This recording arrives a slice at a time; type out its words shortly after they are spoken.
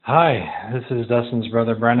Hi, this is Dustin's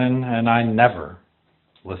brother Brennan, and I never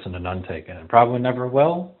listen to Untaken, and probably never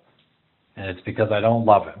will, and it's because I don't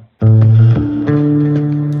love him.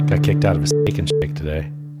 Got kicked out of a Steak and Shake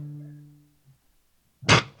today.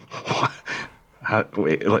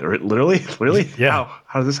 Wait, literally? Yeah.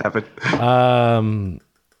 How does this happen? I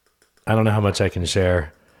don't know how much I can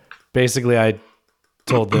share. Basically, I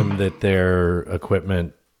told them that their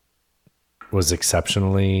equipment was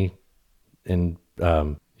exceptionally in.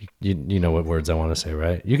 You know what words I want to say,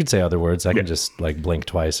 right? You could say other words. I can just like blink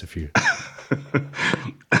twice if you.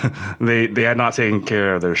 They had not taken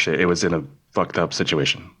care of their shit. It was in a fucked up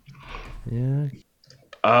situation. Yeah.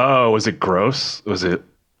 Oh, was it gross? Was it?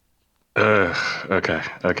 Okay.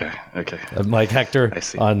 Like Hector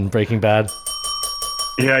on Breaking Bad.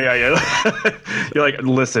 Yeah. You're like,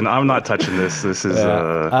 listen, I'm not touching this. This is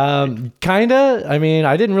Kinda. I mean,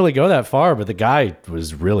 I didn't really go that far, but the guy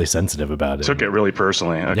was really sensitive about it. Took it really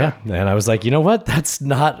personally. Okay. Yeah, and I was like, you know what? That's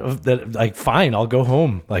not that. Like, fine, I'll go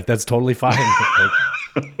home. Like, that's totally fine.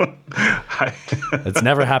 It's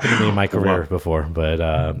never happened to me in my career before, but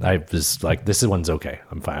I was like, this one's okay.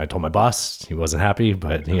 I'm fine. I told my boss. He wasn't happy,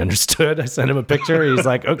 but he understood. I sent him a picture. He's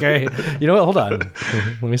like, okay, you know what? Hold on.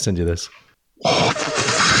 Let me send you this.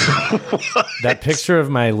 That picture of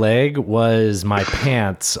my leg was my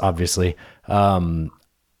pants, obviously.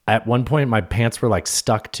 At one point, my pants were like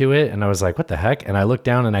stuck to it, and I was like, what the heck? And I looked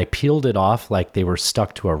down and I peeled it off like they were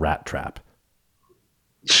stuck to a rat trap.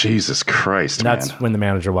 Jesus Christ, and that's when the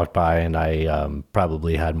manager walked by, and I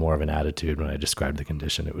probably had more of an attitude when I described the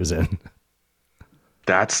condition it was in.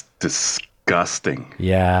 That's disgusting.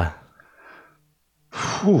 Yeah.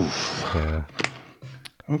 Whew. Yeah.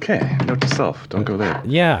 Okay, note to self, don't go there.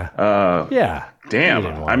 Yeah. Yeah. Damn.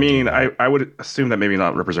 I mean, I would assume that maybe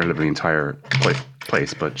not representative of the entire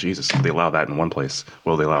place, but Jesus, they allow that in one place.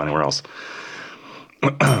 Will they allow anywhere else?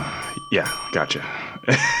 Yeah, gotcha.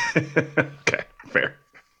 Okay, fair.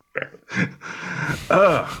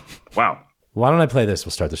 Wow. Why don't I play this?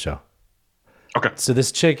 We'll start the show. Okay. So this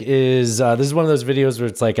chick is, this is one of those videos where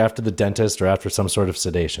it's like after the dentist or after some sort of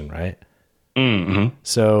sedation, right? Mm-hmm.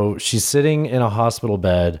 So she's sitting in a hospital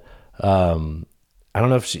bed. I don't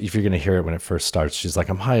know if you're going to hear it when it first starts. She's like,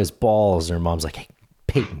 I'm high as balls. And her mom's like, hey,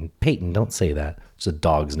 Peyton, don't say that. It's a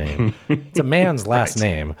dog's name. It's a man's last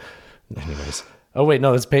name. Anyways. Oh, wait,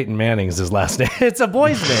 no, that's Peyton Manning's his last name. It's a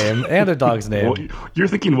boy's name and a dog's name. Well, you're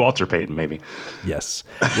thinking Walter Payton, maybe. Yes,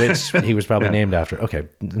 which he was probably named after. Okay,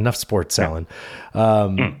 enough sports selling.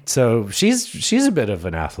 So she's a bit of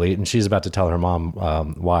an athlete, and she's about to tell her mom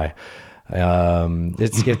why.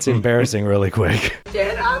 It gets embarrassing really quick.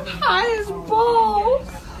 Dad, I'm high as balls.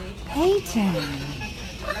 Peyton.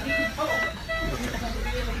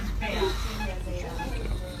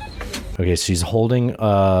 Okay, she's holding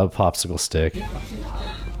a popsicle stick.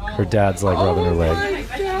 Her dad's like rubbing her leg.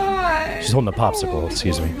 God. She's holding a popsicle,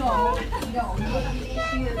 excuse me.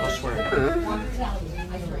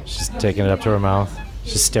 She's taking it up to her mouth.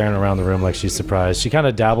 She's staring around the room like she's surprised. She kind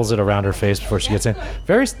of dabbles it around her face before she gets in.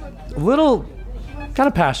 Very little, kind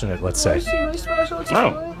of passionate, let's say. Want to see my special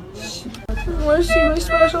talent? Want to see my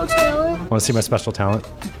special talent? Want to see my special talent?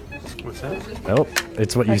 What's that? Nope,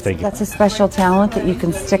 it's what you think. That's a special talent that you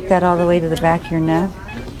can stick that all the way to the back of your neck.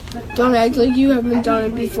 Don't act like you haven't done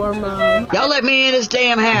it before, Mom. Y'all let me in this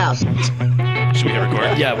damn house. Should we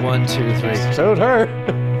record? Yeah, 1, 2, 3. Showed her.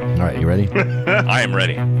 All right, you ready? I am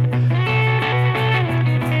ready.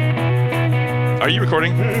 Are you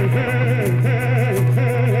recording?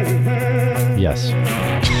 Yes. All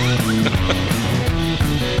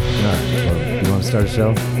right, well, you want to start a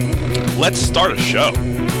show? Let's start a show.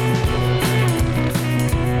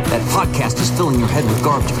 That podcast is filling your head with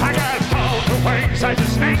garbage. I got all the ways I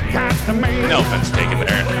just ain't got the meaning. No offense taken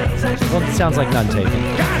there. Well, it sounds like none taken.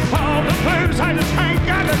 Got all the blues, I just ain't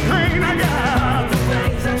got the green. I got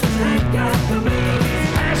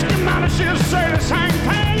ask your mama, she'll say the same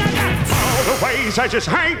thing. I got all the ways, I just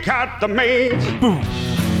ain't got the means. Boom.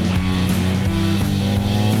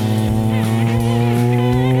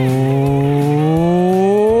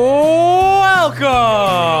 Welcome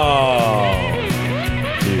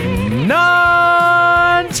to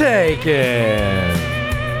None Taken,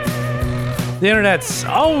 the internet's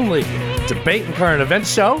only debate and current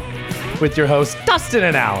events show with your hosts Dustin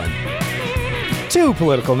and Alan, two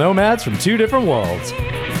political nomads from two different worlds.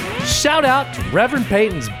 Shout out to Reverend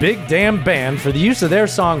Peyton's Big Damn Band for the use of their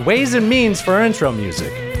song Ways and Means for our intro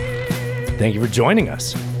music. Thank you for joining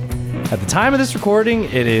us. At the time of this recording,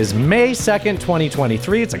 it is May 2nd,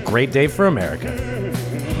 2023. It's a great day for America.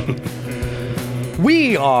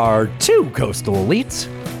 We are two coastal elites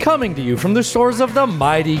Coming to you from the shores of the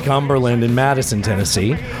mighty Cumberland in Madison,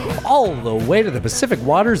 Tennessee, all the way to the Pacific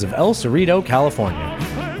waters of El Cerrito,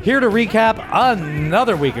 California. Here to recap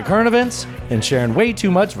another week of current events and sharing way too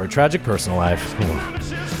much of our tragic personal life.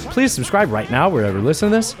 Please subscribe right now wherever you listen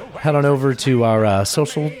to this. Head on over to our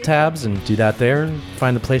social tabs and do that there.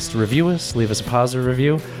 Find the place to review us, leave us a positive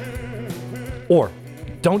review. Or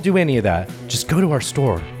don't do any of that. Just go to our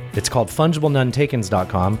store. It's called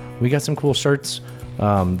FungibleNoneTakens.com. We got some cool shirts.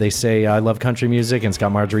 They say I love country music, and it's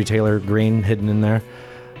got Marjorie Taylor Greene hidden in there.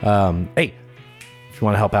 Hey, if you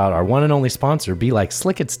want to help out our one and only sponsor, be like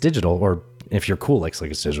Slickets Digital, or if you're cool like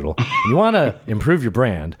Slickets Digital, you want to improve your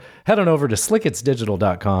brand, head on over to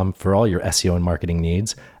slicketsdigital.com for all your SEO and marketing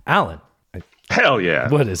needs. Alan. Hell yeah.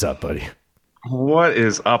 What is up, buddy? What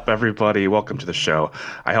is up, everybody? Welcome to the show.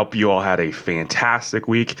 I hope you all had a fantastic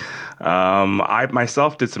week. I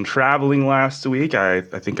myself did some traveling last week. I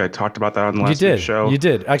think I talked about that on the last week's show. You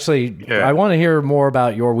did. Actually, yeah. I want to hear more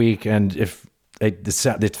about your week, and if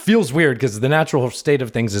it feels weird because the natural state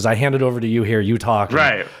of things is I hand it over to you here, you talk.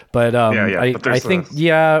 Right. But I think,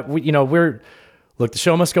 look, the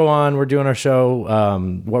show must go on. We're doing our show.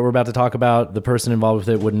 What we're about to talk about, the person involved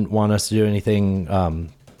with it wouldn't want us to do anything.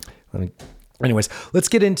 Anyways, let's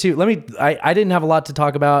get into, I didn't have a lot to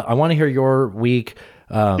talk about. I want to hear your week.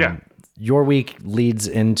 Your week leads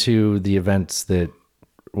into the events that,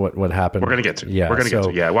 what happened. We're going to get to. Yeah. We're going to get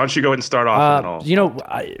to. Yeah. Why don't you go ahead and start off?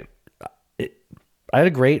 I had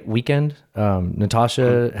a great weekend.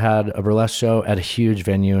 Natasha had a burlesque show at a huge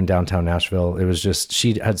venue in downtown Nashville. It was just,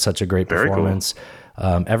 she had such a great performance.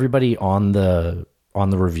 Cool. Everybody on the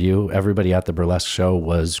review, everybody at the burlesque show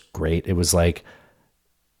was great. It was like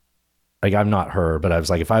I'm not her, but I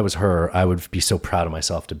was like, if I was her, I would be so proud of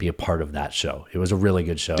myself to be a part of that show. It was a really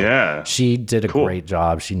good show. Yeah. She did a great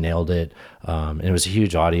job. She nailed it. And it was a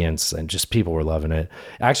huge audience and just people were loving it.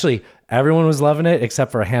 Actually, everyone was loving it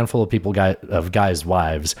except for a handful of people, guys'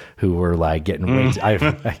 wives who were like getting way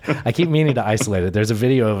I keep meaning to isolate it. There's a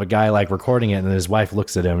video of a guy like recording it and his wife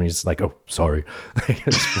looks at him and he's like, oh, sorry.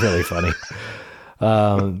 It's really funny.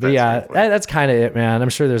 But yeah, that's kind of it, man. I'm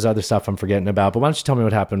sure there's other stuff I'm forgetting about, but why don't you tell me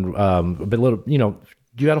what happened?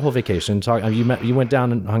 You had a whole vacation. You went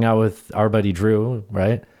down and hung out with our buddy Drew,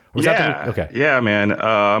 right? Okay. Yeah, man.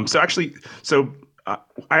 I actually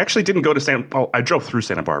didn't go to I drove through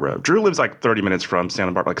Santa Barbara. Drew lives like 30 minutes from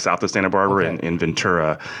Santa Barbara, like south of Santa Barbara in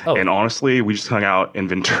Ventura. Oh. And honestly, we just hung out in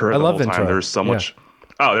Ventura the whole time. There's so much.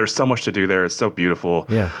 Oh, there's so much to do there. It's so beautiful.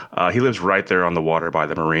 Yeah. He lives right there on the water by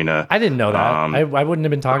the marina. I didn't know that. I wouldn't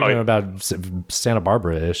have been talking to him about Santa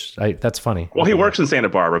Barbara-ish. That's funny. Well, he works in Santa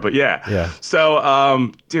Barbara, but yeah. Yeah.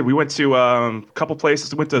 So, we went to a couple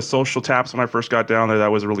places. We went to Social Taps when I first got down there.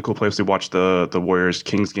 That was a really cool place. We watched the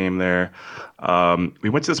Warriors-Kings game there. We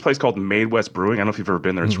went to this place called Made West Brewing. I don't know if you've ever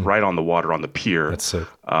been there. It's right on the water on the pier. That's sick.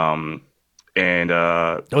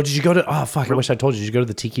 Did you go to? Oh fuck! I wish I told you. Did you go to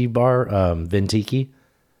the Tiki Bar, Vin Tiki?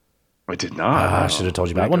 I did not. I should have told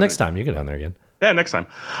you about it. Well, next time you get down there again. Yeah, next time.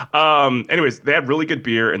 Anyways, they had really good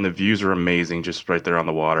beer and the views are amazing, just right there on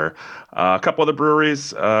the water. A couple other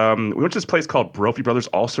breweries. We went to this place called Brophy Brothers,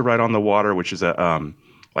 also right on the water, which is a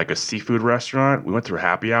seafood restaurant. We went through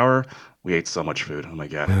happy hour. We ate so much food. Oh my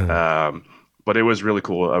god. But it was really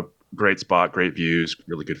cool. A great spot, great views,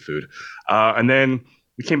 really good food. And then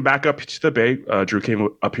we came back up to the Bay. Drew came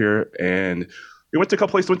up here and we went to a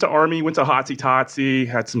couple places. Went to Army, went to Hotsy Totsy,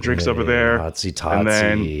 had some drinks over there. Hotsy Totsy. And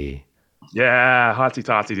then, yeah, Hotsy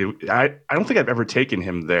Totsy. Dude. I don't think I've ever taken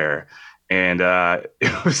him there. And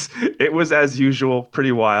it was as usual,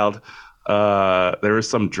 pretty wild. There was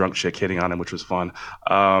some drunk chick hitting on him, which was fun.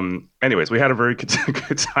 Anyways, we had a very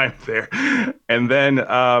good time there. And then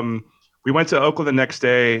we went to Oakland the next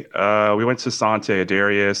day. We went to Sante,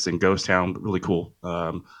 Adarius, and Ghost Town. Really cool.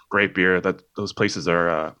 Great beer. Those places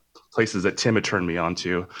are places that Tim had turned me on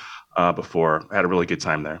to before. I had a really good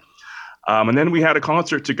time there. And then we had a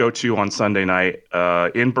concert to go to on Sunday night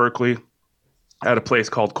in Berkeley at a place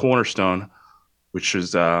called Cornerstone, which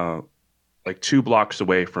is like 2 blocks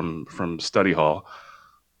away from Study Hall,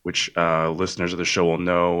 which listeners of the show will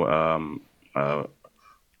know.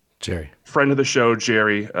 Jerry. Friend of the show,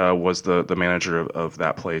 Jerry, was the manager of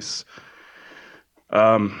that place.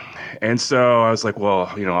 And so I was like, well,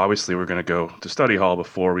 obviously we're going to go to Study Hall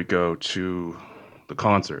before we go to the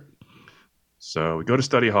concert. So we go to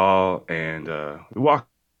Study Hall and we walk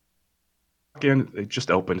in. They just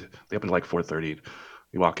opened. They opened at like 4:30.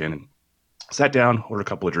 We walk in and sat down, ordered a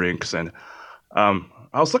couple of drinks, and I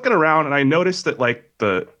was looking around and I noticed that like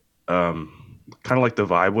the kind of like the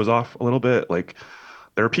vibe was off a little bit. Like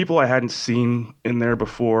there were people I hadn't seen in there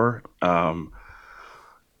before.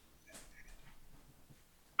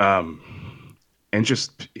 And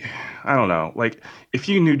just, I don't know, like if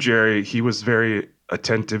you knew Jerry, he was very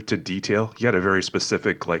attentive to detail. He had a very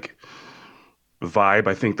specific like vibe,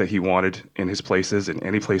 I think, that he wanted in his places, and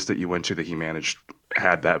any place that you went to that he managed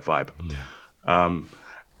had that vibe. And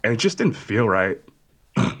it just didn't feel right.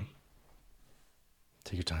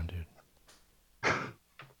 Take your time, dude.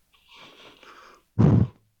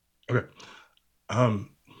 Okay.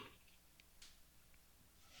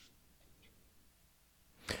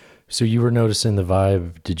 So you were noticing the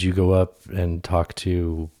vibe. Did you go up and talk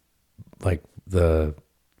to, like, were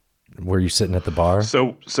you sitting at the bar?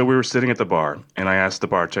 So we were sitting at the bar, and I asked the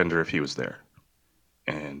bartender if he was there,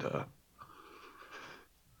 and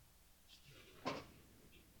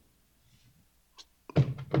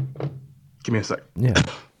give me a sec. Yeah.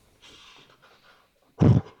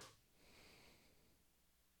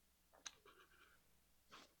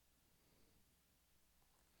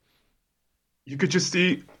 You could just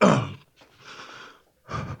see,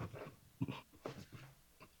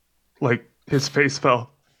 like his face fell.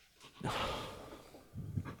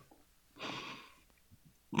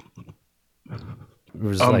 It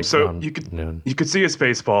was like So around noon. you could see his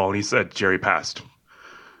face fall, and he said Jerry passed.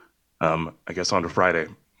 I guess on a Friday,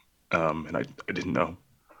 and I didn't know.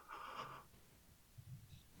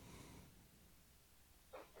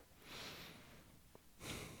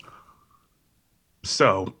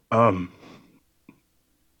 So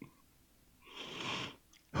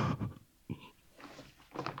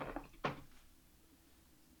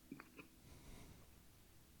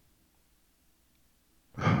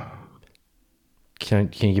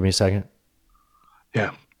Can you give me a second?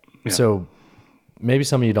 yeah. So maybe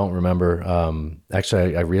some of you don't remember.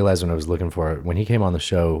 Actually, I realized when I was looking for it, when he came on the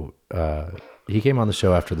show,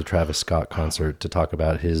 after the Travis Scott concert to talk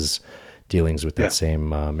about his dealings with that same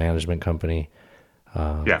management company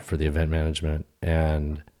for the event management.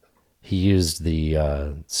 And he used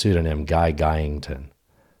the pseudonym Guy Guyington.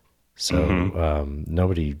 So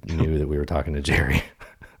nobody knew that we were talking to Jerry.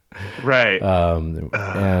 Right. And,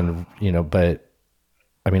 but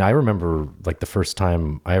I mean, I remember like the first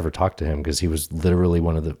time I ever talked to him, because he was literally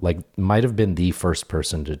one of the, like, might have been the first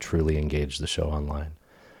person to truly engage the show online.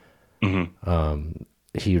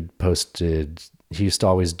 He used to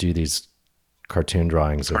always do these cartoon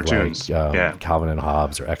drawings of like Calvin and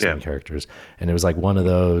Hobbes or X-Men characters. And it was like one of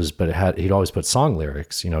those, but he'd always put song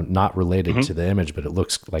lyrics, not related to the image, but it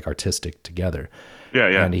looks like artistic together.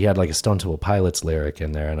 Yeah. And he had like a Stone Temple Pilots lyric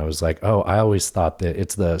in there. And I was like, oh, I always thought that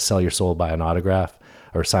it's the sell your soul, buy an autograph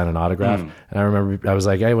or sign an autograph. And I remember I was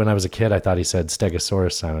like, hey, when I was a kid, I thought he said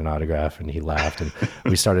Stegosaurus, sign an autograph. And he laughed, and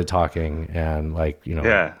we started talking, and like,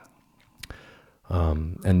 and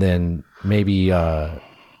then maybe, a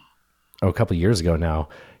couple of years ago now,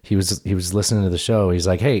 he was listening to the show. He's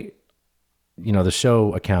like, hey, the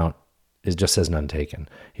show account just says none taken.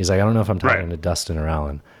 He's like, I don't know if I'm talking to Dustin or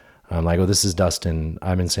Alan. I'm like, oh, this is Dustin.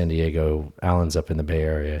 I'm in San Diego. Alan's up in the Bay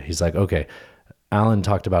Area. He's like, okay. Alan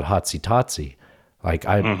talked about Hotsy Totsy. Like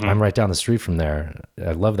I'm right down the street from there.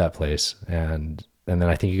 I love that place. And then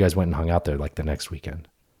I think you guys went and hung out there like the next weekend.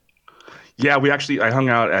 Yeah, I hung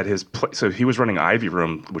out at his place. So he was running Ivy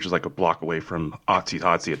Room, which is like a block away from Hotsy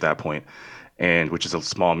Totsy at that point, and which is a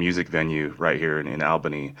small music venue right here in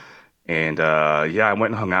Albany. And I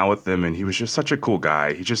went and hung out with him, and he was just such a cool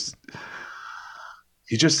guy. He just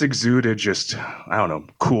exuded just, I don't know,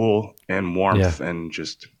 cool and warmth and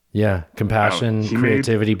just compassion,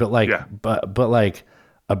 creativity, but like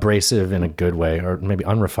abrasive in a good way, or maybe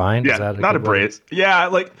unrefined. Yeah, is that not abrasive. Yeah,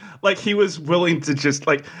 like he was willing to just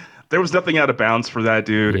like, there was nothing out of bounds for that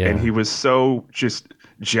dude, and he was so just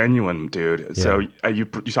genuine, dude. Yeah. So you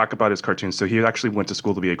talk about his cartoons. So he actually went to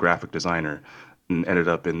school to be a graphic designer, and ended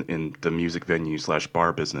up in the music venue /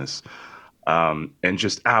 bar business, and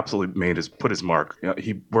just absolutely put his mark.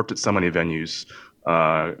 He worked at so many venues.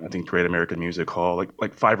 I think Great American Music Hall,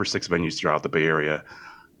 like 5 or 6 venues throughout the Bay Area,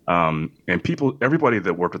 and everybody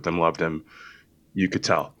that worked with him loved him. You could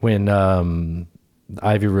tell when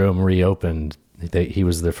Ivy Room reopened. He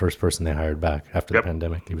was the first person they hired back after the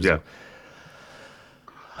pandemic. He was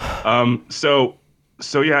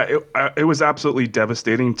it was absolutely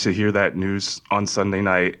devastating to hear that news on Sunday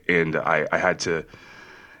night, and I had to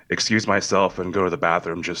excuse myself and go to the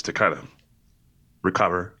bathroom just to kind of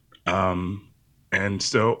recover. And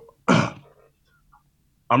so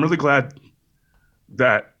I'm really glad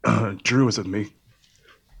that Drew was with me.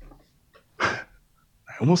 I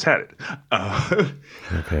almost had it.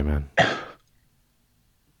 Okay, man.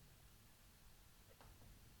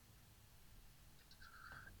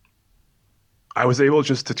 I was able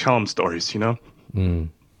just to tell him stories, Yeah.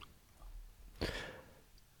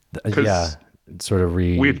 sort of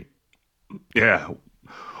we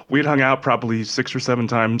had hung out probably 6 or 7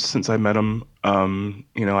 times since I met him.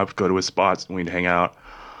 You know, I would go to his spots and we'd hang out.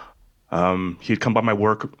 He'd come by my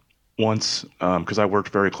work once because I worked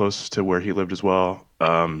very close to where he lived as well.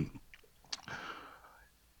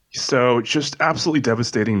 So just absolutely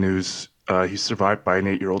devastating news. He's survived by an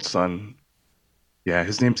 8-year-old son. Yeah,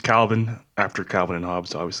 his name's Calvin, after Calvin and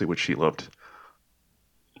Hobbes, obviously, which he loved.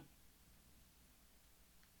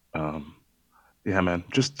 Yeah, man,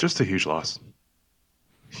 just a huge loss.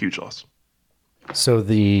 Huge loss. So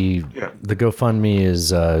the GoFundMe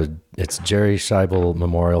is it's Jerry Scheibel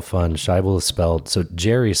Memorial Fund. Scheibel is spelled, so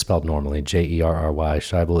Jerry is spelled normally, Jerry.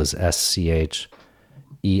 Scheibel is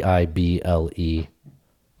SCHEIBLE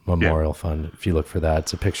Memorial Fund. If you look for that,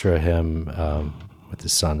 it's a picture of him with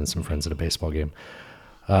his son and some friends at a baseball game.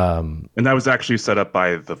 And that was actually set up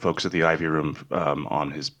by the folks at the Ivy Room on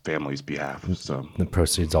his family's behalf. So the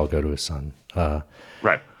proceeds all go to his son.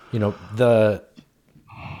 Right. You know,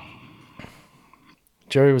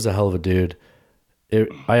 Jerry was a hell of a dude.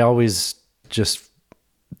 I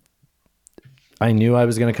knew I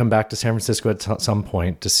was going to come back to San Francisco at some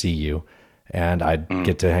point to see you, and I'd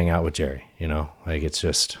get to hang out with Jerry, you know, like it's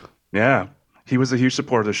just. Yeah. He was a huge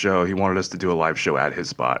supporter of the show. He wanted us to do a live show at his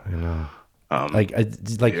spot. You know,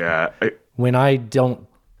 when I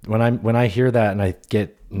hear that and I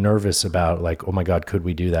get nervous about like, oh my God, could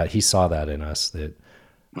we do that? He saw that in us, that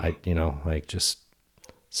just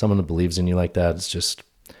someone that believes in you like that. It's just,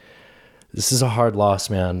 this is a hard loss,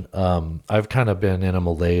 man. I've kind of been in a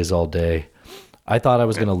malaise all day. I thought I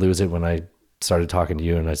was going to lose it when I started talking to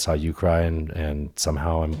you and I saw you cry, and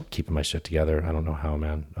somehow I'm keeping my shit together. I don't know how,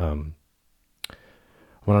 man.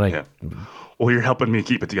 Well, you're helping me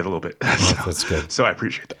keep it together a little bit. That's good. So I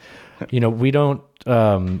appreciate that. You know, we don't,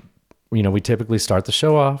 we typically start the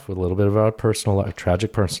show off with a little bit of our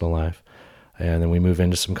tragic personal life. And then we move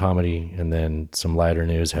into some comedy and then some lighter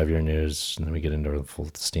news, heavier news. And then we get into full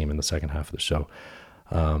steam in the second half of the show.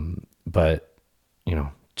 But, you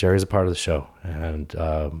know, Jerry's a part of the show, and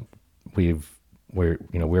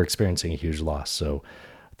we're experiencing a huge loss. So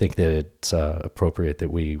I think that it's appropriate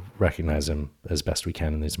that we recognize him as best we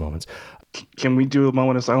can in these moments. Can we do a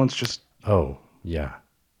moment of silence? Just. Oh, yeah.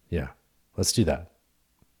 Yeah. Let's do that.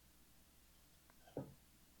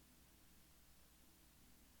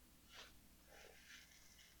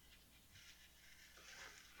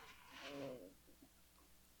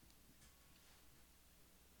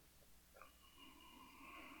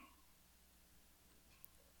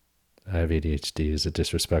 I have ADHD. Is it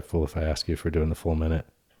disrespectful if I ask you if we're doing the full minute?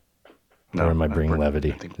 No, or am I bringing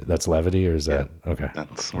levity? That's levity, or is that okay?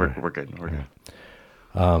 We're good. We're good.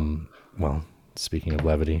 Well, speaking of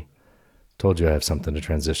levity, told you I have something to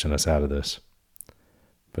transition us out of this.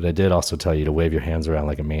 But I did also tell you to wave your hands around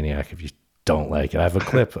like a maniac if you don't like it. I have a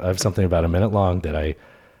clip. I have something about a minute long that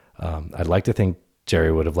I'd like to think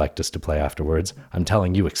Jerry would have liked us to play afterwards. I'm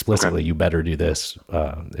telling you explicitly, You better do this.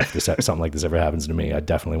 If something like this ever happens to me, I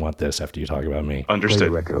definitely want this after you talk about me.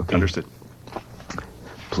 Understood. Record, okay? Understood.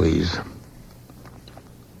 Please.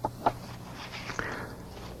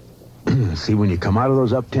 See, when you come out of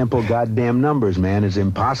those up-tempo goddamn numbers, man, it's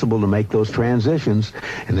impossible to make those transitions.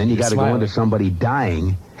 And then you got to go into somebody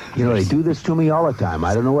dying. You know, they do this to me all the time.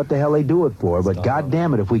 I don't know what the hell they do it for, but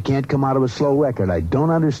goddamn it, if we can't come out of a slow record, I don't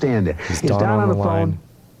understand it. Is Don on the phone?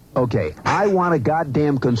 Okay, I want a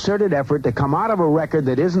goddamn concerted effort to come out of a record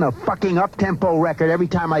that isn't a fucking up-tempo record every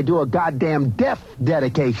time I do a goddamn death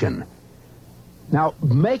dedication. Now,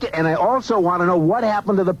 make it, and I also want to know what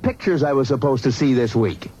happened to the pictures I was supposed to see this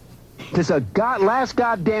week. This is last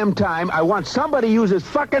goddamn time. I want somebody to use his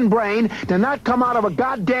fucking brain to not come out of a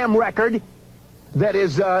goddamn record that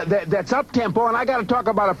is that's up tempo, and I got to talk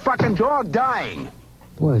about a fucking dog dying.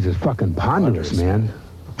 Boy, this is fucking ponderous, man.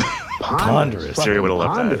 Ponderous. Jerry would have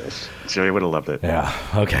loved that. Jerry would have loved it. Yeah.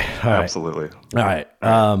 Okay. All right. Absolutely. All right.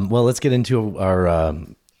 Well, let's get into our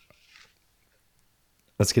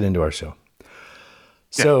show.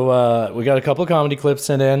 So we got a couple of comedy clips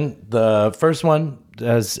sent in. The first one,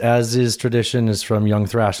 as is tradition, is from Young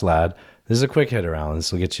Thrash Lad. This is a quick hitter, Alan.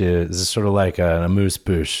 This will get you. This is sort of like a moose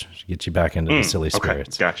boosh, get you back into the silly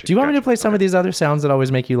spirits. Gotcha. Do you want me to play some of these other sounds that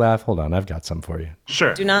always make you laugh? Hold on, I've got some for you.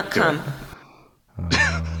 Sure. Do not come.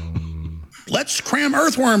 Let's cram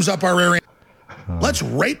earthworms up our area. Let's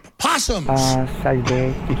rape possums. Suck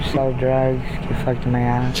dick, sell drugs, get fucked in my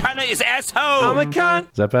ass. China is asshole. I'm a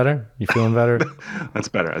cunt. Is that better? You feeling better? That's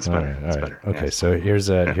better. That's better. All right. Okay, so here's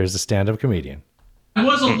a stand-up comedian. I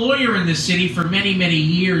was a lawyer in this city for many, many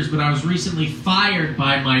years, but I was recently fired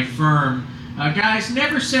by my firm. Guys,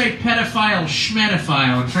 never say pedophile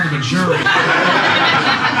schmedophile in front of a jury.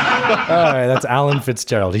 right, that's Alan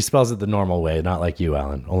Fitzgerald. He spells it the normal way, not like you,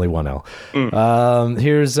 Alan. Only one L.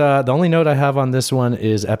 Here's the only note I have on this one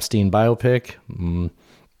is Epstein biopic.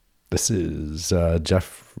 This is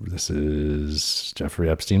Jeffrey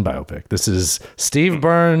Epstein biopic. This is Steve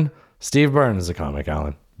Byrne. Steve Byrne is a comic,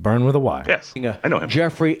 Alan. Byrne with a Y. Yes, I know him.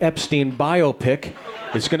 Jeffrey Epstein biopic.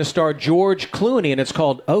 It's going to star George Clooney, and it's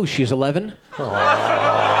called Oh, She's 11. Oh,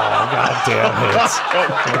 God damn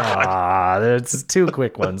it. It's two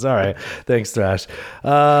quick ones. All right. Thanks, Thrash.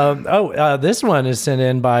 This one is sent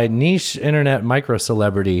in by niche internet micro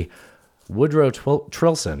celebrity Woodrow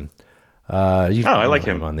Trilson. I like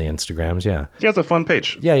him on the Instagrams. Yeah. He has a fun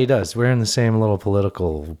page. Yeah, he does. We're in the same little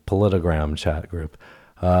politigram chat group.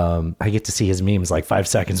 I get to see his memes like 5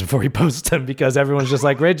 seconds before he posts them because everyone's just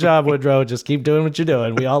like, great job, Woodrow. Just keep doing what you're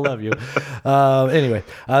doing. We all love you. Anyway,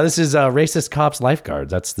 this is Racist Cops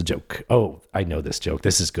Lifeguards. That's the joke. Oh, I know this joke.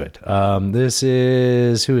 This is good.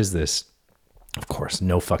 Who is this? Of course,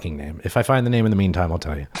 no fucking name. If I find the name in the meantime, I'll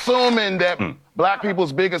tell you. Assuming that black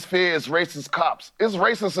people's biggest fear is racist cops. It's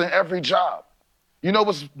racist in every job. You know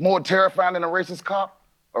what's more terrifying than a racist cop?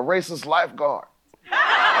 A racist lifeguard.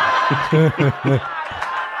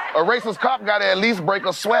 A racist cop got to at least break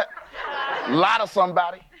a sweat, lie to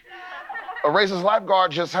somebody. A racist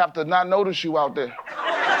lifeguard just have to not notice you out there.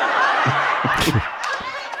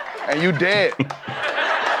 And you dead.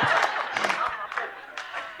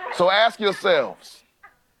 So ask yourselves,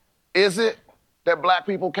 is it that black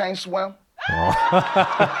people can't swim?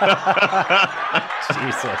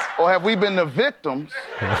 Jesus. Or have we been the victims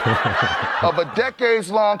of a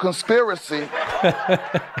decades-long conspiracy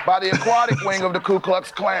by the aquatic wing of the Ku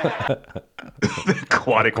Klux Klan?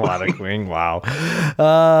 Aquatic wing, wow.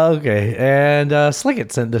 Okay, and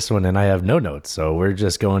Slickett sent this one, and I have no notes, so we're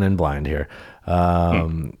just going in blind here.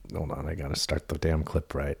 Hold on, I gotta start the damn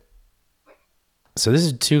clip right. So this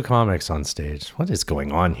is two comics on stage. What is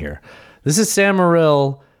going on here? This is Sam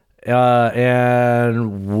Morrill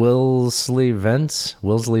and Wilsley Vents.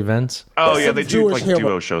 Oh, yeah, they do like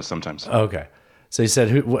duo shows sometimes. Okay. So he said,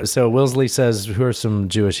 so Wilsley says, who are some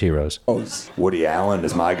Jewish heroes? Oh, Woody Allen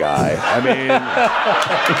is my guy. I mean,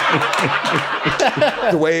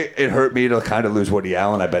 the way it hurt me to kind of lose Woody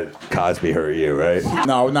Allen, I bet Cosby hurt you, right?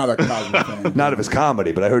 No, not a Cosby fan. Not of his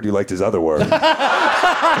comedy, but I heard you liked his other work. Is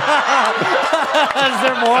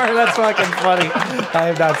there more? That's fucking funny. I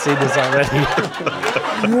have not seen this already.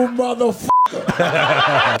 You motherfucker.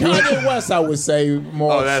 Kanye West, I would say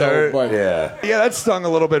more that so, hurt? but Yeah, that stung a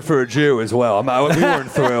little bit for a Jew as well. We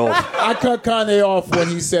weren't thrilled. I cut Kanye off when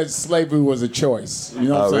he said slavery was a choice. You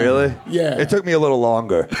know what I'm saying? Really? Yeah. It took me a little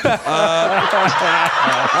longer. That's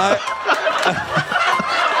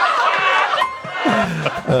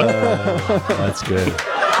good.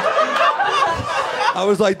 I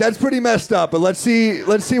was like, that's pretty messed up, but let's see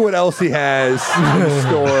what else he has in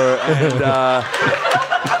store.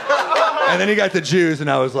 And then he got the Jews, and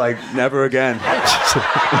I was like, never again. That's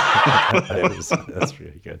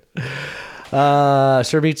really good.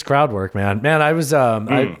 Sure beats crowd work, man. Man, I was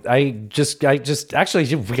I just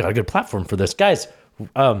actually we got a good platform for this, guys.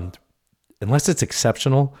 Unless it's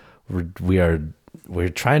exceptional, we're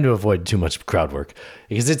trying to avoid too much crowd work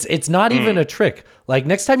because it's not even a trick. Like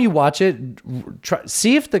next time you watch it,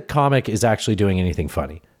 see if the comic is actually doing anything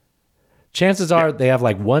funny. Chances are they have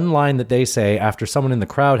like one line that they say after someone in the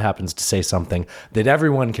crowd happens to say something that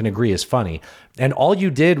everyone can agree is funny. And all you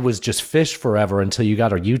did was just fish forever until you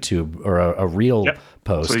got a YouTube or a reel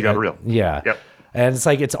post. So you got a reel. Yeah. Yep. And it's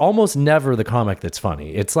like, it's almost never the comic that's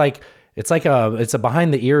funny. It's a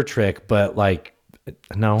behind the ear trick, but like,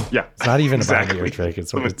 no, it's not even a behind the ear trick.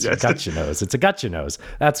 It's a gotcha nose. It's a gotcha nose.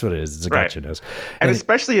 That's what it is. It's a gotcha nose. And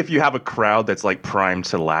especially if you have a crowd that's like primed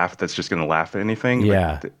to laugh, that's just going to laugh at anything.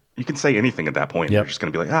 Yeah. Like, you can say anything at that point. You're just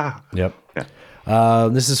going to be like, Yep. Yeah.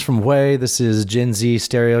 This is from Way. This is Gen Z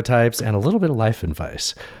stereotypes and a little bit of life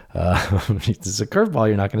advice. This is a curveball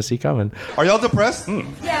you're not going to see coming. Are y'all depressed? Yes.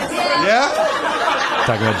 Yeah?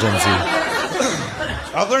 Talking about Gen Z.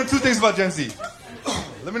 I've learned two things about Gen Z.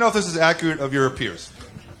 Let me know if this is accurate of your peers.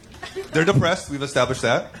 They're depressed. We've established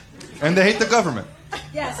that. And they hate the government.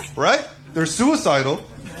 Yes. Right? They're suicidal.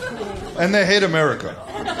 And they hate America.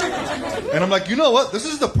 And I'm like, you know what? This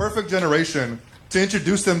is the perfect generation to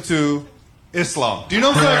introduce them to Islam. Do you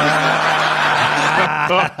know what I'm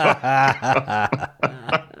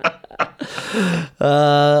saying?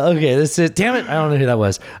 Okay, this is, damn it, I don't know who that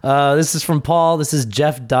was. This is from Paul. This is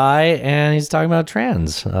Jeff Dye, and he's talking about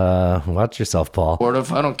trans. Watch yourself, Paul. Sort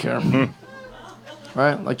of, I don't care.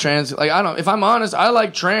 Right? Like trans, like if I'm honest, I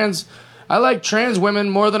like trans women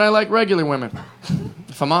more than I like regular women.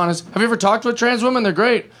 if I'm honest. Have you ever talked to a trans woman? They're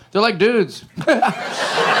great. They're like dudes. It's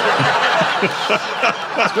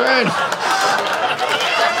great.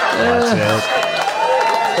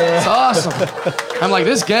 It's awesome. I'm like,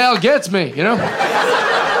 this gal gets me, you know?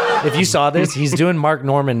 If you saw this, he's doing Mark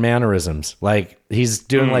Norman mannerisms. Like, he's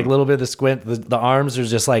doing like a little bit of the squint. The arms are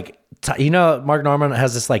just like, Mark Norman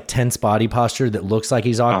has this like tense body posture that looks like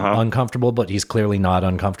he's uncomfortable, but he's clearly not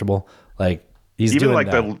uncomfortable. Like, he's even doing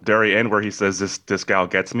like that. the very end where he says this gal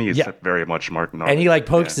gets me is very much Mark Norman. And he like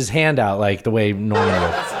pokes his hand out like the way Norman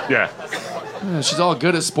would. Yeah. She's all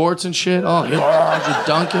good at sports and shit. Oh, you're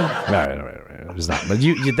dunking. Right. It's not, but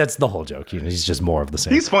that's the whole joke. He's just more of the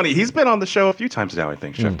same. He's funny. He's been on the show a few times now, I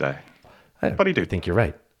think, Chef Day. Funny dude. I think you're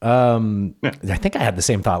right. I think I had the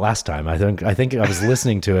same thought last time. I think I was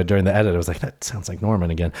listening to it during the edit. I was like, that sounds like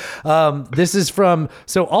Norman again. This is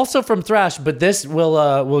also from Thrash, but this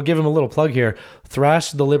we'll give him a little plug here.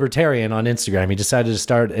 Thrash the Libertarian on Instagram. He decided to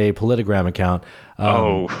start a Politigram account.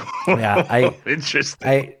 Interesting.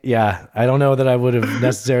 I don't know that I would have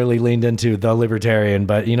necessarily leaned into the Libertarian,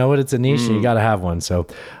 but you know what? It's a niche, and you got to have one. So,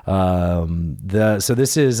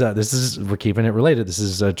 this is we're keeping it related. This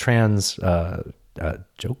is a trans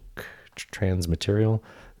joke, trans material.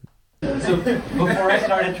 So before I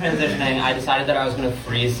started transitioning, I decided that I was going to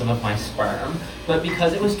freeze some of my sperm. But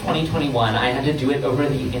because it was 2021, I had to do it over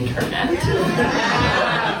the internet.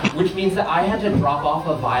 Which means that I had to drop off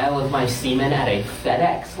a vial of my semen at a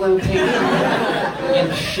FedEx location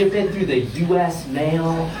and ship it through the U.S.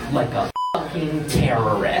 mail like a fucking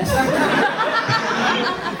terrorist.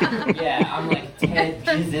 Yeah, I'm like Ted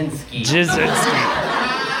Jasinski.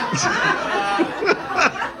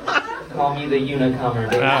 Call me the unicomer,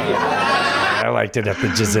 baby. I liked it at the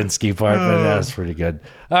Jasinski part, but that was pretty good.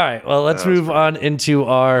 All right, well, let's move on into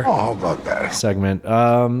our segment. You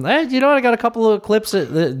know what? I got a couple of clips.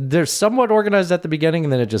 They're somewhat organized at the beginning,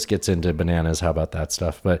 and then it just gets into bananas. How about that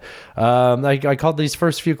stuff? But I called these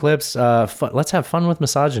first few clips, let's have fun with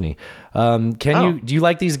misogyny. Do you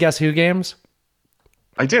like these Guess Who games?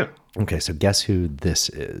 I do. Okay, so guess who this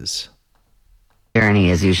is? Journey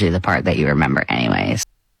is usually the part that you remember anyways.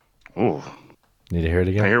 Ooh. Need to hear it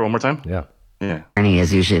again? Can I hear it one more time? Yeah. Yeah. Journey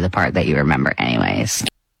is usually the part that you remember anyways.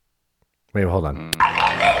 Wait, hold on.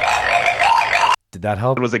 Did that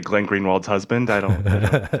help? Was it Glenn Greenwald's husband? I don't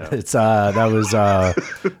know. It's that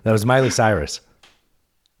was Miley Cyrus.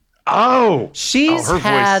 Oh,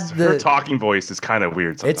 her talking voice is kind of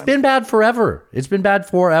weird sometimes. It's been bad forever.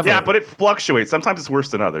 Yeah, but it fluctuates. Sometimes it's worse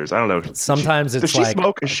than others. I don't know. Sometimes does she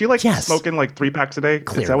smoke? Is she smoking like 3 packs a day?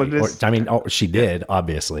 Clearly. Is that what it is? She did,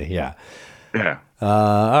 obviously. Yeah. Yeah.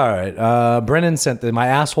 All right. Brennan my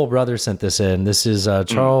asshole brother sent this in. This is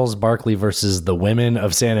Charles Barkley versus the women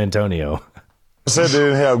of San Antonio. I said they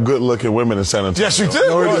didn't have good-looking women in San Antonio. Yes, you did.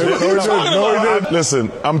 No, he did.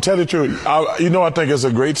 Listen, I'm telling you the truth. I think it's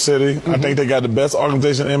a great city. I think they got the best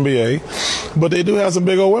organization in the NBA, but they do have some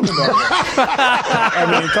big old women down there. I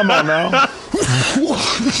mean, come on now.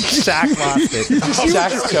 Shaq lost it.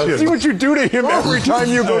 Shaq's choking. See what you do to him every time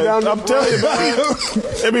you go down. I'm telling you, man.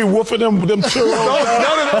 They be whooping them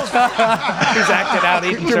churros. He's acting out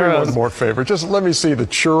eating Give churros. me one more favor. Just let me see the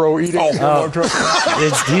churro eating.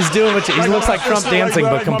 He's doing what he looks like Trump dancing,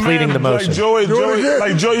 but completing the motion. Like Joey,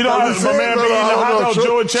 you know how my man be eating the hot dog,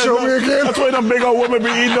 Joey Chestnut? That's why them big old women be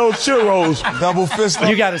eating those churros. Double fist.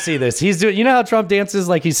 You got to see this. He's doing. You know how Trump dances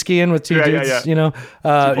like he's skiing with two dudes. Yeah. You know,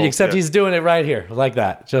 except he's doing it right here, like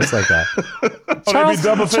that, just like that. Charles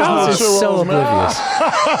is so oblivious.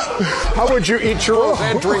 How would you eat churros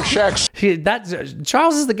and drink Shaq's?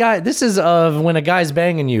 Charles is the guy. This is of when a guy's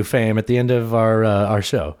banging you fame at the end of our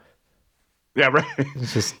show. Yeah, right.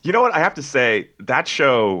 You know what? I have to say, that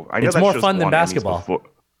show, I know it's that more show's fun than won basketball. Emmys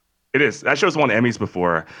It is. That show's won Emmys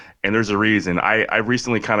before, and there's a reason. I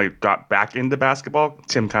recently kind of got back into basketball.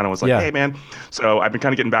 Tim kind of was like, hey, man. So I've been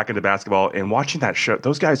kind of getting back into basketball and watching that show.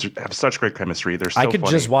 Those guys have such great chemistry. They're so I could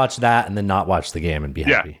funny. just watch that and then not watch the game and be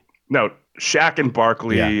happy. No, Shaq and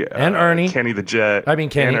Barkley. And Ernie. Kenny the Jet.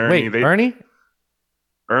 Kenny. Ernie. Wait, Ernie?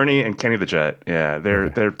 Ernie and Kenny the Jet. Yeah,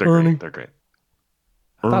 they're Ernie. great. They're great.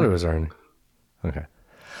 I thought it was Ernie. Okay.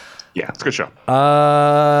 Yeah, it's a good show.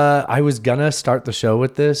 I was gonna start the show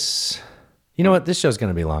with this. You know what? This show's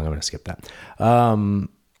gonna be long. I'm gonna skip that.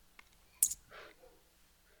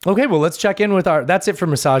 Okay, well, let's check in with that's it for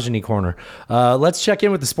Misogyny Corner. Let's check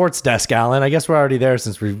in with the sports desk, Alan. I guess we're already there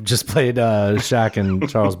since we just played Shaq and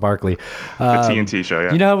Charles Barkley. The TNT show,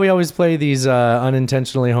 yeah. You know how we always play these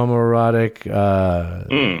unintentionally homoerotic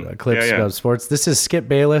clips of sports? This is Skip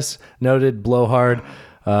Bayless, noted blowhard.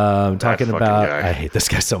 talking about. guy. I hate this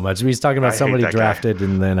guy so much. He's talking about I hate somebody that guy. drafted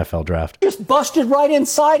in the NFL draft. Just busted right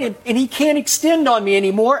inside him, and he can't extend on me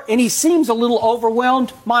anymore, and he seems a little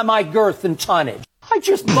overwhelmed by my girth and tonnage. I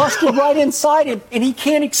just busted right inside him, and he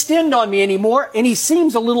can't extend on me anymore, and he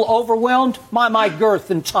seems a little overwhelmed by my girth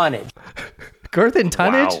and tonnage. Girth and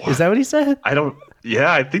tonnage? Wow. Is that what he said?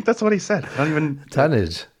 Yeah, I think that's what he said. I don't even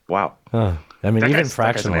Tonnage. Wow. Huh. I mean, That even guy's an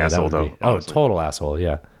fractionally, that asshole, would be. though, Oh, honestly. total asshole.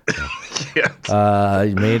 Yeah. Yeah.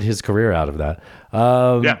 He made his career out of that.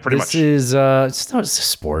 Yeah, pretty this much. is it's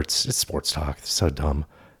sports. It's sports talk. It's so dumb.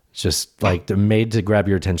 It's just like made to grab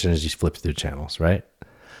your attention as you flip through channels, right?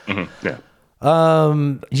 Yeah.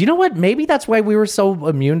 You know what? Maybe that's why we were so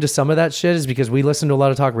immune to some of that shit, is because we listened to a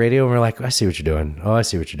lot of talk radio and we're like, I see what you're doing. Oh, I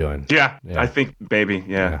see what you're doing. Yeah, I think maybe.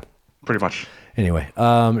 Yeah, pretty much. Anyway,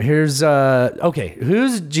 here's okay.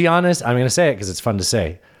 Who's Giannis? I'm gonna say it because it's fun to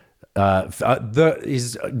say.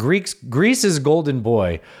 He's Greece's golden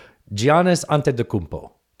boy, Giannis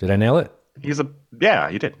Antetokounmpo. Did I nail it? You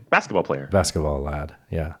did. Basketball player. Basketball lad.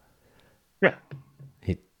 Yeah. Yeah.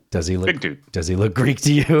 Does he look Big dude. Does he look Greek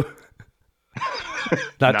to you?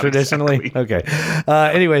 Not traditionally. exactly. Okay.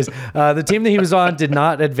 Anyways, the team that he was on did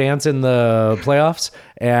not advance in the playoffs,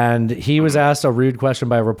 and he was asked a rude question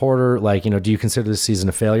by a reporter, like, do you consider this season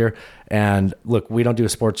a failure? And look, we don't do a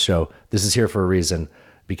sports show. This is here for a reason,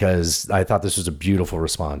 because I thought this was a beautiful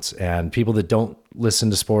response. And people that don't listen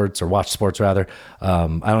to sports, or watch sports rather, I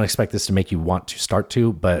don't expect this to make you want to start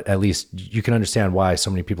to, but at least you can understand why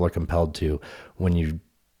so many people are compelled to when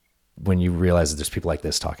you realize that there's people like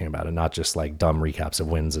this talking about it, not just like dumb recaps of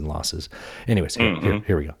wins and losses. Anyways,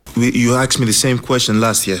 here we go. You asked me the same question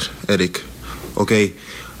last year, Eric. Okay,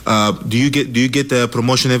 do you get the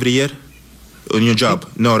promotion every year on your job?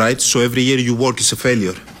 No, right? So every year you work is a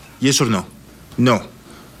failure. Yes or no? No.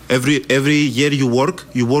 Every year you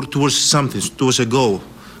work towards something, towards a goal,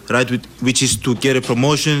 right? Which is to get a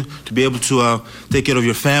promotion, to be able to take care of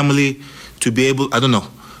your family, to be able,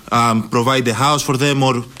 provide the house for them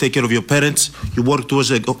or take care of your parents. You work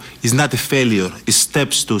towards a goal. It's not a failure. It's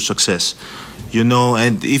steps to success,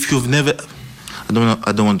 And if you've never,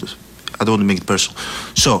 I don't want to make it personal.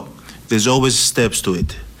 So there's always steps to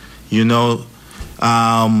it,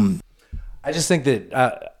 I just think that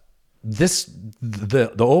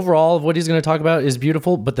the overall of what he's going to talk about is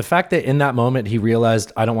beautiful, but the fact that in that moment he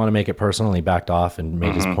realized, I don't want to make it personal, and he backed off and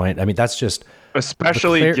made his point. I mean, that's just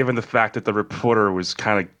especially given the fact that the reporter was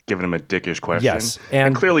kind of giving him a dickish question. Yes,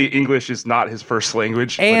 and clearly English is not his first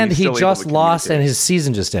language. And he just lost, and his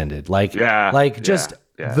season just ended. That's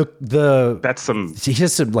some. He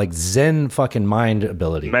has some like Zen fucking mind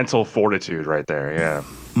ability, mental fortitude right there. Yeah.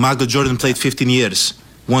 Michael Jordan played 15 years,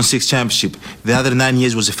 won 6 championships. The other 9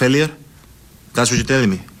 years was a failure. That's what you're telling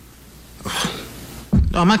me.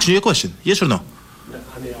 No, I'm asking you a question. Yes or no?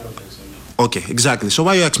 I mean, I don't think so. No. Okay, exactly. So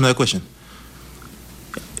why you ask me that question?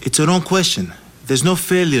 It's a wrong question. There's no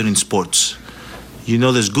failure in sports.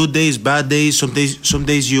 There's good days, bad days. Some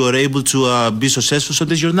days you are able to be successful. Some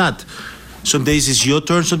days you're not. Some days it's your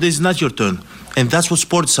turn. Some days it's not your turn. And that's what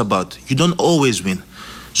sports is about. You don't always win.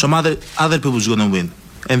 Some other people's gonna win.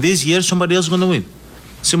 And this year somebody else is gonna win.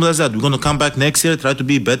 Simple as that. We're gonna come back next year, try to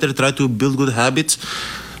be better, try to build good habits,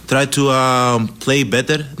 try to play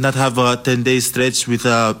better, not have a 10-day stretch with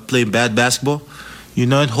playing bad basketball.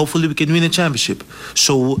 And hopefully we can win a championship.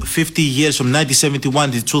 So 50 years from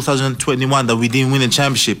 1971 to 2021 that we didn't win a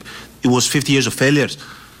championship, it was 50 years of failures?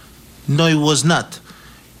 No, it was not.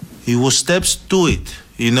 It was steps to it,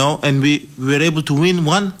 and we were able to win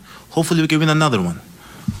one. Hopefully we can win another one.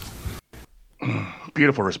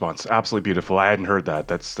 Beautiful response. Absolutely beautiful. I hadn't heard that.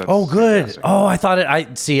 That's oh, good. Fantastic. Oh, I thought it.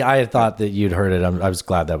 I had thought that you'd heard it. I was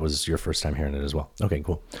glad that was your first time hearing it as well. Okay,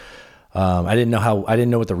 cool. I didn't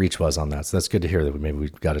know what the reach was on that, so that's good to hear that maybe we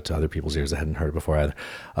got it to other people's ears that hadn't heard it before either.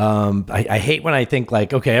 I hate when I think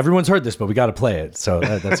like, okay, everyone's heard this, but we got to play it, so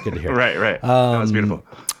that's good to hear. Right. That was beautiful.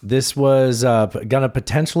 This was gonna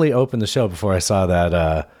potentially open the show before I saw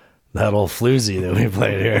that old floozy that we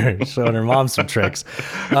played here, showing her mom some tricks.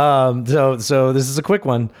 So this is a quick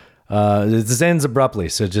one. This ends abruptly,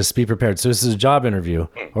 so just be prepared. So this is a job interview,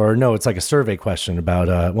 or no, it's like a survey question about,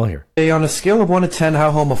 here. Okay, on a scale of 1 to 10,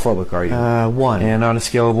 how homophobic are you? 1. And on a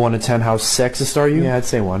scale of 1 to 10, how sexist are you? Yeah, I'd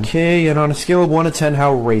say 1. Okay, and on a scale of 1 to 10,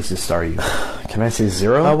 how racist are you? Can I say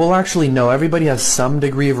 0? Well, actually, no. Everybody has some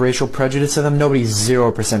degree of racial prejudice to them. Nobody's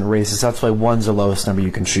 0% racist. That's why 1's the lowest number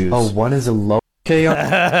you can choose. Oh, 1 is a low... Okay, how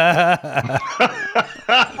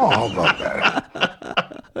about that?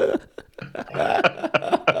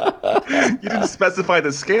 You didn't specify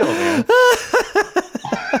the scale, man.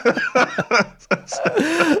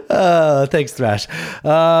 Thanks, Thrash.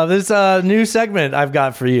 This new segment I've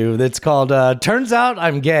got for you that's called Turns Out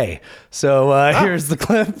I'm Gay. So here's the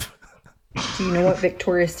clip. Do you know what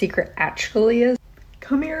Victoria's Secret actually is?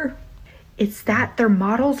 Come here. It's that their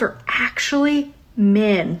models are actually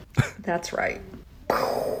men. That's right.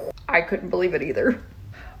 I couldn't believe it either.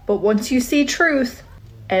 But once you see truth,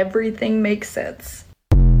 everything makes sense.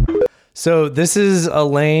 So this is a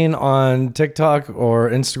lane on TikTok or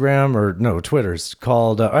Instagram or no, Twitter's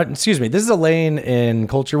called, excuse me. This is a lane in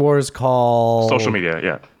Culture Wars called... Social media,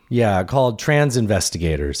 yeah. Yeah, called Trans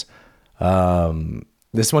Investigators.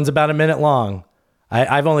 This one's about a minute long.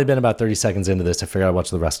 I've only been about 30 seconds into this. I figured I'd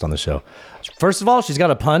watch the rest on the show. First of all, she's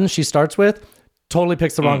got a pun she starts with. Totally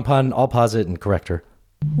picks the wrong pun. I'll pause it and correct her.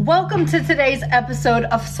 Welcome to today's episode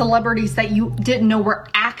of celebrities that you didn't know were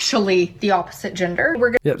actually the opposite gender.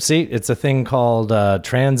 Yep, see, it's a thing called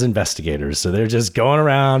Trans Investigators. So they're just going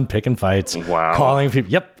around picking fights, calling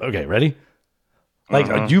people. Yep, okay, ready?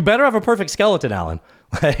 Like, you better have a perfect skeleton, Alan.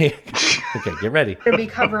 Okay, get ready. We're going to be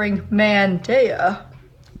covering Mandaya,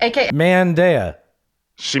 aka Mandaya.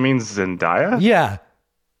 She means Zendaya? Yeah.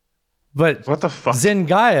 But what the fuck?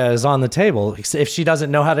 Zendaya is on the table. If she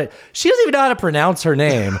doesn't know how to, she doesn't even know how to pronounce her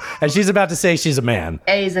name, and she's about to say she's a man.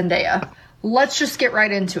 Zendaya. Let's just get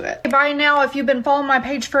right into it. By now, if you've been following my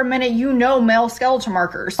page for a minute, you know male skeletal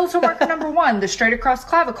markers. Skeletal marker number 1, the straight across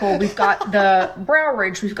clavicle. We've got the brow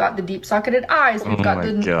ridge. We've got the deep socketed eyes. We've got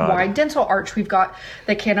the wide dental arch. We've got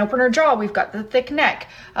the can opener jaw. We've got the thick neck.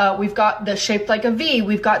 We've got the shaped like a V.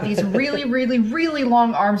 We've got these really, really, really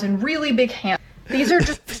long arms and really big hands. These are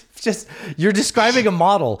just you're describing a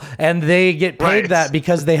model and they get paid that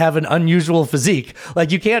because they have an unusual physique.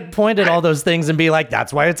 Like, you can't point at all those things and be like,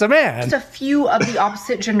 that's why it's a man. Just a few of the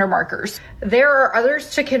opposite gender markers. There are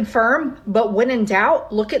others to confirm, but when in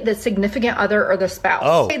doubt, look at the significant other or the spouse.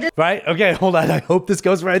 Oh, right. Okay, hold on. I hope this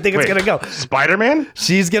goes where I think it's going to go. Spider-Man?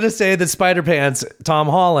 She's going to say that Spider-Pants, Tom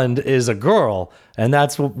Holland, is a girl. And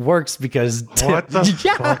that's what works because what the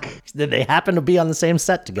fuck? They happen to be on the same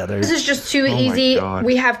set together. This is just too easy.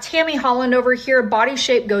 We have Tammy Holland over here. Body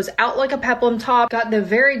shape goes out like a peplum top. Got the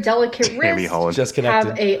very delicate Tammy wrist. Holland. Just connected.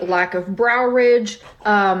 Have a lack of brow ridge.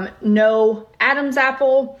 No Adam's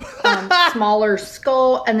apple. Smaller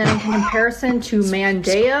skull. And then in comparison to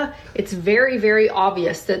Mandaya, it's very, very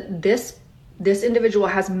obvious that this individual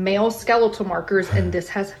has male skeletal markers and this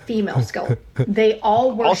has female skeletal. They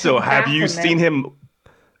all worship Also, have you Baphomet.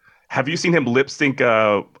 seen him lip sync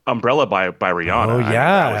Umbrella by Rihanna? Oh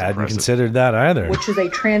yeah, I hadn't considered that either. Which is a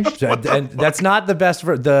trans. And that's not the best.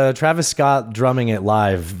 The Travis Scott drumming it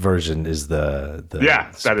live version is the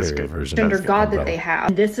that is good version. Gender god that they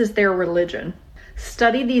have. This is their religion.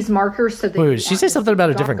 Study these markers so that Wait, did she say something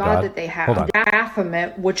about a different god? That they have. Hold on.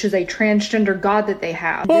 Baphomet, which is a transgender god that they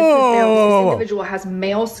have. This individual has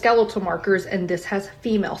male skeletal markers and this has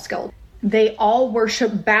female skeletal. They all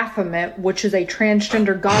worship Baphomet, which is a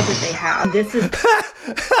transgender god that they have. This is.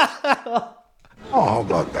 Oh,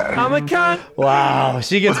 about that. I'm a cunt. Wow,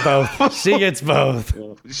 she gets both. She gets both.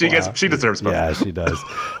 She deserves both. Yeah, she does.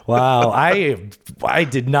 Wow, I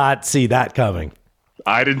did not see that coming.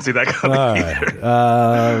 I didn't see that coming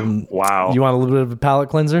either. Wow. You want a little bit of a palate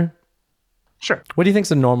cleanser? Sure. What do you think's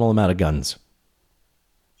the normal amount of guns?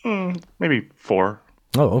 Maybe 4.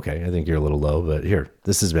 Oh, okay. I think you're a little low, but here,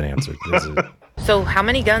 this has been answered. So how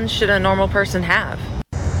many guns should a normal person have?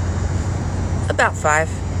 About 5.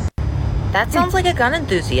 That sounds like a gun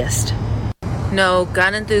enthusiast. No,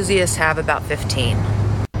 gun enthusiasts have about 15.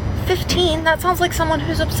 15? That sounds like someone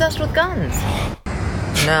who's obsessed with guns.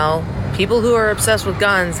 No, people who are obsessed with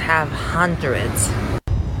guns have hundreds.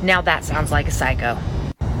 Now that sounds like a psycho.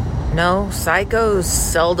 No, psychos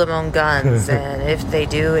seldom own guns, and if they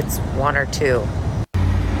do, it's 1 or 2.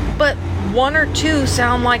 But 1 or 2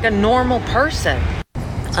 sound like a normal person.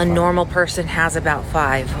 A normal person has about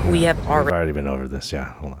 5. We have already been over this.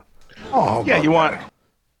 Yeah, hold on. Oh, yeah, you want...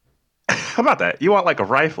 How about that? You want like a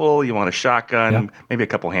rifle, you want a shotgun, maybe a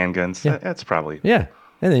couple handguns. Yeah. That's probably... Yeah,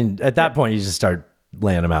 and then at that point, you just start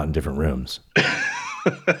laying them out in different rooms.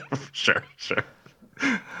 Sure.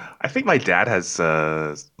 I think my dad has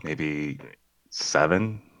maybe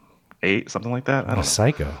 7, 8, something like that. I don't know.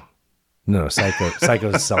 Psycho. No,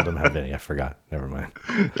 psychos seldom have any. I forgot. Never mind.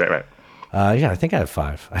 Right. Yeah, I think I have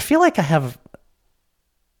 5. I feel like I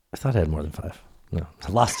thought I had more than 5. No,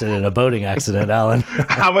 I lost it in a boating accident, Alan.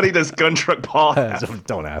 How many does Gun Truck Paul have?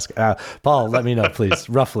 Don't ask. Paul, let me know, please.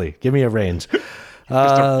 Roughly. Give me a range.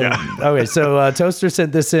 Okay, so Toaster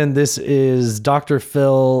sent this in. This is Dr.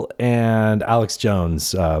 Phil and Alex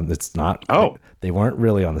Jones. It's not. Oh. They weren't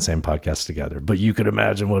really on the same podcast together, but you could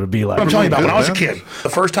imagine what it'd be like. I'm telling you about when I was a kid. The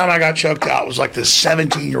first time I got choked out was like this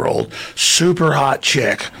 17-year-old super hot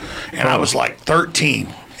chick, and I was like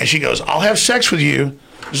 13. And she goes, "I'll have sex with you."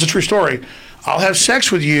 This is a true story. "I'll have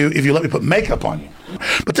sex with you if you let me put makeup on you."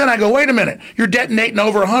 But then I go, "Wait a minute. You're detonating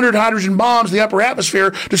over 100 hydrogen bombs in the upper atmosphere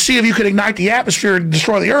to see if you could ignite the atmosphere and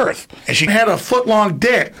destroy the Earth." And she had a foot-long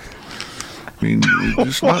dick. I mean,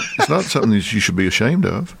 it's not something that you should be ashamed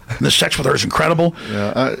of. And the sex with her is incredible.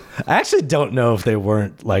 Yeah, I actually don't know if they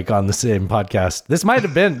weren't like on the same podcast. This might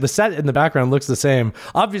have been. The set in the background looks the same.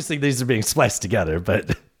 Obviously, these are being spliced together,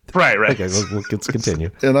 but right. Okay, let's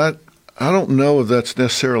continue. And I don't know if that's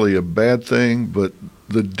necessarily a bad thing, but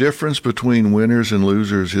the difference between winners and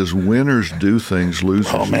losers is winners do things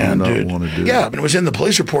losers do not want to do. Yeah, but it was in the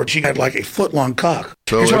police report. She had like a foot-long cock.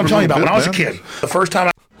 So here's what I'm telling you about. When I was a matters. kid, the first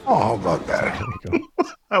time how about that?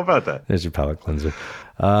 How about that? There's your palate cleanser.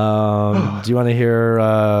 Do you want to hear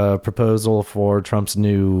a proposal for Trump's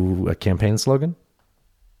new campaign slogan?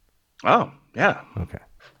 Oh, yeah. Okay.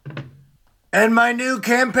 And my new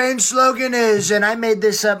campaign slogan is, and I made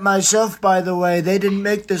this up myself, by the way. They didn't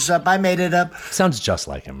make this up. I made it up. Sounds just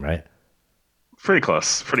like him, right? Pretty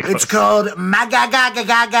close. It's called MAGA.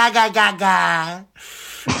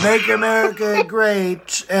 Make America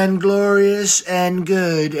great and glorious and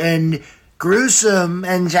good and gruesome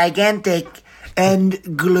and gigantic and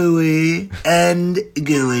gluey and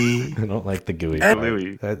gooey. I don't like the gooey.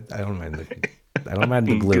 Gluey. I don't mind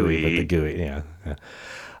the gluey, but the gooey. Yeah.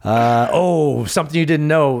 Something you didn't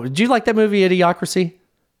know. Did you like that movie, Idiocracy?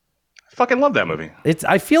 I fucking love that movie.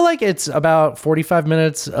 I feel like it's about 45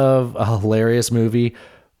 minutes of a hilarious movie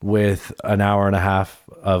with an hour and a half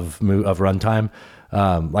of runtime.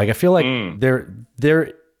 I feel like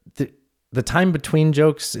the time between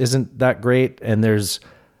jokes isn't that great, and there's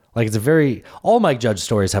it's a very all Mike Judge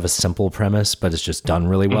stories have a simple premise, but it's just done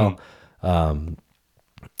really well. I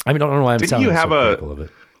don't know why I'm sounding so critical of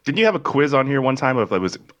it. Didn't you have a quiz on here one time of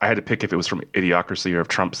I had to pick if it was from Idiocracy or if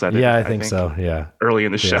Trump said it? Yeah, I think so. Yeah, early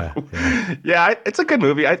in the show. Yeah, it's a good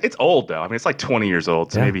movie. It's old though. I mean, it's like 20 years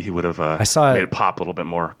old, so maybe he would have made it pop a little bit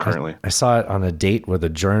more currently. I saw it on a date with a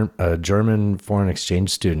German foreign exchange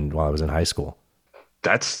student while I was in high school.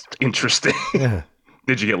 That's interesting. Yeah.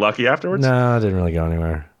 Did you get lucky afterwards? No, I didn't really go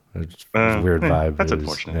anywhere. It was a weird vibe. That's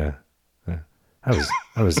unfortunate. Yeah.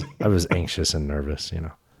 I was anxious and nervous, you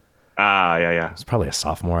know. Yeah. It's probably a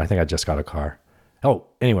sophomore. I think I just got a car. Oh,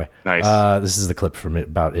 anyway. Nice. This is the clip from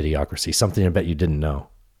about Idiocracy. Something I bet you didn't know.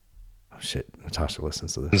 Oh, shit. Natasha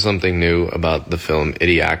listens to this. Something new about the film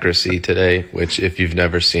Idiocracy today, which if you've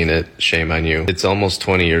never seen it, shame on you. It's almost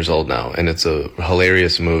 20 years old now, and it's a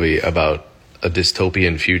hilarious movie about a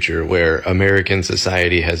dystopian future where American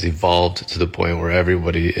society has evolved to the point where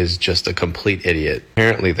everybody is just a complete idiot.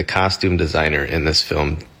 Apparently, the costume designer in this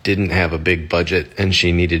film didn't have a big budget, and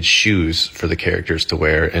she needed shoes for the characters to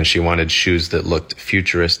wear, and she wanted shoes that looked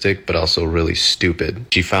futuristic but also really stupid.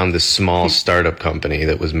 She found this small startup company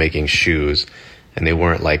that was making shoes, and they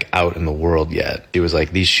weren't out in the world yet. She was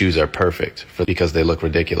like, these shoes are perfect because they look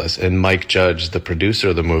ridiculous. And Mike Judge, the producer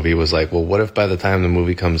of the movie, was like, well, what if by the time the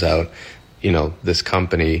movie comes out, this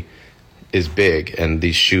company is big and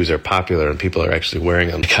these shoes are popular and people are actually wearing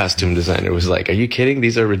them? The costume designer was like, are you kidding?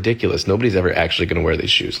 These are ridiculous. Nobody's ever actually going to wear these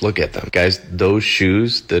shoes. Look at them. Guys, those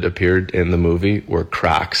shoes that appeared in the movie were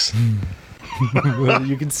Crocs. Well,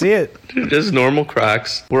 you can see it. Just normal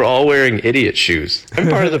Crocs. We're all wearing idiot shoes. I'm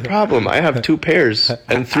part of the problem. I have 2 pairs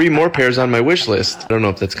and 3 more pairs on my wish list. I don't know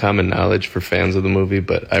if that's common knowledge for fans of the movie,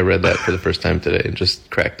 but I read that for the first time today and just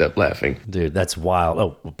cracked up laughing. Dude, that's wild.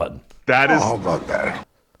 Oh, button. That is. How about that?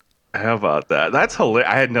 How about that? That's hilarious.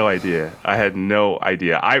 I had no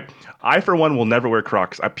idea. I for one, will never wear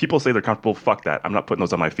Crocs. People say they're comfortable. Fuck that. I'm not putting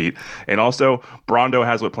those on my feet. And also, Brondo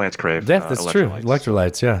has what plants crave. Yeah, that's true.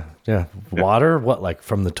 Electrolytes, yeah. Water, what,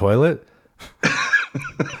 from the toilet?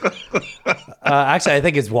 Actually, I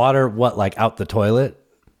think it's water, out the toilet?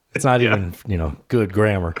 It's not even, good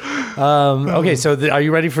grammar. Okay, so are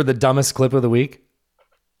you ready for the dumbest clip of the week?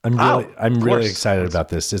 I'm really excited about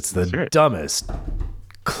this. It's the dumbest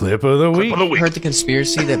clip of the week. Heard the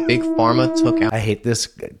conspiracy that Big Pharma took out. I hate this.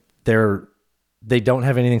 They don't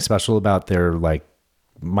have anything special about their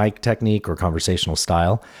mic technique or conversational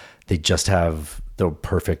style. They just have the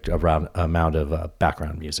perfect amount of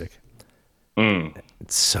background music.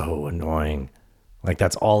 It's so annoying. Like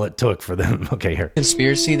that's all it took for them. Okay, here.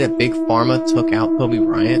 Conspiracy that Big Pharma took out Kobe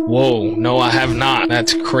Bryant? Whoa, no, I have not.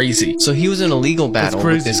 That's crazy. So he was in a legal battle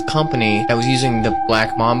with this company that was using the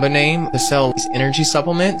Black Mamba name to sell these energy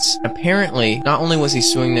supplements. Apparently, not only was he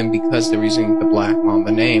suing them because they were using the Black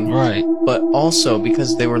Mamba name, right, but also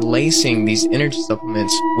because they were lacing these energy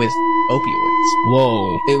supplements with opioids.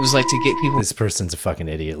 Whoa. It was like to get people This person's a fucking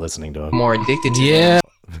idiot lilistening to him. more addicted to Yeah. them.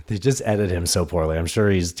 They just edited him so poorly. I'm sure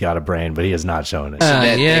he's got a brain, but he has not shown it. So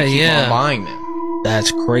that yeah, they keep yeah. on buying them.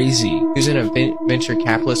 That's crazy. He was in a venture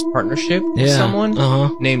capitalist partnership with Yeah, someone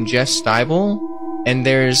uh-huh. named Jeff Steibel. And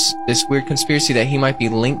there's this weird conspiracy that he might be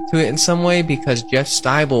linked to it in some way because Jeff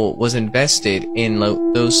Steibel was invested in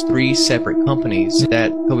those 3 separate companies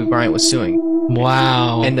that Kobe Bryant was suing.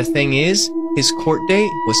 Wow. And the thing is, his court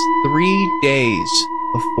date was 3 days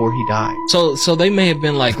before he died. So they may have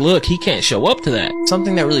been like, look, he can't show up to that.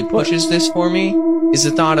 Something that really pushes this for me is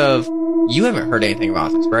the thought of, you haven't heard anything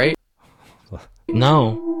about this, right?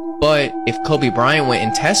 No. But if Kobe Bryant went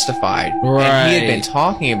and testified, and he had been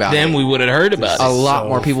talking about then it, we would have heard about it. a lot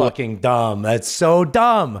more people. Fucking dumb. That's so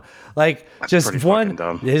dumb. Like That's just pretty one. fucking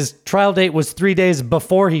dumb. His trial date was 3 days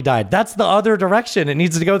before he died. That's the other direction. It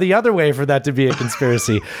needs to go the other way for that to be a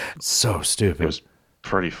conspiracy. So stupid. It was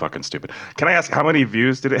pretty fucking stupid. Can I ask how many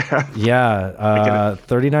views did it have? Yeah,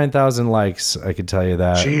 39,000 likes. I could tell you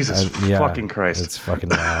that. Jesus fucking Christ. It's fucking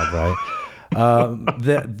wild, right?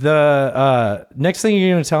 The next thing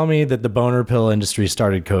you're going to tell me that the boner pill industry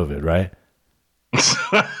started COVID, right?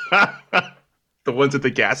 The ones at the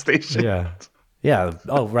gas station. Yeah.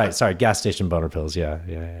 Oh, right. Sorry. Gas station boner pills.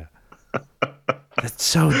 Yeah. That's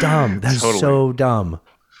so dumb. That's so dumb.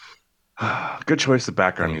 Good choice of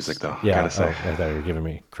background music, though. Yeah. Gotta say. I thought you were giving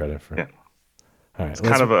me credit for. Yeah. All right. It's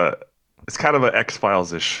kind of a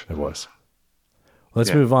X-Files ish. It was.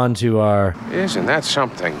 Let's move on to our. Isn't that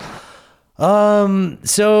something?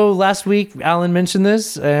 So last week Alan mentioned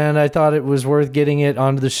this, and I thought it was worth getting it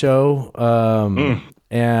onto the show,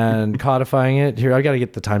 and codifying it. Here, I got to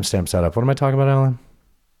get the timestamp set up. What am I talking about,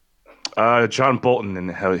 Alan? John Bolton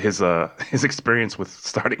and his experience with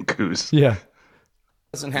starting coups. Yeah.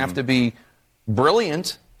 Doesn't have to be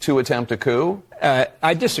brilliant to attempt a coup.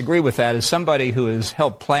 I disagree with that. As somebody who has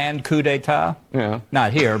helped plan coup d'etat,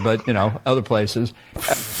 not here, but other places.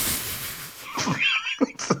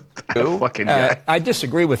 Fucking guy. I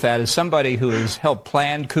disagree with that. As somebody who has helped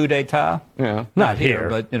plan coup d'etat, not here,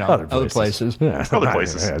 but other places. Yeah, other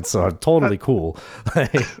places. Yeah, it's totally cool.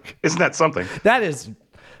 Isn't that something? That is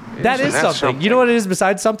something. You know what it is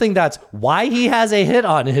besides something? That's why he has a hit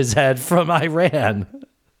on his head from Iran.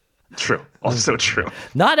 True. Also true.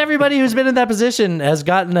 Not everybody who's been in that position has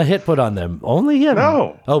gotten a hit put on them. Only him.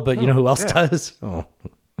 No. Oh, but you know who else does? Oh.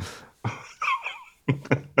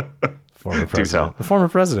 Former president. The former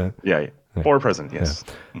president. Yeah. Former president, yes.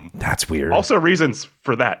 Yeah. That's weird. Also reasons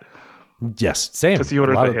for that. Yes, same. Because he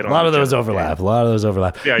ordered the hit on a lot of the those general. overlap. A lot of those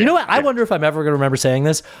overlap. Yeah, you know what? I wonder if I'm ever going to remember saying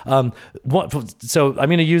this. So I'm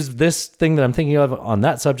going to use this thing that I'm thinking of on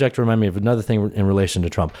that subject to remind me of another thing in relation to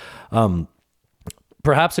Trump.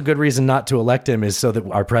 Perhaps a good reason not to elect him is so that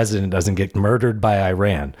our president doesn't get murdered by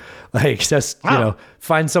Iran. Like, just,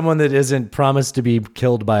 find someone that isn't promised to be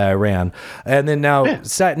killed by Iran. And then now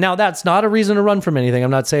that's not a reason to run from anything. I'm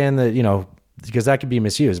not saying that, because that could be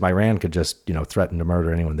misused. Iran could just, threaten to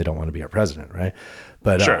murder anyone they don't want to be our president, right?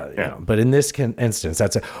 But, but in this instance,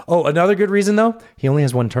 that's another good reason, though. He only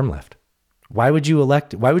has one term left. Why would you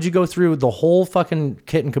go through the whole fucking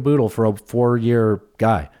kit and caboodle for a 4-year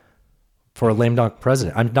guy? For a lame dunk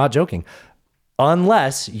president. I'm not joking.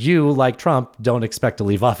 Unless you, like Trump, don't expect to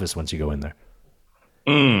leave office once you go in there.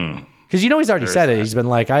 Because he's already said it. He's been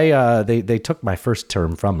like, they took my first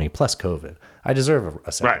term from me, plus COVID. I deserve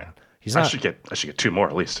a second. Right. I should get 2 more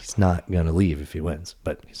at least. He's not going to leave if he wins,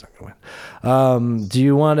 but he's not going to win. Do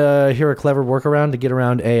you want to hear a clever workaround to get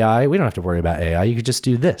around AI? We don't have to worry about AI. You could just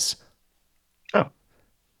do this. Oh.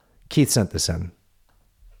 Keith sent this in.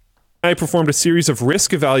 I performed a series of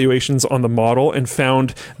risk evaluations on the model and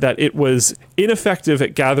found that it was ineffective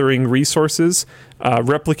at gathering resources,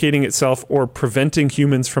 replicating itself, or preventing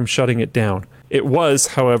humans from shutting it down. It was,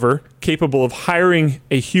 however, capable of hiring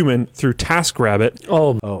a human through TaskRabbit.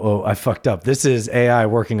 Oh, I fucked up. This is AI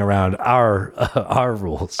working around our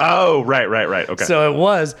rules. Oh, right. Okay. So it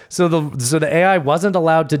was. So the AI wasn't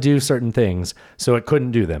allowed to do certain things, so it couldn't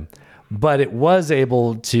do them. But it was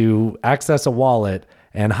able to access a wallet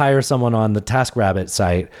and hire someone on the TaskRabbit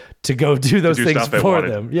site to go do those things for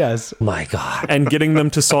them. Yes. My God. And getting them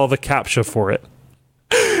to solve a CAPTCHA for it.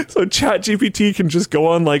 So ChatGPT can just go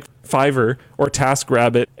on like Fiverr or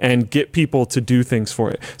TaskRabbit and get people to do things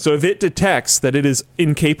for it. So if it detects that it is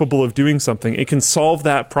incapable of doing something, it can solve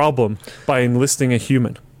that problem by enlisting a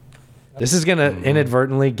human. This is going to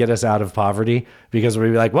inadvertently get us out of poverty because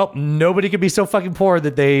we'll be like, well, nobody could be so fucking poor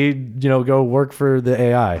that they, go work for the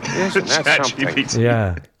AI. Isn't that something?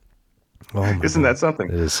 Yeah. Isn't that something?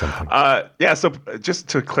 It is something. So just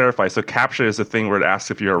to clarify, so CAPTCHA is a thing where it asks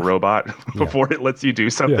if you're a robot before it lets you do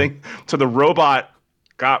something. Yeah. So the robot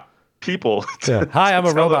got people. Hi, I'm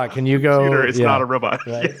a robot. Can you go? It's not a robot.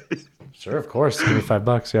 Right. Sure, of course. Give me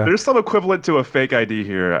 $5. Yeah. There's some equivalent to a fake ID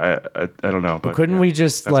here. I don't know. But couldn't we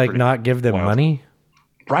just not give them money?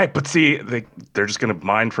 Right, but see, they're just going to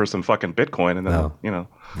mine for some fucking Bitcoin, and then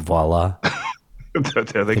voila.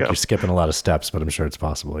 There they go. You're skipping a lot of steps, but I'm sure it's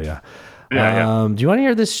possible. Yeah. Yeah. Do you want to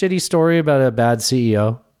hear this shitty story about a bad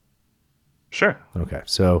CEO? Sure. Okay.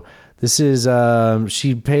 So this is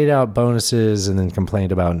she paid out bonuses and then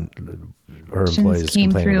complained about her employees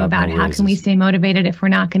came through about how can we stay motivated if we're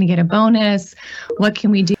not going to get a bonus? What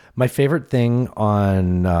can we do? My favorite thing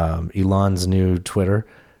on Elon's new Twitter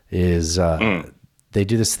is they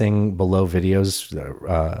do this thing below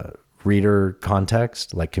videos, reader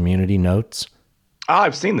context, like community notes.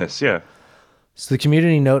 I've seen this, yeah. So the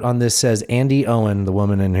community note on this says Andy Owen, the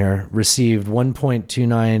woman in here, received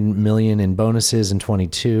 $1.29 million in bonuses in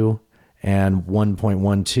 22 and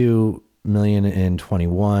 $1.12 million in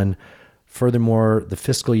 21. Furthermore, the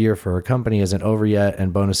fiscal year for her company isn't over yet,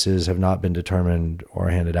 and bonuses have not been determined or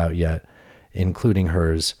handed out yet, including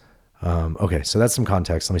hers. Okay, so that's some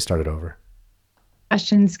context. Let me start it over.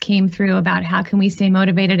 Questions came through about how can we stay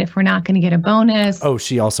motivated if we're not going to get a bonus. Oh,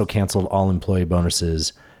 she also canceled all employee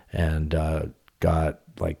bonuses and got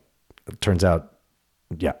turns out,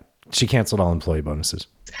 she canceled all employee bonuses.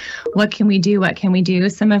 What can we do? What can we do?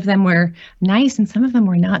 Some of them were nice and some of them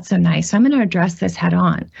were not so nice. So I'm going to address this head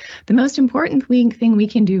on. The most important thing we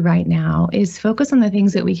can do right now is focus on the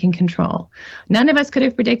things that we can control. None of us could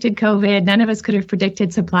have predicted COVID. None of us could have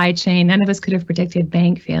predicted supply chain. None of us could have predicted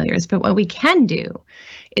bank failures. But what we can do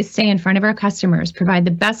is stay in front of our customers, provide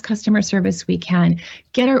the best customer service we can,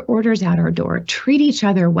 get our orders out our door, treat each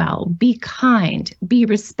other well, be kind, be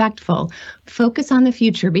respectful, focus on the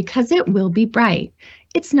future because it will be bright.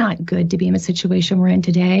 It's not good to be in a situation we're in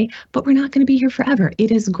today, but we're not going to be here forever.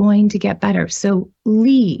 It is going to get better. So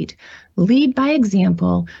lead by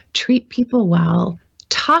example, treat people well,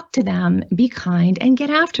 talk to them, be kind, and get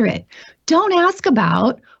after it. Don't ask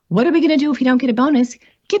about what are we going to do if we don't get a bonus.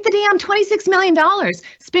 Get the damn $26 million.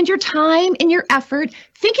 Spend your time and your effort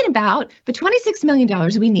thinking about the $26 million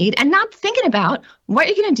we need and not thinking about what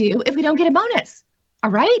you're going to do if we don't get a bonus. All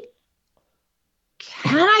right?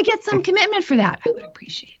 Can I get some commitment for that? I would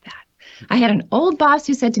appreciate that. I had an old boss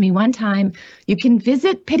who said to me one time, you can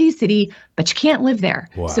visit Pity City, but you can't live there.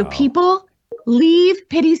 Wow. So people, leave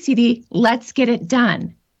Pity City. Let's get it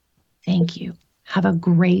done. Thank you. Have a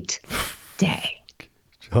great day.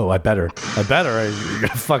 Oh, I better. You're going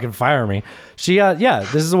to fucking fire me. She,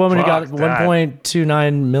 this is a woman who got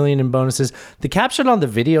 $1.29 million in bonuses. The caption on the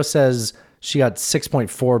video says she got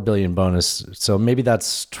 $6.4 billion bonus. So maybe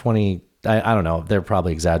that's 20. I don't know. They're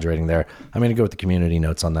probably exaggerating there. I'm going to go with the community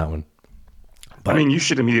notes on that one. But, you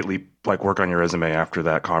should immediately work on your resume after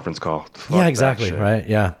that conference call. Yeah, exactly. Right.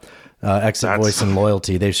 Yeah. Exit voice and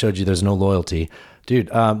loyalty. They showed you there's no loyalty. Dude,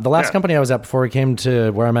 the last company I was at before we came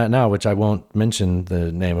to where I'm at now, which I won't mention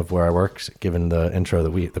the name of where I work, given the intro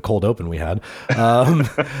the cold open we had.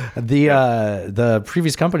 The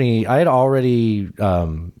previous company, I had already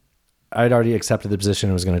accepted the position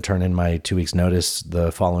and was going to turn in my 2 weeks notice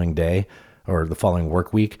the following day or the following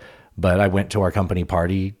work week. But I went to our company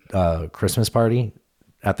party, Christmas party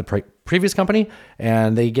at the previous company,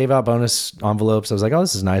 and they gave out bonus envelopes. I was like, oh,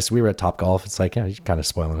 this is nice. We were at Topgolf. It's like, you're kind of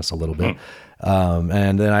spoiling us a little bit.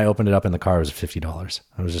 And then I opened it up in the car. It was $50.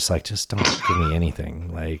 I was just like, just don't give me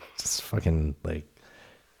anything. Just fucking Do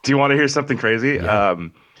you want to hear something crazy? Yeah.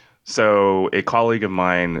 So a colleague of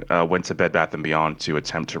mine went to Bed Bath & Beyond to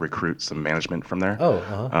attempt to recruit some management from there. Oh,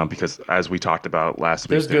 uh-huh. Because as we talked about last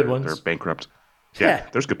week, good ones. They're bankrupt. Yeah,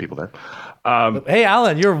 there's good people there. Hey,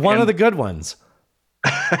 Alan, you're one of the good ones.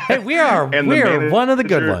 Hey, we are one of the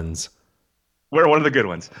good ones. We're one of the good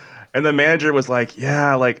ones. And the manager was like,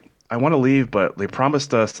 yeah, I want to leave, but they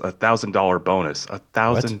promised us $1,000 bonus,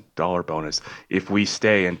 $1,000 bonus if we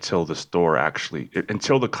stay until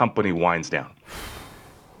until the company winds down.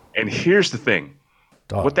 And here's the thing.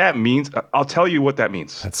 What that means, I'll tell you what that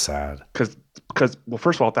means. That's sad. Because well,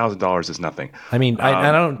 first of all, $1,000 is nothing. I mean,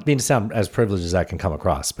 I don't mean to sound as privileged as that can come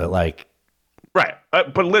across, but right.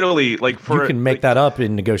 But literally, you can make that up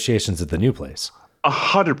in negotiations at the new place.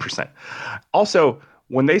 100%. Also,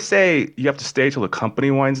 when they say you have to stay till the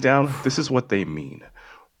company winds down, this is what they mean.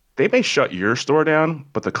 They may shut your store down,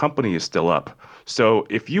 but the company is still up. So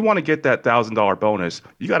if you want to get that $1,000 bonus,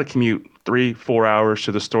 you got to commute 3-4 hours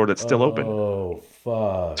to the store that's still open. Oh,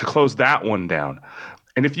 fuck. To close that one down.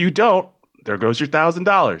 And if you don't, there goes your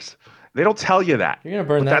 $1,000. They don't tell you that. You're going to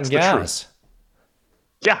burn that in gas.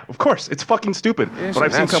 Yeah, of course. It's fucking stupid. Isn't but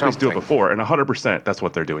I've seen that companies do it something? before, and 100% that's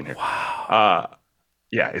what they're doing here. Wow.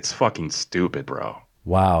 Yeah, it's fucking stupid, bro.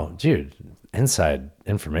 Wow, dude. Inside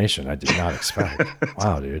information I did not expect.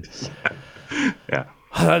 Wow, dude. Yeah.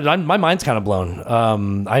 My mind's kind of blown.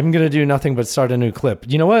 I'm going to do nothing but start a new clip.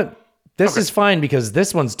 You know what? This is fine because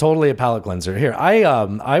this one's totally a palate cleanser. Here,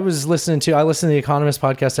 I listen to the Economist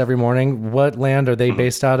podcast every morning. What land are they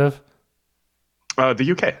based out of?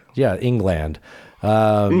 The UK. Yeah, England.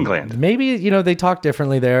 England. Maybe, they talk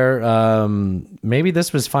differently there. Maybe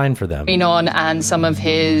this was fine for them. On and some of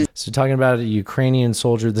his. So talking about a Ukrainian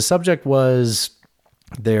soldier, the subject was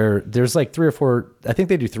there's like 3 or 4, I think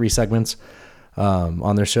they do 3 segments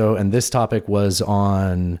on their show. And this topic was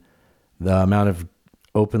on the amount of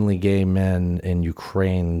openly gay men in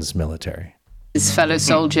Ukraine's military. His fellow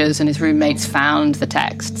soldiers and his roommates found the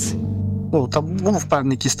texts. Там був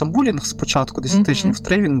певний якийсь там булінг спочатку, десь тижнів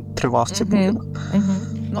 3 він тривав цей булінг.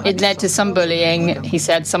 It led to some bullying. He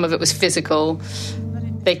said some of it was physical.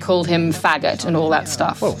 They called him faggot and all that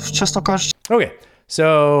stuff. Чесно кажучи. Okay,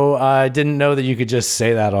 so I didn't know that you could just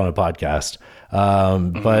say that on a podcast.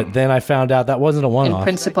 But then I found out that wasn't a one-off. In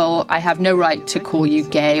principle, I have no right to call you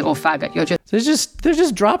gay or faggot. You're just they're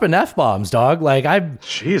just dropping F-bombs, dog. Like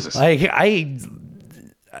Jesus.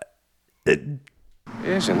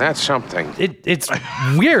 Isn't that something? It's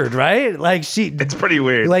weird, right? Like it's pretty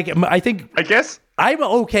weird. Like I guess I'm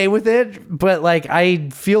okay with it, but like I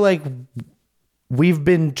feel like we've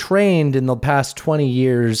been trained in the past 20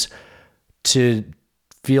 years to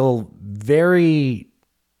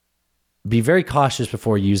be very cautious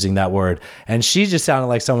before using that word. And she just sounded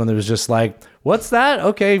like someone that was just like, what's that?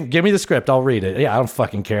 Okay, give me the script. I'll read it. Yeah, I don't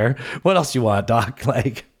fucking care. What else you want, Doc?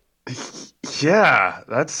 Like, yeah,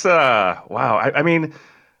 that's, wow. I mean,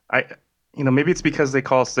 maybe it's because they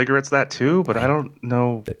call cigarettes that too, but I don't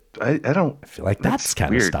know. I feel like that's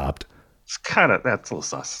kind of stopped. It's that's a little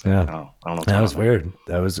sus. Yeah. I don't know. What's that was weird.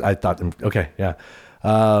 I thought, okay, yeah.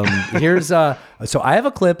 Here's so I have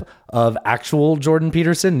a clip of actual Jordan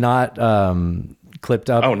Peterson, not clipped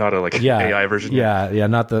up. Oh, not a AI version. Yeah,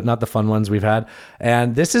 not the fun ones we've had.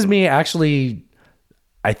 And this is me actually.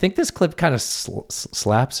 I think this clip kind of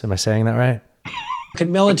slaps. Am I saying that right?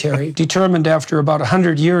 Military determined after about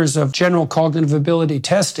 100 years of general cognitive ability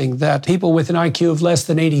testing that people with an IQ of less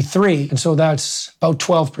than 83, and so that's about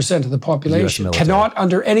 12% of the population, cannot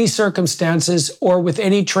under any circumstances or with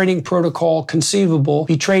any training protocol conceivable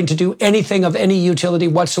be trained to do anything of any utility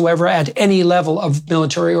whatsoever at any level of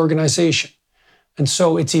military organization. And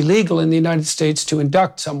so it's illegal in the United States to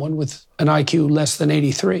induct someone with an IQ less than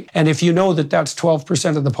 83. And if you know that that's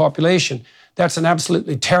 12% of the population, that's an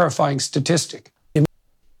absolutely terrifying statistic.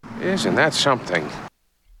 Isn't that something?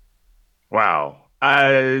 Wow.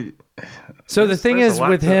 So the thing is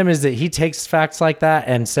with him is that he takes facts like that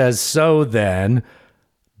and says, so then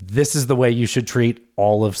this is the way you should treat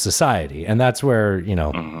all of society. And that's where,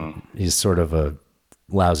 he's sort of a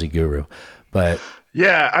lousy guru. But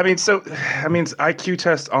yeah, I mean, IQ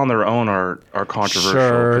tests on their own are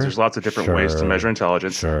controversial because there's lots of different ways to measure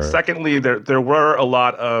intelligence. Secondly, there were a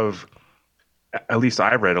lot of, at least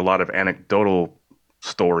I read a lot of anecdotal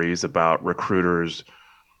stories about recruiters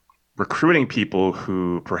recruiting people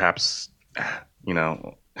who perhaps,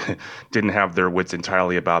 didn't have their wits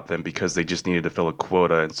entirely about them because they just needed to fill a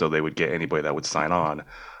quota, and so they would get anybody that would sign on.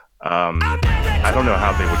 I don't know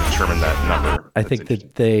how they would determine that number. I think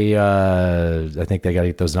that they got to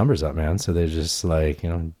get those numbers up, man. So they're just like,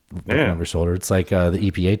 looking over shoulder. It's like the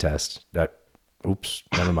EPA test. Oops,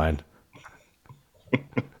 never mind.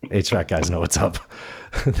 HVAC guys know what's up.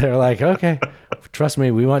 They're like, okay, trust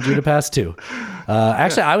me, we want you to pass too.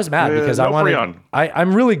 Actually, I was mad because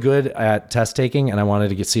I'm really good at test taking, and I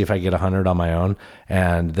wanted to see if I could get 100 on my own.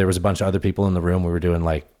 And there was a bunch of other people in the room. We were doing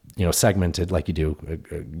segmented like you do.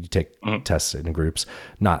 You take tests in groups,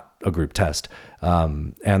 not a group test.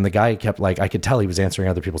 And the guy kept I could tell he was answering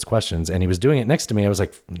other people's questions, and he was doing it next to me. I was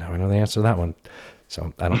like, no, I know the answer to that one.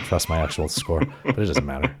 So I don't trust my actual score, but it doesn't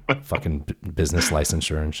matter. Fucking business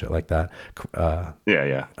licensure and shit like that.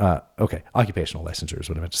 Okay. Occupational licensure is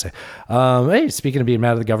what I meant to say. Hey, speaking of being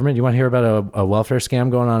mad at the government, you want to hear about a welfare scam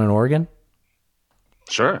going on in Oregon?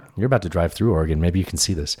 Sure. You're about to drive through Oregon. Maybe you can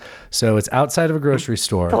see this. So it's outside of a grocery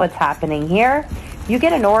store. So what's happening here? You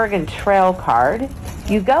get an Oregon Trail card.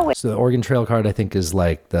 You go with. So the Oregon Trail card, I think, is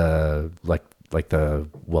like the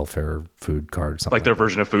welfare food card, or something like their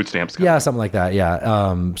version of food stamps. Yeah, something like that.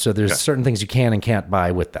 Yeah. So there's certain things you can and can't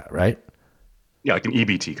buy with that, right? Yeah, like an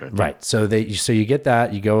EBT card. Right. So you get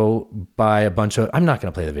that. You go buy a bunch of. I'm not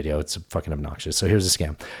going to play the video. It's fucking obnoxious. So here's a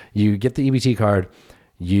scam. You get the EBT card.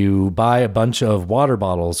 You buy a bunch of water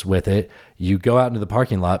bottles with it. You go out into the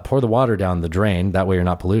parking lot, pour the water down the drain. That way you're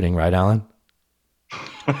not polluting, right, Alan?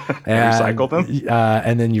 And recycle them?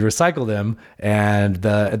 And then you recycle them, and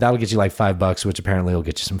that'll get you like $5, which apparently will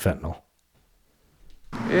get you some fentanyl.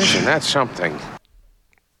 Isn't that something?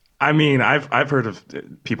 I mean, I've heard of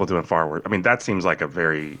people doing far worse. I mean, that seems like a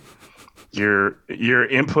very your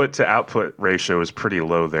input to output ratio is pretty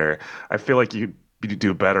low there. I feel like you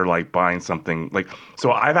do better like buying something like.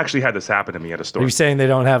 So I've actually had this happen to me at a store. Are you saying they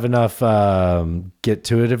don't have enough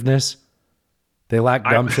get-to-itiveness? They lack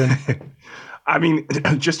gumption? I mean,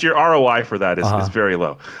 just your ROI for that is very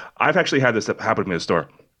low. I've actually had this happen to me at a store.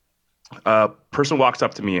 Person walks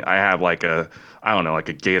up to me. I have like a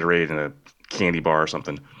Gatorade and a candy bar or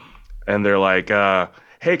something. And they're like,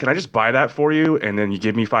 hey, can I just buy that for you? And then you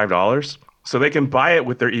give me $5. So they can buy it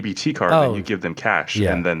with their EBT card and you give them cash.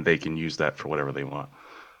 Yeah. And then they can use that for whatever they want.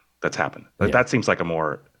 That's happened. That seems like a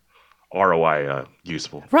more ROI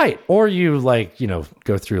useful. Right. Or you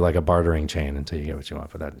go through like a bartering chain until you get what you want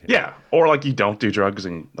for that. Yeah. Or like you don't do drugs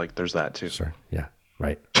and like there's that too. Sure. Yeah.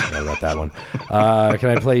 Right. I got that one. Can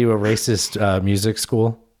I play you a racist music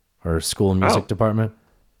school or school music department?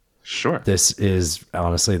 Sure. This is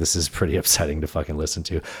pretty upsetting to fucking listen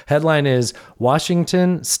to. Headline is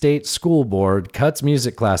Washington State School Board cuts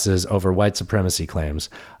music classes over white supremacy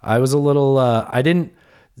claims. I was a little,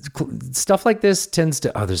 stuff like this tends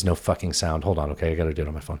to, there's no fucking sound. Hold on. Okay. I got to do it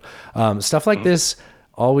on my phone. Stuff like this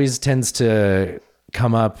always tends to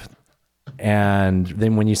come up. And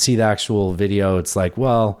then when you see the actual video, it's like,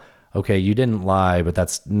 well, okay, you didn't lie, but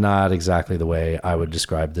that's not exactly the way I would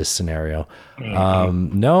describe this scenario.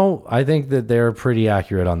 No, I think that they're pretty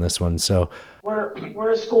accurate on this one. So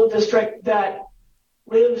we're a school district that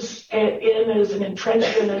lives in, is an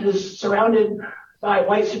entrenched in, and is surrounded by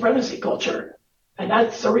white supremacy culture. And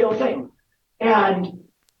that's a real thing. And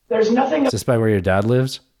there's nothing. Is this by where your dad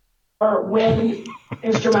lives? Or when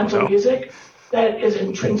instrumental music that is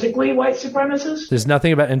intrinsically white supremacist. There's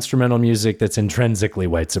nothing about instrumental music that's intrinsically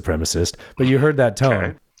white supremacist, but you heard that tone.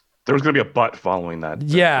 Okay. There was going to be a but following that.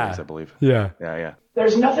 Yeah. Phrase, I believe. Yeah. Yeah.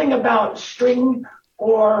 There's nothing about string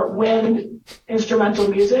or wind instrumental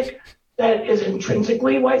music that is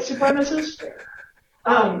intrinsically white supremacist.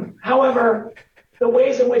 However, the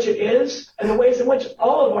ways in which it is, and the ways in which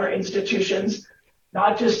all of our institutions,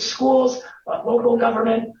 not just schools, but local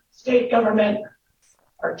government, state government,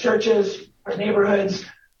 our churches, our neighborhoods,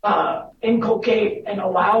 inculcate and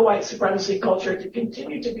allow white supremacy culture to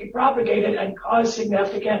continue to be propagated and cause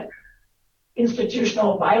significant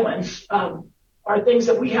institutional violence are things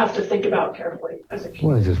that we have to think about carefully as a community.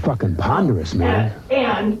 What is this fucking ponderous, man?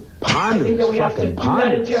 And I think that we have to do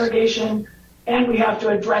that interrogation, and we have to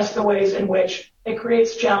address the ways in which it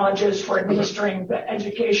creates challenges for administering the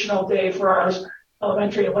educational day for our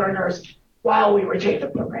elementary learners while we retain the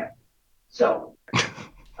program. So.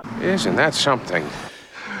 Isn't that something?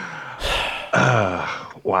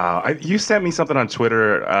 Wow. You sent me something on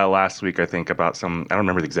Twitter last week, I think, about I don't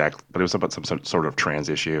remember the exact, but it was about some sort of trans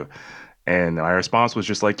issue. And my response was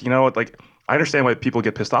just like, you know what, like, I understand why people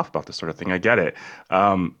get pissed off about this sort of thing. I get it.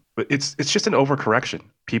 But it's just an overcorrection.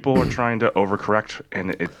 People are trying to overcorrect.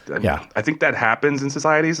 And I think that happens in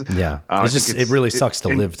societies. Yeah. It really sucks to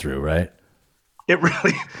live through, right? It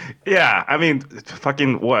really, yeah. I mean,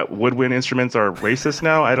 fucking what? Woodwind instruments are racist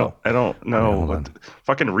now? I don't know.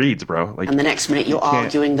 Fucking reeds, bro. Like, and the next minute you're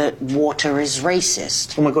arguing that water is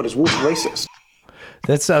racist. Oh my God, is water racist?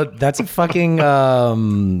 That's a fucking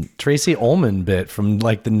Tracy Ullman bit from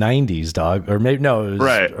like the 90s, dog. Or maybe, no, it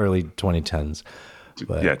was early 2010s.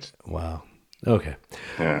 But, yeah. Wow. Okay.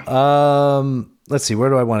 Yeah. Let's see. Where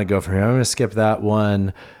do I want to go from here? I'm going to skip that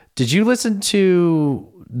one. Did you listen to...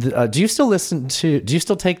 do you still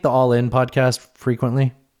take the All In podcast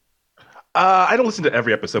frequently? I don't listen to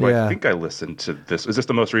every episode, but I think I listened to this. Is this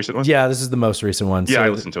the most recent one? Yeah, this is the most recent one. Yeah, I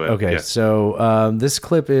listened to it. Okay, yeah. So this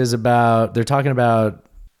clip is they're talking about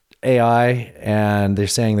AI, and they're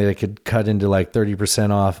saying that it could cut into like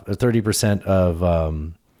 30% off, 30%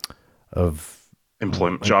 of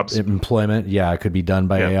employment jobs. Employment, yeah, it could be done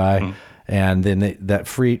by AI. Mm-hmm. And then that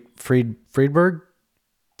Friedberg?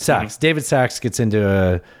 Sachs. Mm-hmm. David Sachs gets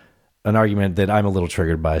into an argument that I'm a little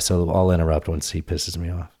triggered by, so I'll interrupt once he pisses me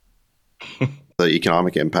off. The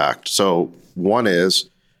economic impact. So one is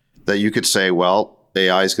that you could say, well,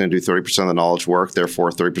 AI is going to do 30% of the knowledge work,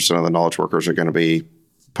 therefore 30% of the knowledge workers are going to be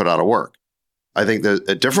put out of work. I think that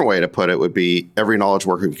a different way to put it would be every knowledge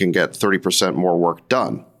worker can get 30% more work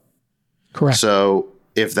done. Correct. So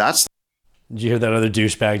if that's... Did you hear that other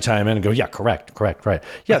douchebag chime in and go, yeah, correct, right.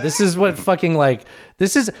 Yeah, this is what fucking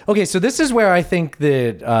this is, okay, so this is where I think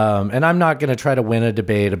that, and I'm not going to try to win a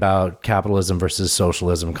debate about capitalism versus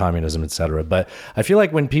socialism, communism, etc. But I feel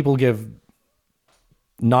like when people give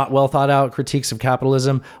not well thought out critiques of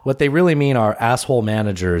capitalism, what they really mean are asshole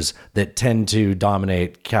managers that tend to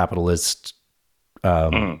dominate capitalist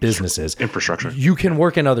businesses. Infrastructure. You can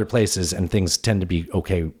work in other places and things tend to be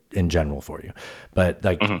okay in general for you. But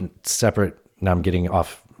separate, now I'm getting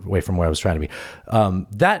away from where I was trying to be.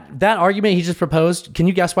 That argument he just proposed, can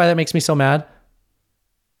you guess why that makes me so mad?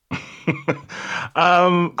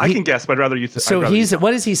 I can guess, but I'd rather you...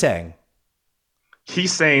 What is he saying?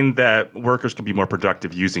 He's saying that workers can be more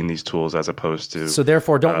productive using these tools as opposed to... So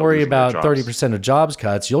therefore, don't worry about 30% of jobs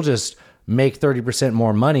cuts. You'll just make 30%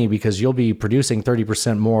 more money because you'll be producing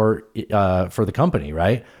 30% more for the company,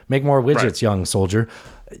 right? Make more widgets, right. Young soldier.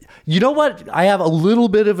 You know what? I have a little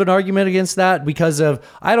bit of an argument against that because of,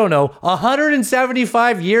 I don't know,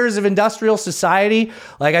 175 years of industrial society.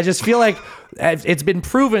 Like, I just feel like it's been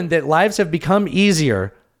proven that lives have become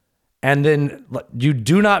easier, and then you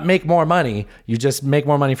do not make more money. You just make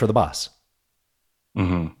more money for the boss.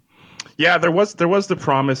 Mm-hmm. Yeah, there was the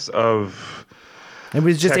promise of... It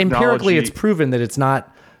was just technology. Empirically, it's proven that it's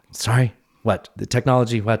not. Sorry, what? The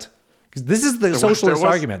technology, what? Because this is the socialist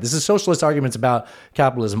argument. This is socialist arguments about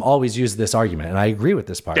capitalism always use this argument. And I agree with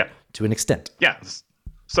this part to an extent. Yeah.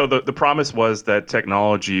 So the promise was that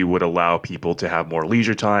technology would allow people to have more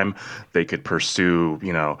leisure time. They could pursue,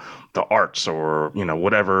 the arts or,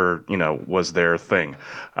 whatever, was their thing.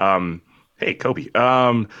 Hey, Kobe.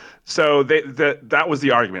 So that was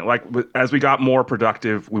the argument. Like, as we got more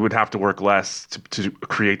productive, we would have to work less to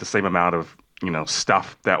create the same amount of,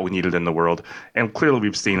 stuff that we needed in the world. And clearly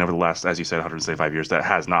we've seen over the last, as you said, 175 years, that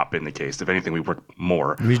has not been the case. If anything, we work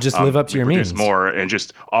more. We just live up to your means. More, and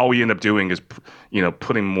just all we end up doing is,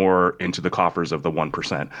 putting more into the coffers of the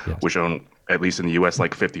 1%, which own, at least in the U.S.,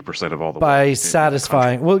 like 50% of all the by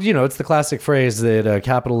satisfying. Well, it's the classic phrase that a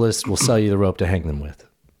capitalist will sell you the rope to hang them with.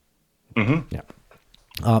 Mm-hmm. Yeah.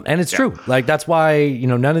 And it's true. Like, that's why,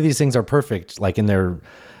 none of these things are perfect. Like in their,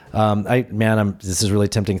 this is really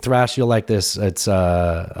tempting. Thrash, you'll like this. It's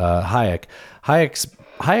Hayek.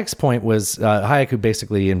 Hayek's point was, Hayek, who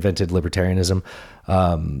basically invented libertarianism.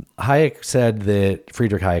 Friedrich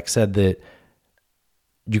Hayek said that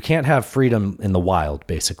you can't have freedom in the wild,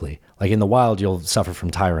 basically. Like in the wild, you'll suffer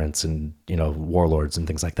from tyrants and, warlords and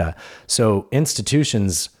things like that. So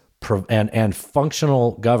institutions and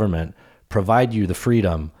functional government provide you the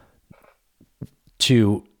freedom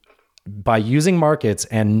to, by using markets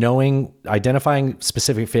and identifying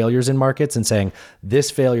specific failures in markets and saying, this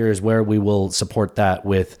failure is where we will support that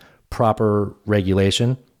with proper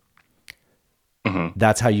regulation. Mm-hmm.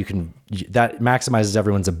 That's how that maximizes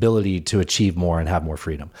everyone's ability to achieve more and have more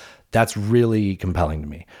freedom. That's really compelling to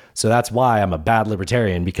me. So that's why I'm a bad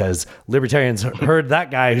libertarian, because libertarians heard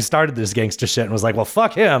that guy who started this gangster shit and was like, well,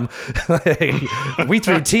 fuck him. We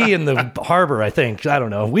threw tea in the harbor, I think. I don't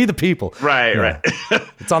know. We the people. Right, right.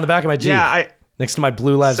 It's on the back of my Jeep next to my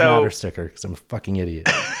Blue Lives Matter sticker because I'm a fucking idiot.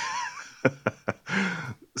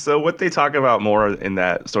 So what they talk about more in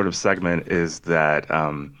that sort of segment is that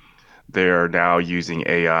they're now using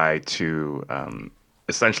AI to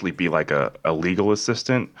essentially be like a legal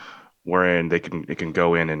assistant, wherein it can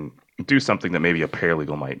go in and do something that maybe a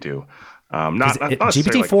paralegal might do.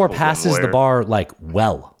 GPT-4 passes the bar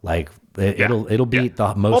it'll beat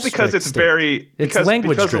the most. Well, because it's language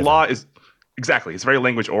because driven. The law is exactly, it's very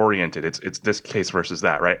language oriented. It's this case versus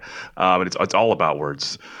that, right? And it's all about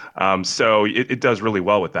words. So it does really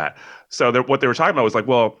well with that. So what they were talking about was like,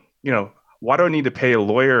 well, why do I need to pay a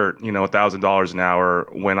lawyer, $1,000 an hour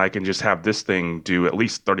when I can just have this thing do at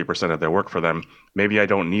least 30% of their work for them? Maybe I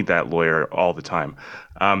don't need that lawyer all the time.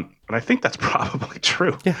 And I think that's probably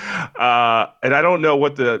true. Yeah. And I don't know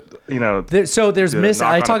what I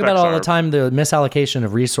talk about it all the time. The misallocation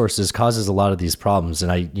of resources causes a lot of these problems.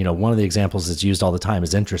 And one of the examples that's used all the time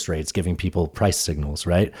is interest rates, giving people price signals,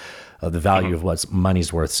 right? The value of what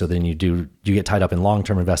money's worth. So then you get tied up in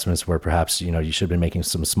long-term investments where perhaps, you should have been making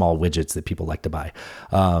some small widgets that people like to buy,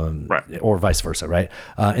 or vice versa. Right.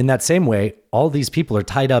 In that same way, all these people are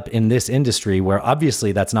tied up in this industry where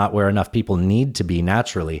obviously that's not where enough people need to be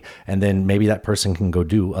naturally. And then maybe that person can go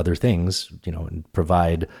do other things, and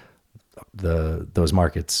provide those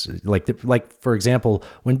markets. Like for example,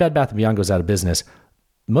 when Bed Bath & Beyond goes out of business,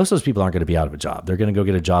 most of those people aren't going to be out of a job. They're going to go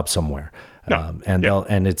get a job somewhere.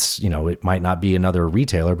 And it's, it might not be another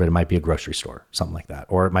retailer, but it might be a grocery store, something like that.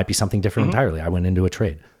 Or it might be something different entirely. I went into a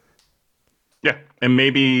trade. Yeah. And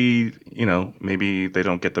maybe, maybe they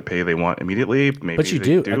don't get the pay they want immediately. Maybe but you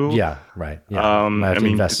do. Yeah. Right. Yeah.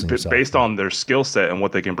 Based on their skill set and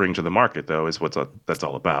what they can bring to the market, though, is that's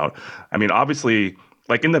all about. I mean, obviously,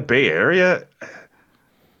 like in the Bay Area,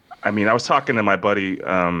 I was talking to my buddy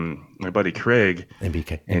Craig,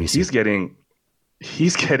 NBC. And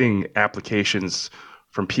he's getting applications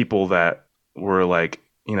from people that were like,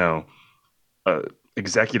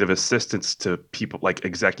 executive assistants to people like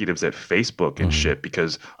executives at Facebook and shit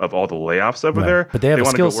because of all the layoffs over there. But they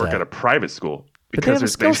want to go work at a private school because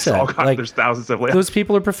there's thousands of layoffs. Those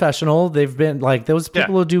people are professional. They've been like those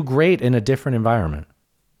people will do great in a different environment.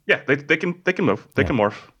 Yeah, they can move. They can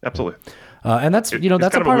morph. Absolutely. And that's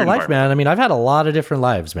that's a part of life, man. I mean, I've had a lot of different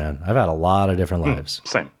lives, man. I've had a lot of different lives.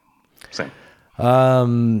 Same.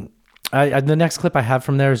 The next clip I have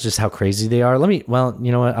from there is just how crazy they are. You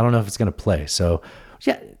know what? I don't know if it's going to play. So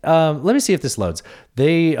yeah, let me see if this loads.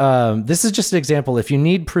 This is just an example. If you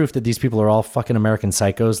need proof that these people are all fucking American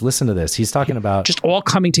psychos, listen to this. He's talking about just all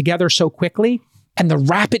coming together so quickly, and the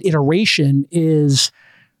rapid iteration is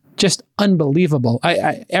just unbelievable.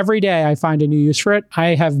 I every day I find a new use for it.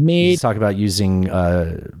 I have made... He's talking about using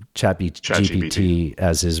ChatGPT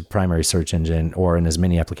as his primary search engine or in as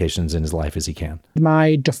many applications in his life as he can.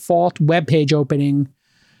 My default web page opening,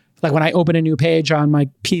 like when I open a new page on my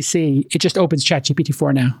PC, it just opens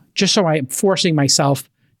ChatGPT-4 now, just so I'm forcing myself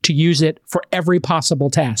to use it for every possible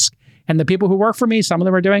task. And the people who work for me, some of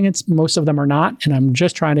them are doing it, most of them are not. And I'm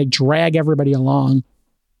just trying to drag everybody along.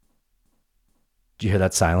 Do you hear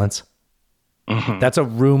that silence? That's a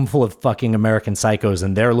room full of fucking American psychos,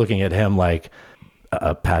 and they're looking at him like,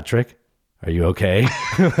 Patrick, are you okay?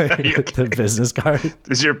 The business card.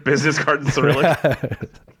 Is your business card in Cyrillic?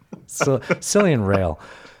 Cillian Rail.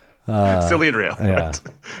 Cillian Rail. Yeah.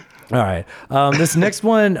 All right. This next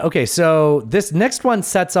one. Okay. So this next one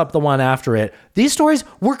sets up the one after it. These stories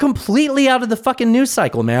were completely out of the fucking news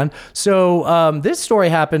cycle, man. So this story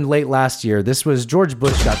happened late last year. This was George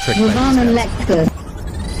Bush got tricked by these guys.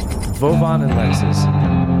 Vovan and Lexus.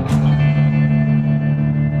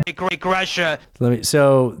 Russia.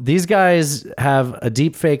 So these guys have a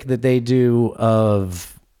deep fake that they do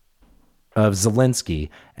of Zelensky,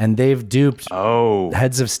 and they've duped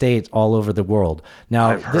heads of state all over the world.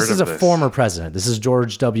 Now, this is a former president. This is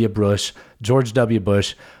George W. Bush. You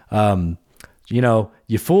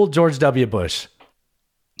fooled George W. Bush.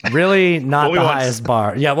 Really not the highest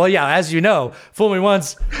bar. Yeah, well, yeah, as you know, fool me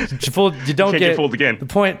once, you don't get fooled again. The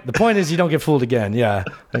point is you don't get fooled again. Yeah.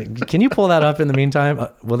 Can you pull that up in the meantime?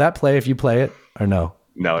 Will that play if you play it or no?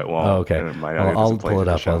 No, it won't. Oh, okay. I'll pull it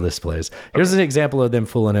up while this plays. Here's an example of them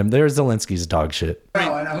fooling him. There's Zelensky's dog shit. Oh,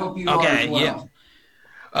 and I hope you are as well.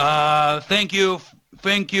 Yeah. Thank you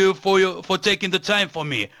for taking the time for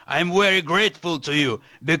me. I'm very grateful to you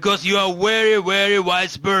because you are a very, very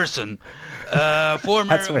wise person.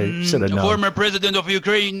 Former president of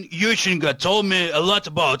Ukraine, Yushchenko, told me a lot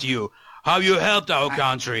about you, how you helped our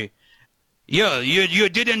country. Yeah, you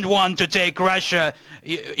didn't want to take Russia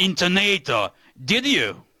into NATO, did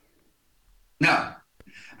you? No.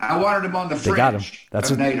 I wanted him on the fringe. They got him.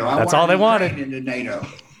 That's all they wanted. Into NATO.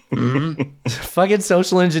 Fucking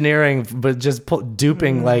social engineering, but just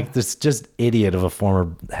duping like this just idiot of a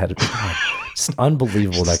former head of just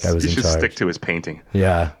unbelievable that guy was in charge. Stick to his painting.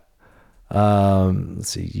 Yeah. Let's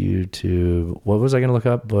see, YouTube. What was I going to look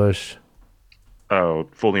up? Bush. Oh,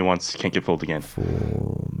 fool me once, can't get fooled again.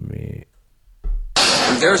 Fool me.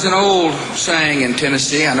 There's an old saying in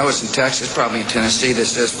Tennessee, I know it's in Texas, probably in Tennessee, that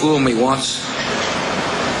says, fool me once,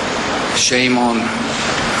 shame on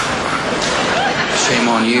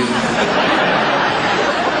you.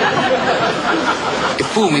 You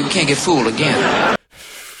fool me, we can't get fooled again.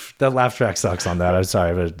 That laugh track sucks on that. I'm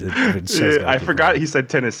sorry, but I forgot he said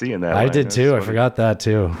Tennessee in that. I did too. I forgot that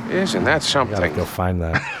too. Isn't that something? Gotta go find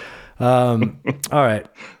that. All right.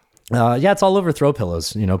 Yeah, it's all over throw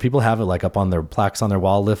pillows. You know, people have it like up on their plaques on their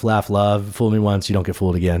wall. Live, laugh, love. Fool me once, you don't get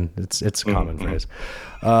fooled again. It's a common phrase.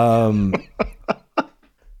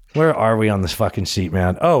 Where are we on this fucking sheet,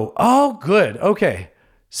 man? Oh, good. Okay,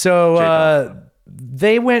 so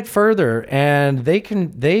they went further, and they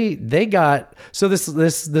got this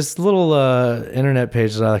little internet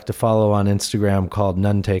page that I like to follow on Instagram called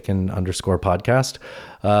nonetaken_podcast.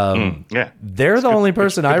 They're the only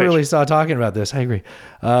person I really saw talking about this. I agree.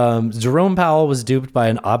 Jerome Powell was duped by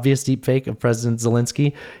an obvious deepfake of President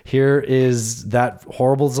Zelensky. Here is that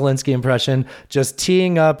horrible Zelensky impression, just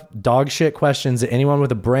teeing up dog shit questions that anyone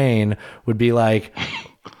with a brain would be like,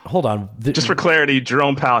 hold on. Just for clarity,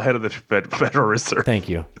 Jerome Powell, head of the Federal Reserve. Thank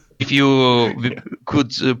you. If you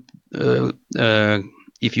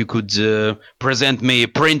could, present me a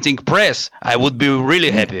printing press, I would be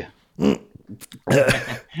really happy.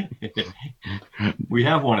 We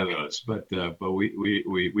have one of those, but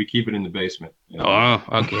we keep it in the basement. Oh,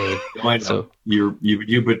 okay. I know. So you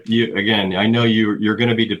again. I know you're going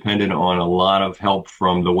to be dependent on a lot of help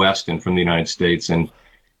from the West and from the United States, and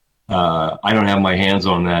I don't have my hands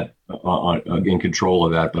on that, in control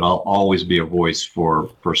of that. But I'll always be a voice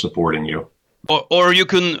for supporting you. Or you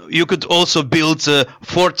could also build a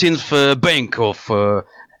 14th bank of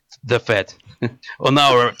the Fed on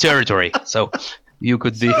our territory. So you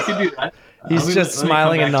could be. You could do that. He's just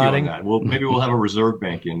smiling and nodding. Maybe we'll have a reserve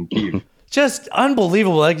bank in Kyiv. Just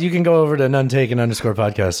unbelievable. Like, you can go over to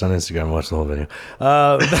nuntaken_podcast on Instagram and watch the whole video.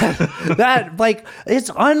 Like, it's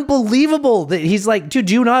unbelievable that he's like, dude,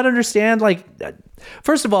 do you not understand? Like,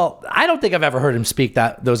 first of all, I don't think I've ever heard him speak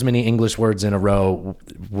those many English words in a row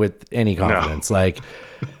with any confidence. No. Like,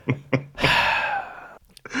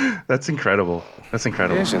 that's incredible. That's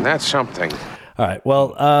incredible. Isn't that something? All right.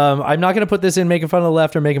 Well, I'm not going to put this in making fun of the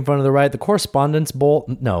left or making fun of the right. The Correspondence Bowl.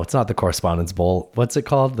 No, it's not the Correspondence Bowl. What's it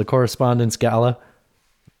called? The Correspondence Gala?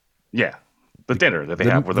 Yeah. The dinner that they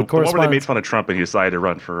have. The one where they made fun of Trump and he decided to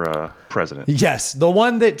run for president. Yes. The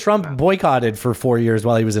one that Trump boycotted for 4 years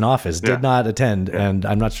while he was in office. Did not attend. Yeah. And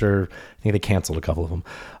I'm not sure. I think they canceled a couple of them.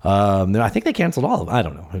 I think they canceled all of them. I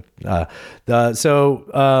don't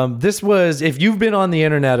know. This was, if you've been on the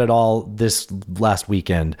internet at all this last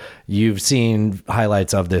weekend, you've seen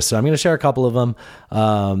highlights of this. So I'm going to share a couple of them.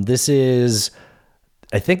 I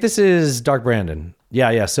think this is Dark Brandon.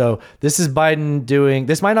 Yeah. So this is Biden doing,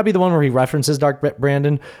 this might not be the one where he references Dark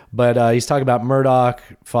Brandon, but he's talking about Murdoch,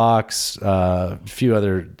 Fox, a few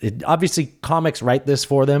other, obviously comics write this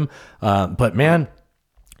for them. But man,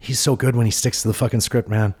 he's so good when he sticks to the fucking script,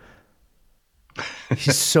 man.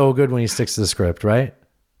 He's so good when he sticks to the script, right?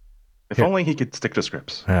 If only he could stick to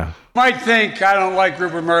scripts. Yeah. Might think I don't like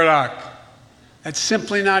Rupert Murdoch. That's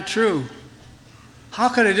simply not true. How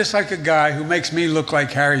could I dislike a guy who makes me look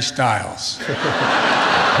like Harry Styles?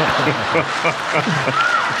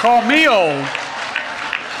 Call me old.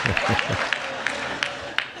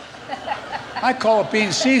 I call it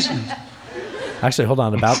being seasoned. Actually, hold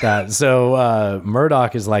on about that. So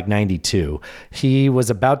Murdoch is like 92. He was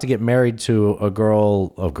about to get married to a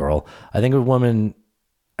girl. I think a woman.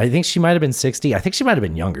 I think she might have been 60. I think she might have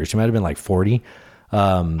been younger. She might have been like 40.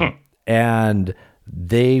 And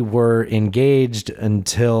they were engaged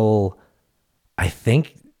until I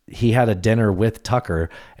think he had a dinner with Tucker,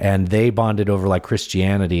 and they bonded over like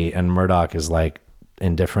Christianity, and Murdoch is like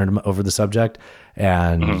indifferent over the subject.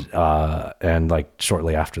 And like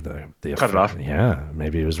shortly after the cut it off. Yeah,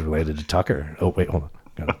 maybe it was related to Tucker. Oh wait, hold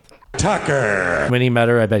on. Tucker. When he met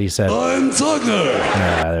her, I bet he said, "I'm Tucker."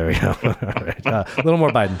 Yeah, there we go. All right. A little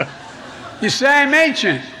more Biden. You say I'm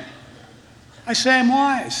ancient. I say I'm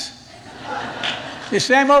wise. You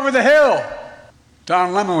say I'm over the hill.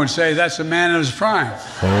 Don Lemon would say that's a man in his prime. That's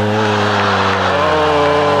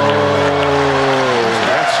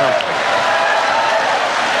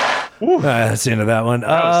something. That's the end of that one.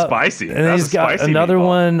 That was spicy. And he's got another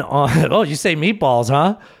one on. Oh, you say meatballs,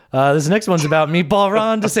 huh? This next one's about Meatball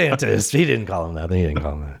Ron DeSantis. He didn't call him that. I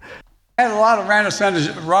had a lot of Ron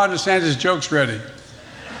DeSantis jokes ready.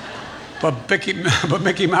 But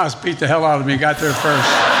Mickey Mouse beat the hell out of me. Got there first.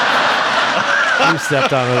 You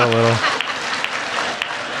stepped on it a little.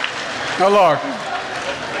 Now look,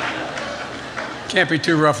 can't be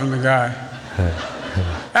too rough on the guy.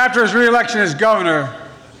 After his re-election as governor,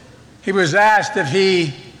 he was asked if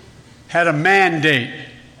he had a mandate.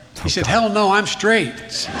 He said, "Hell no, I'm straight. I'm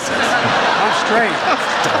straight."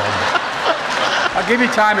 I'll give you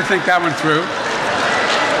time to think that one through.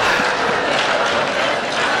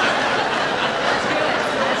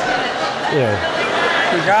 Yeah.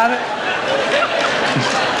 You got it?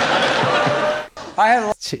 I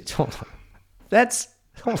had that's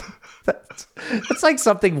like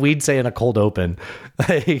something we'd say in a cold open.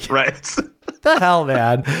 Like, right. What the hell,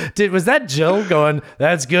 man? Was that Jill going,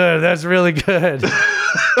 "That's good. That's really good"?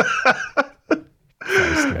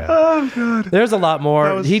 Oh, God. There's a lot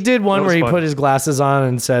more. He did one where he put his glasses on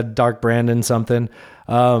and said Dark Brandon something.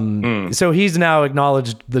 So he's now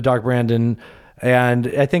acknowledged the Dark Brandon. And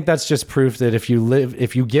I think that's just proof that if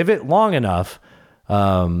you give it long enough,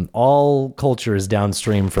 All culture is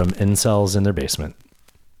downstream from incels in their basement.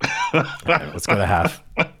 All right, let's go to half.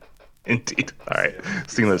 Indeed. All right.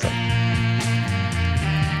 See you later.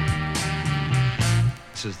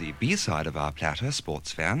 This is the B-side of our platter,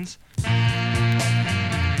 sports fans.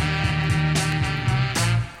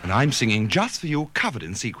 And I'm singing just for you, covered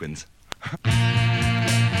in sequins.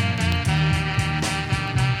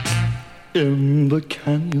 In the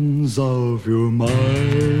canyons of your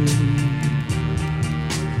mind,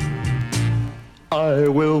 I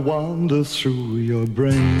will wander through your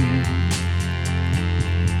brain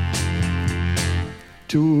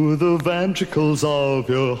to the ventricles of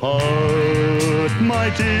your heart, my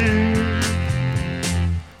dear.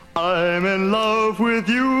 I'm in love with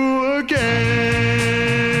you again.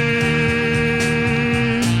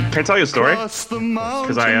 Can I tell you a story?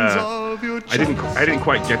 Because I didn't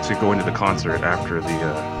quite get to go into the concert after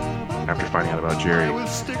finding out about Jerry,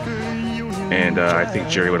 and I think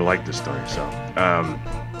Jerry would have liked this story. So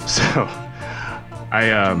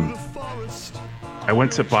I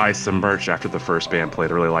went to buy some merch after the first band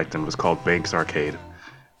played. I really liked them. It was called Banks Arcade,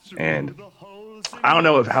 and I don't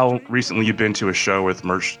know how recently you've been to a show with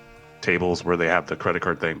merch tables where they have the credit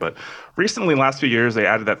card thing, but recently, last few years, they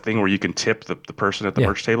added that thing where you can tip the person at the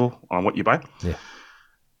merch table on what you buy. Yeah.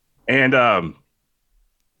 And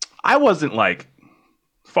I wasn't like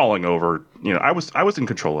falling over, I was in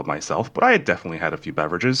control of myself, but I had definitely had a few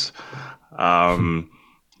beverages. I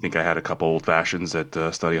think I had a couple old fashions at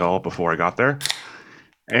Study Hall before I got there.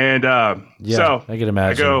 And so I could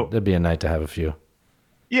imagine it'd be a night to have a few.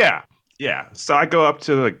 Yeah. So I go up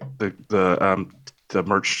to the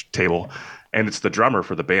merch table, and it's the drummer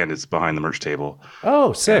for the band is behind the merch table.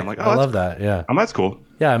 Oh, sick! I'm like, I love that. Yeah, that's cool.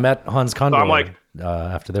 Yeah, I met Hans Condor. So I'm like,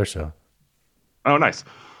 after their show. Oh, nice.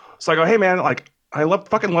 So I go, hey man, like I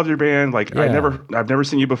fucking love your band. Like I've never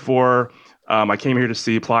seen you before. I came here to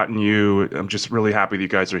see Plot and You. I'm just really happy that you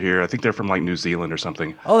guys are here. I think they're from like New Zealand or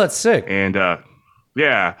something. Oh, that's sick. And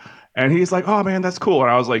yeah. And he's like, oh man, that's cool. And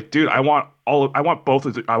I was like, dude, I want both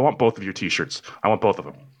of your t-shirts. I want both of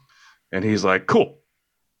them. And he's like, cool.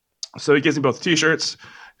 So he gives me both t-shirts.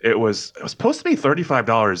 It was supposed to be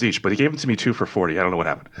 $35 each, but he gave them to me 2 for $40. I don't know what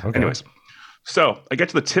happened. Okay. Anyways, so I get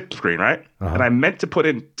to the tip screen, right? Uh-huh. And I meant to put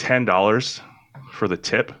in $10 for the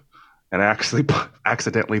tip, and I actually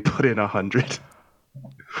accidentally put in $100.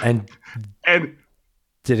 And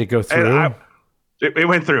did it go through? It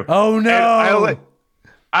went through. Oh no!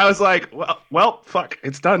 I was like, well, fuck,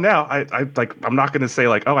 it's done now. I'm not going to say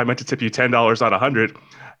like, oh, I meant to tip you $10 on $100.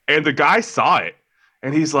 And the guy saw it,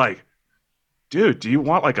 and he's like, dude, do you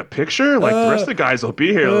want like a picture? Like the rest of the guys will be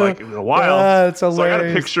here like in a while. That's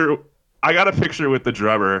hilarious. So I got a picture with the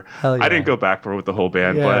drummer. Yeah. I didn't go back for it with the whole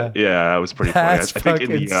band, but yeah, it was pretty funny. I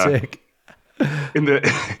think sick. in the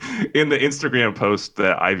Instagram post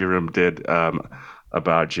that Ivy Room did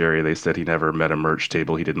about Jerry, they said he never met a merch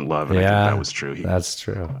table he didn't love, and I think that was true. That's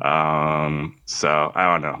true. So I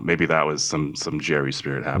don't know. Maybe that was some Jerry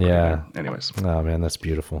spirit happening. Yeah. Anyways. Oh man, that's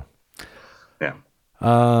beautiful. Yeah.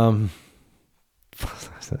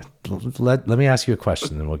 Let me ask you a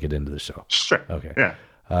question, then we'll get into the show. Sure. Okay. Yeah.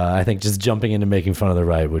 I think just jumping into making fun of the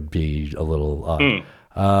ride would be a little odd.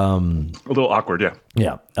 A little awkward, yeah.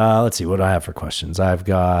 Yeah. Let's see. What do I have for questions? I've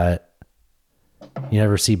got, you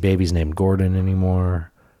never see babies named Gordon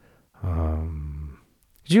anymore. Could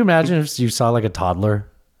you imagine if you saw like a toddler?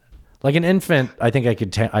 Like an infant, I think I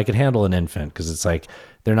could handle an infant because it's like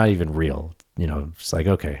they're not even real. It's like,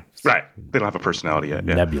 okay. Right. They don't have a personality yet.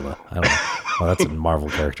 Yeah. Nebula. I don't know. Well, that's a Marvel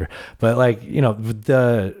character. But like,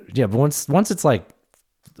 but once it's like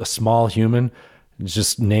a small human, it's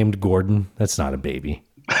just named Gordon, that's not a baby.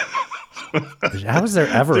 How is there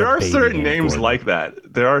ever there a are baby certain named names Gordon? like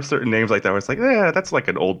that. There are certain names like that where it's like, that's like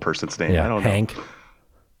an old person's name. Yeah, I don't Hank. know.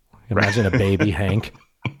 Imagine a baby Hank.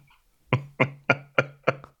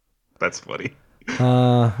 That's funny.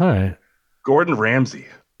 All right. Gordon Ramsay.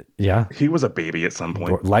 Yeah. He was a baby at some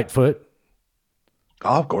point. Lightfoot.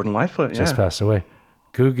 Oh, Gordon Lightfoot. Just passed away.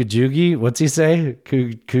 Kugajugi. What's he say?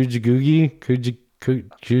 Kujagugi?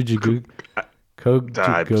 Kujagugi?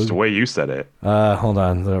 Just the way you said it. Hold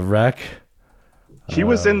on. The wreck. He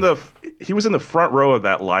was in the front row of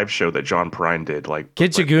that live show that John Prine did, like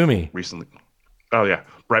Kitchigumi recently. Oh yeah,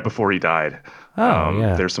 right before he died.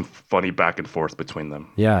 Yeah. There's some funny back and forth between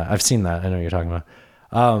them. Yeah, I've seen that. I know what you're talking about.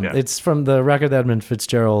 It's from the record that Edmund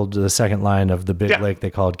Fitzgerald, the second line of The Big Lake they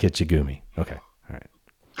called Kitchigumi. Okay, all right.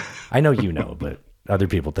 I know but other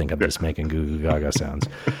people think I'm just making goo goo gaga sounds.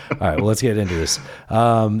 All right, well, let's get into this.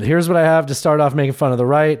 Here's what I have to start off making fun of the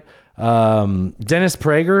right. Dennis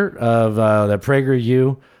Prager of that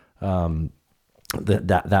PragerU.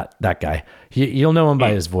 That guy. You'll know him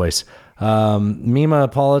by his voice. Mima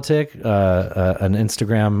Politic, an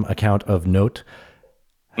Instagram account of note,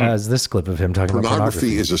 has this clip of him talking about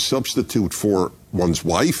pornography. Is a substitute for one's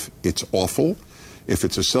wife. It's awful. If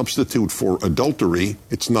it's a substitute for adultery,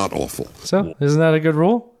 it's not awful. So, isn't that a good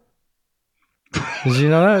rule? Did you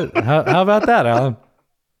know that? How about that, Alan?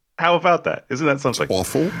 How about that? Isn't that something? It's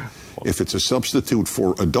awful. If it's a substitute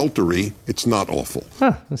for adultery, it's not awful.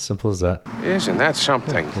 As simple as that. Isn't that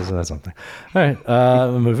something? Isn't that something? All right,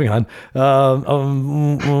 moving on.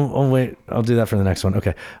 Wait, I'll do that for the next one.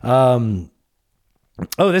 Okay.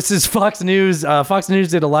 This is Fox News. Fox News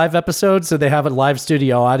did a live episode, so they have a live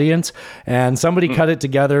studio audience, and somebody cut it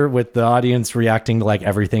together with the audience reacting to like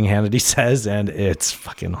everything Hannity says, and it's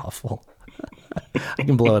fucking awful. I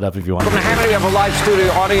can blow it up if you want. From the Hannity, we have a live studio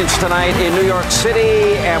audience tonight in New York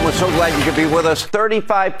City, and we're so glad you could be with us.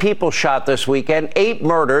 35 people shot this weekend, 8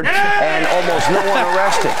 murdered, and almost no one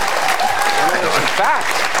arrested. In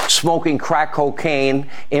fact, smoking crack cocaine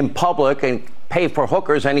in public and pay for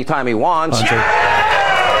hookers anytime he wants.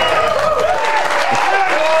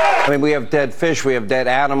 I mean, we have dead fish, we have dead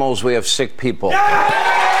animals, we have sick people.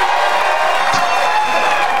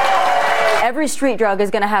 Every street drug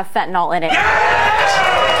is going to have fentanyl in it.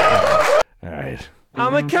 All right.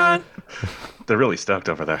 I'm a cunt. They're really stoked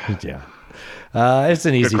over there. Yeah. It's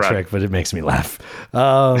an easy trick, but it makes me laugh.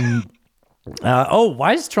 Why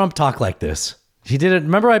does Trump talk like this? He did it.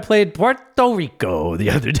 Remember I played Puerto Rico the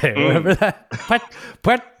other day. Remember that?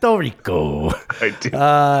 Puerto Rico. I do.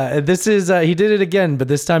 This is, he did it again, but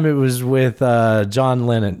this time it was with John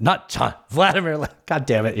Lennon. Not John, Vladimir Lenin. God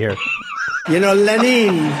damn it, here. You know,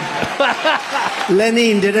 Lenin.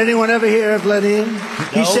 Lenin, did anyone ever hear of Lenin? No.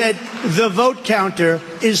 He said, the vote counter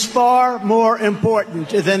is far more important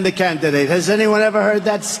than the candidate. Has anyone ever heard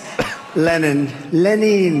that? Lenin,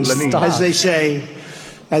 as they say.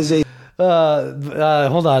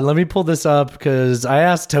 Hold on, let me pull this up because I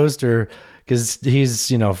asked Toaster, because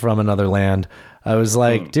he's, from another land. I was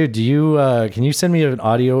like, dude, can you send me an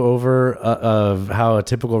audio over of how a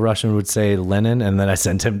typical Russian would say Lenin? And then I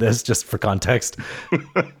sent him this just for context.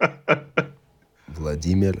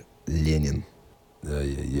 Vladimir Lenin.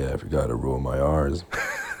 Yeah, I forgot to roll my R's.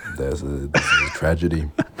 This is a tragedy.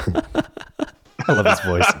 I love his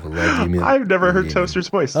voice. I've never heard Toaster's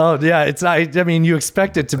voice. Oh, yeah. It's not, I mean, you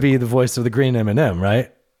expect it to be the voice of the green M&M,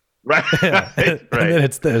 right? Right. Yeah. Right. And then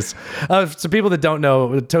it's this. So people that don't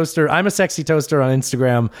know, Toaster, I'm a sexy toaster on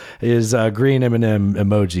Instagram is green M&M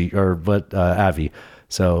emoji, or Avi.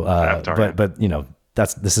 So, but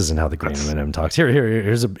this isn't how the green M&M talks.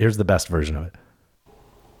 Here's the best version of it.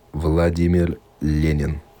 Vladimir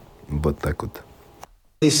Lenin. Вот так вот.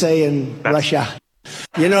 They say in Russia,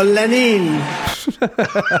 you know, Lenin.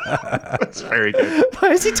 That's very good. Why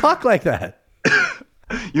does he talk like that?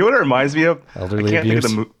 You know what it reminds me of? Elderly I can't abuse.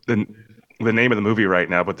 think of the name of the movie right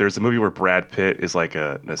now, but there's a movie where Brad Pitt is like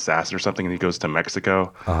an assassin or something, and he goes to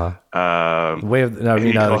Mexico. Not Way of the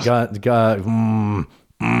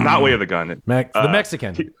Gun. The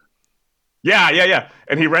Mexican. Yeah.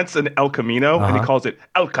 And he rents an El Camino, and he calls it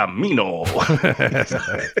El Camino.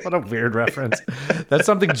 What a weird reference. That's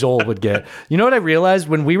something Joel would get. You know what I realized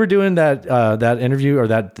when we were doing that interview or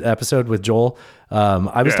that episode with Joel?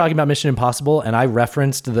 I was talking about Mission Impossible, and I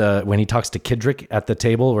referenced when he talks to Kidrick at the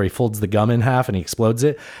table where he folds the gum in half and he explodes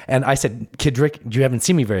it. And I said, Kidrick, you haven't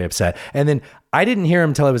seen me very upset. And then I didn't hear him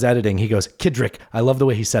until I was editing. He goes, Kidrick, I love the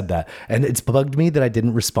way he said that. And it's bugged me that I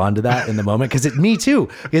didn't respond to that in the moment, because me too.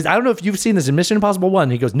 Because I don't know if you've seen this in Mission Impossible 1.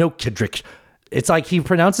 He goes, no, Kidrick. It's like he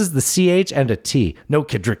pronounces the CH and a T. No,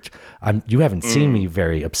 Kidrick. You haven't seen me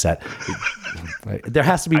very upset. There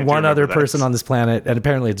has to be one other person on this planet, and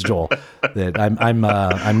apparently it's Joel. That I'm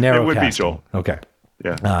narrow. It would casting. be Joel. Okay.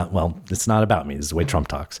 Yeah. Well, it's not about me. This is the way Trump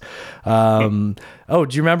talks. Do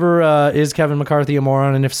you remember? Is Kevin McCarthy a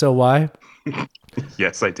moron, and if so, why?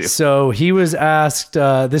 Yes, I do. So he was asked.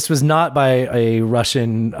 This was not by a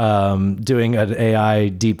Russian doing an AI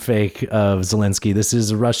deepfake of Zelensky. This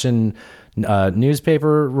is a Russian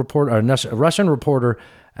newspaper reporter, or a Russian reporter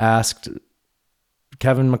asked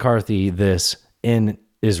Kevin McCarthy this in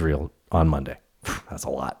Israel on Monday. That's a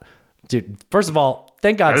lot. Dude, first of all,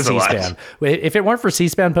 thank God C-SPAN. If it weren't for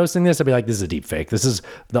C-SPAN posting this, I'd be like, this is a deep fake. This is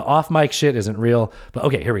the off-mic shit isn't real. But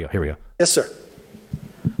okay, here we go. Yes, sir.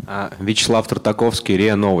 Вячеслав Tartakovsky,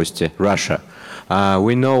 RIA Novosti, Russia.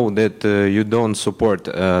 We know that you don't support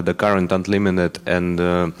the current unlimited and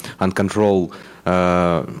uncontrolled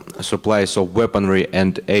supplies of weaponry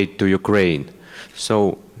and aid to Ukraine.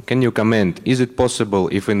 So, can you comment, is it possible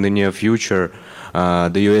if in the near future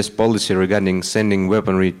the US policy regarding sending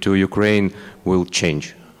weaponry to Ukraine will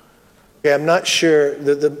change? Okay, I'm not sure.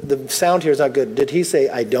 The sound here is not good. Did he say,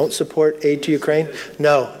 I don't support aid to Ukraine?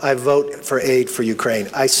 No, I vote for aid for Ukraine.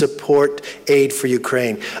 I support aid for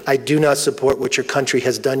Ukraine. I do not support what your country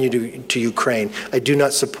has done to Ukraine. I do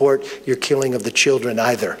not support your killing of the children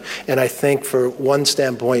either. And I think for one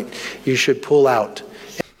standpoint, you should pull out.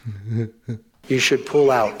 You should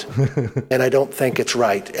pull out. And I don't think it's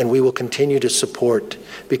right. And we will continue to support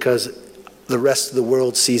because the rest of the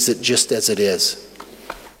world sees it just as it is.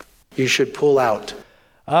 You should pull out.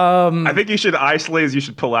 I think you should isolate. You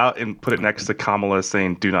should pull out and put it next to Kamala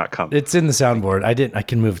saying, "Do not come." It's in the soundboard. I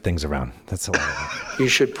can move things around. That's a lot. You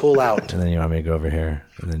should pull out. And then you want me to go over here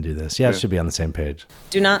and then do this. Yeah, it should be on the same page.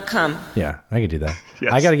 Do not come. Yeah, I could do that.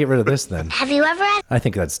 Yes. I got to get rid of this then. Have you ever had? I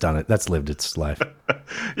think that's done it. That's lived its life.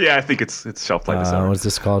 Yeah, I think it's shelf life is over. What's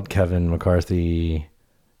this called? Kevin McCarthy.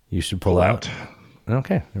 You should pull out.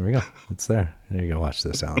 Okay, there we go. It's there. There you go. Watch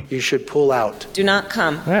this out. You should pull out. Do not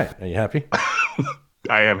come. All right. Are you happy?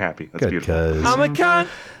 I am happy. That's Good, beautiful. I'm a cunt.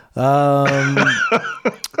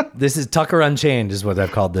 This is Tucker Unchained is what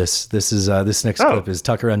I've called this. This is this next clip is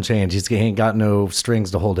Tucker Unchained. He ain't got no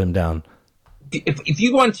strings to hold him down. If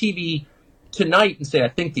you go on TV tonight and say, I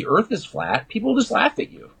think the earth is flat, people just laugh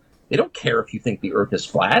at you. They don't care if you think the earth is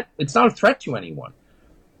flat. It's not a threat to anyone.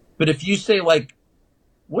 But if you say, like,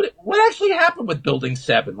 what actually happened with Building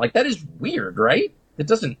 7? Like, that is weird, right? It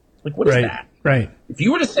doesn't, like, what is that? Right. If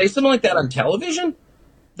you were to say something like that on television,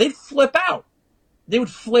 they'd flip out. They would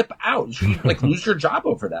flip out. You should, like, lose your job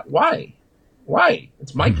over that. Why?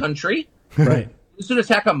 It's my country. Right. Is it an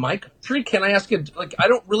attack on my country? Can I ask you, like, I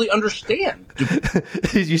don't really understand.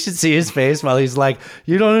 You should see his face while he's like,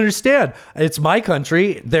 you don't understand. It's my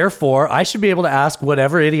country. Therefore, I should be able to ask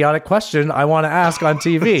whatever idiotic question I want to ask on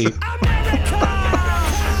TV.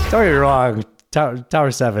 Don't get me wrong.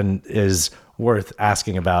 Tower 7 is worth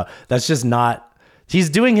asking about. That's just not. He's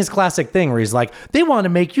doing his classic thing where he's like, they want to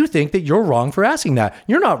make you think that you're wrong for asking that.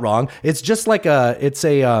 You're not wrong. It's just like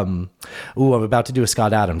I'm about to do a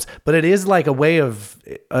Scott Adams, but it is like a way of,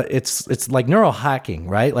 it's like neural hacking,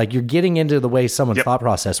 right? Like you're getting into the way someone's thought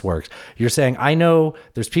process works. You're saying, I know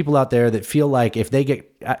there's people out there that feel like if they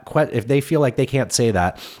feel like they can't say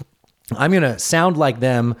that, I'm going to sound like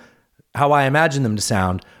them, how I imagine them to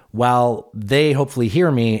sound, while they hopefully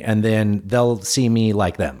hear me and then they'll see me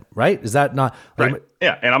like them, right? Is that not... Right.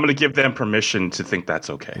 Yeah, and I'm going to give them permission to think that's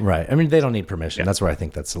okay. Right. I mean, they don't need permission. Yeah. That's where I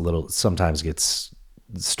think that's a little... Sometimes the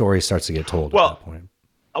story starts to get told at that point.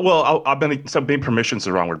 Well, maybe permission's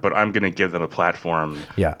the wrong word, but I'm going to give them a platform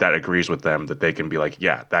that agrees with them, that they can be like,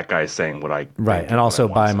 yeah, that guy is saying what I... Right, and also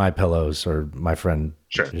buy my pillows, or my friend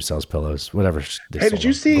who sells pillows, whatever. Hey, did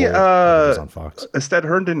you see on Fox? Ested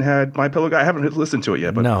Herndon had My Pillow Guy? I haven't listened to it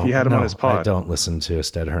yet, but he had him on his pod. I don't listen to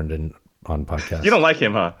Ested Herndon on podcasts. You don't like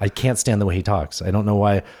him, huh? I can't stand the way he talks. I don't know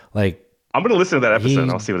why, like... I'm going to listen to that episode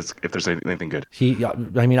and I'll see if there's anything good.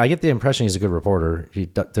 I mean, I get the impression he's a good reporter.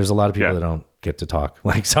 There's a lot of people that don't get to talk.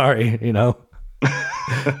 Like, sorry,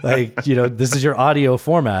 like, this is your audio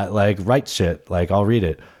format. Like, write shit. Like, I'll read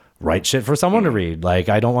it. Write shit for someone to read. Like,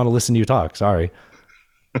 I don't want to listen to you talk. Sorry.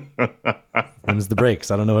 Them's the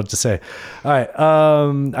breaks. I don't know what to say. All right.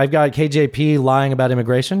 I've got KJP lying about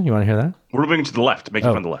immigration. You want to hear that? We're moving to the left.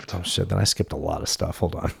 Making fun of the left. Oh, shit. Then I skipped a lot of stuff.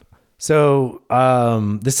 Hold on. So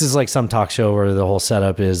this is like some talk show where the whole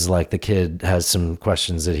setup is like the kid has some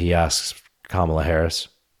questions that he asks Kamala Harris.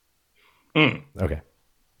 Okay.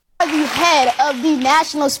 The head of the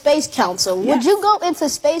National Space Council. Yes. Would you go into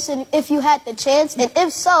space if you had the chance? And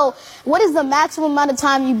if so, what is the maximum amount of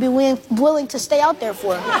time you'd be willing to stay out there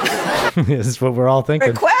for? This is what we're all thinking.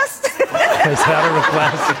 Request? Is that a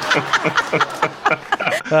request?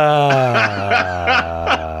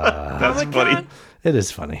 That's funny. God. It is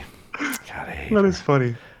funny. God, I hate that her. is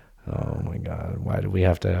funny. Oh my God. Why do we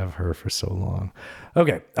have to have her for so long?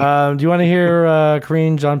 Okay. Do you want to hear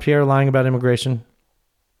Karine Jean-Pierre lying about immigration?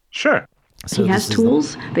 Sure. So he has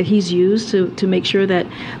tools that he's used to make sure that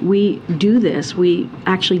we do this. We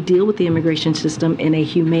actually deal with the immigration system in a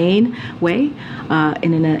humane way,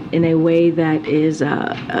 and in a way that is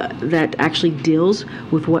that actually deals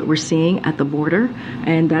with what we're seeing at the border.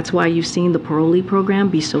 And that's why you've seen the parolee program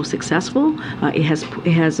be so successful.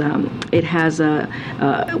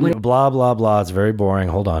 Blah blah blah. It's very boring.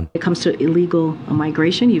 Hold on. When it comes to illegal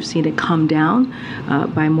migration, you've seen it come down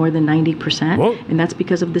by more than 90%, and that's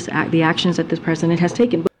because of the actions that this president has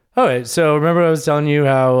taken. All right, so remember I was telling you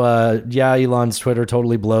how, Elon's Twitter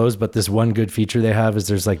totally blows, but this one good feature they have is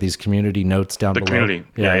there's like these community notes down below. Community,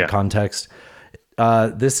 yeah. Context.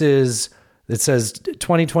 This is It says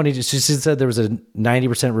 2020, she said there was a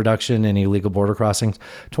 90% reduction in illegal border crossings.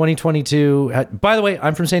 2022, by the way,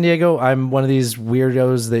 I'm from San Diego. I'm one of these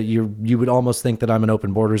weirdos that you would almost think that I'm an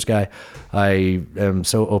open borders guy. I am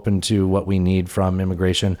so open to what we need from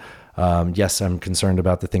immigration. Yes, I'm concerned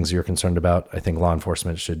about the things you're concerned about. I think law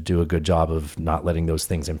enforcement should do a good job of not letting those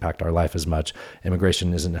things impact our life as much.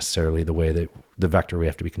 Immigration isn't necessarily the vector we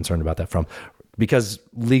have to be concerned about that from, because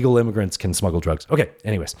legal immigrants can smuggle drugs. Okay,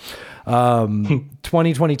 anyways.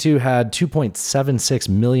 2022 had 2.76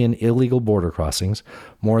 million illegal border crossings,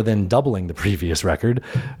 more than doubling the previous record.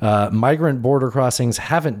 Migrant border crossings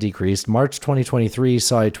haven't decreased. March 2023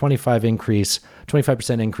 saw a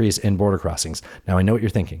 25% increase in border crossings. Now, I know what you're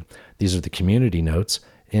thinking. These are the community notes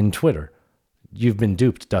in Twitter. You've been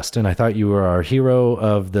duped, Dustin. I thought you were our hero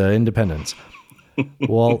of the independence.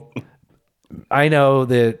 Well, I know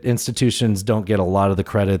that institutions don't get a lot of the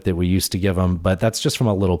credit that we used to give them, but that's just from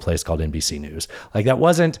a little place called NBC News. Like, that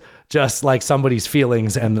wasn't just like somebody's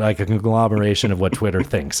feelings and like a conglomeration of what Twitter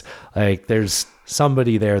thinks. Like, there's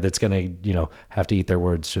somebody there that's going to, have to eat their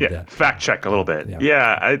words. Fact check a little bit.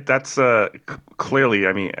 That's clearly,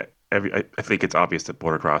 I mean, I think it's obvious that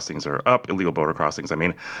border crossings are up, illegal border crossings. I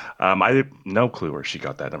mean, I have no clue where she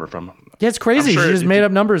got that number from. Yeah, it's crazy. She just made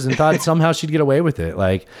up numbers and thought somehow she'd get away with it.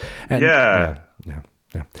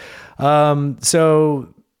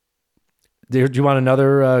 So, do you want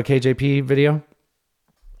another KJP video?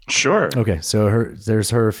 Sure. Okay, so there's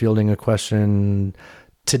her fielding a question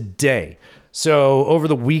today. So over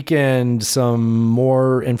the weekend, some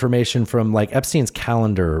more information from like Epstein's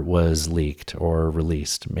calendar was leaked or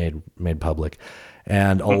released, made public,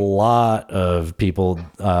 and a lot of people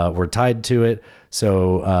were tied to it.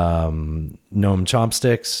 So Noam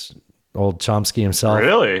Chomsky, old Chomsky himself,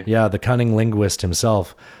 really, yeah, the cunning linguist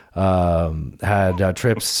himself, had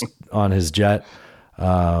trips on his jet.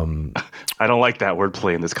 I don't like that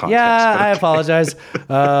wordplay in this context. Yeah, I apologize.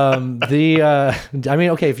 I mean,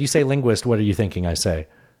 okay, if you say linguist, what are you thinking I say?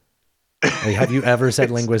 Like, have you ever said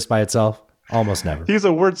linguist by itself? Almost never. He's a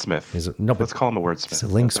wordsmith. Let's call him a wordsmith. He's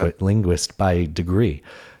a linguist by degree.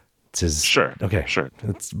 Sure. Okay. Sure.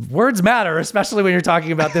 Words matter, especially when you're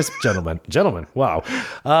talking about this gentleman. Wow.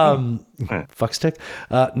 Fuckstick.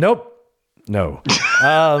 Nope. No.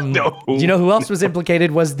 No. You know who else was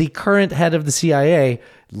implicated was the current head of the CIA.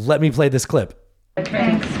 Let me play this clip.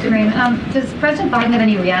 Thanks, Kareem. Does President Biden have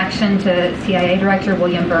any reaction to CIA Director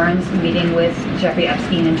William Burns meeting with Jeffrey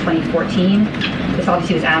Epstein in 2014? This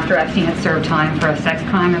obviously was after Epstein had served time for a sex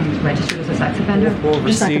crime and was registered as a sex offender. I'm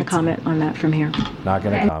just not going to comment on that from here. Not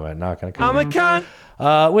going to comment.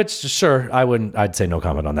 Which, sure, I'd say no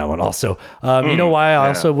comment on that one also. You know why I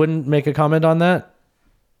also wouldn't make a comment on that?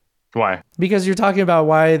 Why? Because you're talking about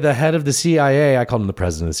why the head of the CIA, I called him the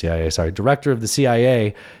president of the CIA, director of the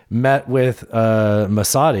CIA, met with a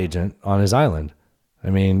Mossad agent on his island.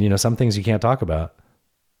 I mean, some things you can't talk about.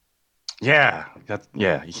 Yeah,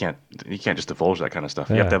 you can't just divulge that kind of stuff.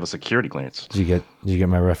 You have to have a security clearance. Did you get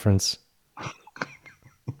my reference?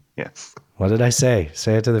 Yes. What did I say?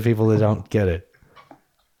 Say it to the people that don't get it.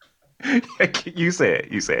 You say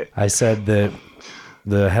it. I said that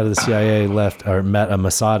the head of the CIA met a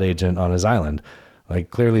Mossad agent on his island. Like,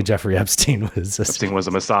 clearly Jeffrey Epstein was a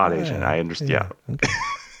Mossad agent. I understand. Yeah. Okay.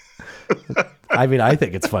 I mean, I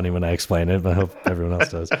think it's funny when I explain it, but I hope everyone else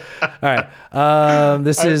does. All right.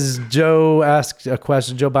 This is Joe asked a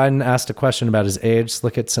question. Joe Biden asked a question about his age.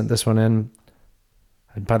 Slickett sent this one in.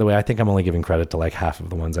 And by the way, I think I'm only giving credit to like half of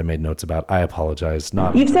the ones I made notes about. I apologize.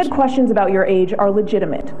 You've said questions about your age are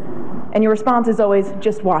legitimate, and your response is always,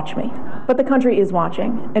 just watch me. But the country is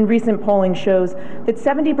watching, and recent polling shows that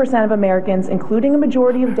 70% of Americans, including a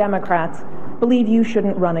majority of Democrats, believe you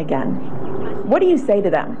shouldn't run again. What do you say to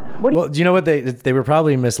them? Well, do you know what? They were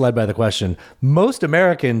probably misled by the question. Most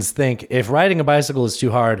Americans think if riding a bicycle is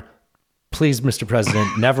too hard, please, Mr.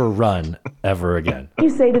 President, never run ever again. What do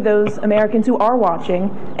you say to those Americans who are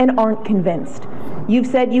watching and aren't convinced? You've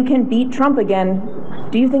said you can beat Trump again.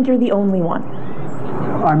 Do you think you're the only one?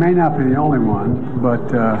 I may not be the only one,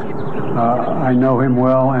 but I know him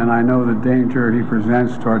well, and I know the danger he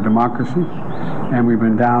presents to our democracy, and we've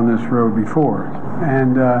been down this road before.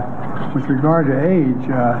 And with regard to age,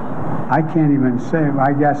 I can't even say,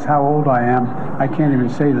 I guess how old I am, I can't even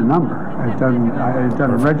say the number. It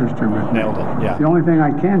doesn't register with me. Nailed it, yeah. The only thing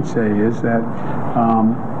I can say is that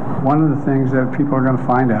one of the things that people are going to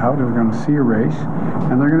find out, they're going to see a race,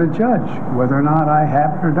 and they're going to judge whether or not I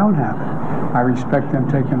have it or don't have it. I respect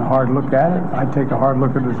them taking a hard look at it. I take a hard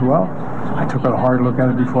look at it as well. I took a hard look at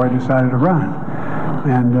it before I decided to run.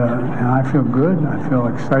 And I feel good. I feel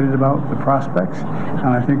excited about the prospects. And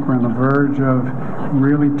I think we're on the verge of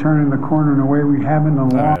really turning the corner in a way we haven't in a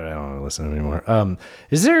long All right, I don't want to listen anymore.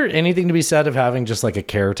 Is there anything to be said of having just like a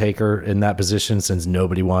caretaker in that position, since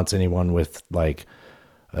nobody wants anyone with like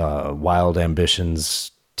wild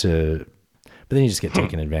ambitions to, but then you just get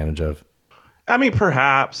taken advantage of? I mean,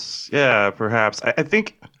 perhaps. Yeah, perhaps. I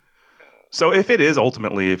think so. If it is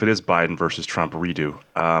Biden versus Trump redo,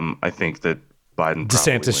 I think that Biden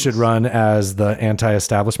DeSantis should run as the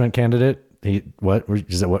anti-establishment candidate. Is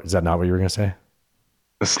that not what you were going to say?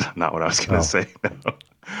 That's not what I was going to say.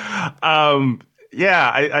 No.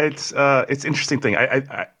 It's interesting thing.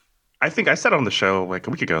 I think I said on the show like a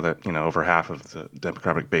week ago that over half of the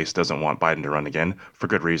Democratic base doesn't want Biden to run again for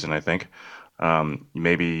good reason. I think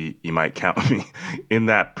maybe you might count me in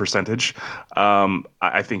that percentage.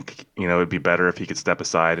 I think it'd be better if he could step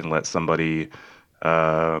aside and let somebody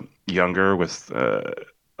younger with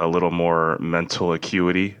a little more mental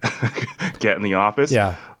acuity get in the office.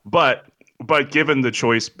 Yeah. But given the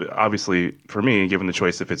choice, obviously for me, given the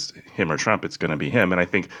choice, if it's him or Trump, it's going to be him. And I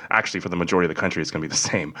think actually for the majority of the country, it's going to be the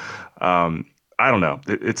same. I don't know.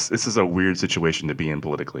 This is a weird situation to be in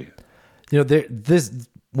politically.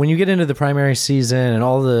 When you get into the primary season and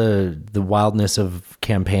all the wildness of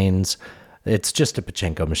campaigns, it's just a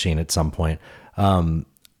pachinko machine at some point.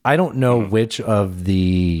 I don't know which of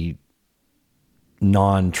the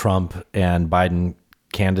non-Trump and Biden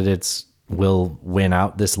candidates will win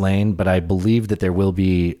out this lane, but I believe that there will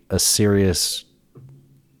be a serious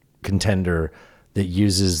contender that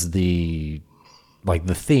uses the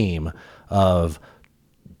theme of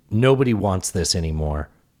nobody wants this anymore.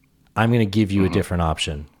 I'm going to give you a different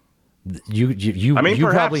option. You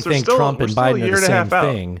probably think Trump and Biden are the same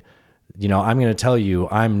thing. I'm going to tell you,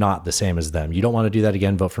 I'm not the same as them. You don't want to do that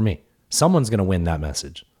again, vote for me. Someone's going to win that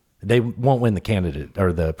message. They won't win the candidate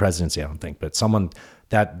or the presidency, I don't think, but someone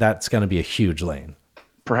that's going to be a huge lane.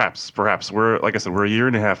 Perhaps we're, like I said, we're a year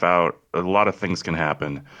and a half out. A lot of things can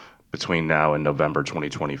happen between now and November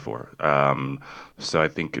 2024. So I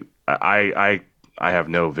think I have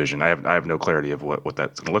no vision. I have no clarity of what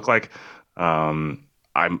that's going to look like.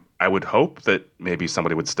 I would hope that maybe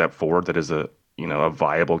somebody would step forward that is a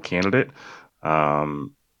viable candidate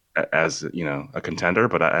as a contender,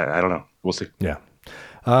 but I don't know. We'll see. Yeah.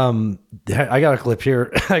 I got a clip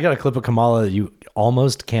here. I got a clip of Kamala that you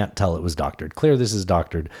almost can't tell it was doctored. Clear this is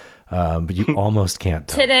doctored, but you almost can't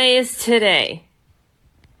tell. Today is today.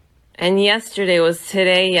 And yesterday was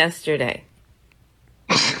today yesterday.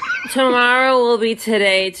 Tomorrow will be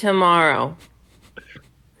today tomorrow.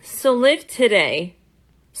 So live today,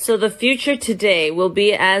 so the future today will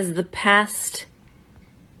be as the past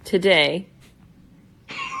today,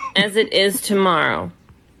 as it is tomorrow.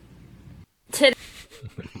 Today.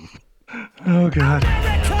 Oh God,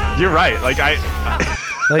 you're right. Like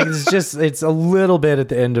it's a little bit at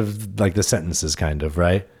the end of like the sentences, kind of,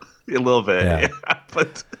 right? A little bit, yeah.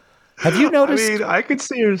 But have you noticed? I mean, I could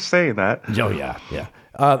see her saying that. Oh yeah.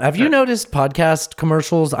 Have you noticed podcast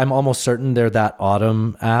commercials? I'm almost certain they're that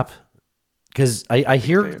Autumn app, because I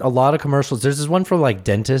hear a lot of commercials. There's this one for like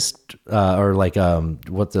dentist or like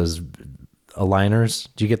what those aligners.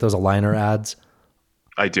 Do you get those aligner ads?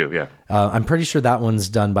 I do, yeah. I'm pretty sure that one's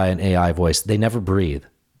done by an AI voice. They never breathe.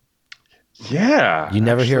 Yeah. You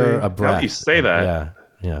never hear a breath. How do you say that?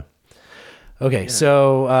 Yeah. Okay,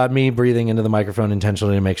 so me breathing into the microphone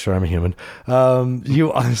intentionally to make sure I'm a human.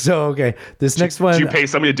 Okay. This next one. Did you pay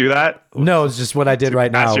somebody to do that? No, it's just what I did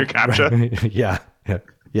right now. That's your CAPTCHA?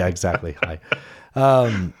 Yeah, exactly. Hi.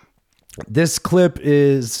 This clip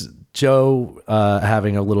is Joe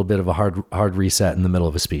having a little bit of a hard reset in the middle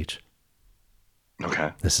of a speech.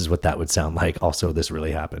 Okay. This is what that would sound like. Also, this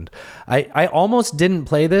really happened. I almost didn't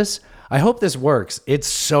play this. I hope this works. It's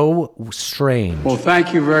so strange. Well,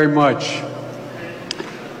 thank you very much.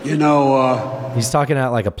 He's talking at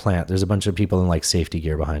like a plant. There's a bunch of people in like safety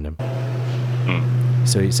gear behind him.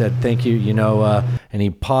 So he said, thank you, and he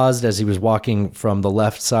paused as he was walking from the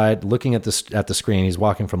left side, looking at the screen. He's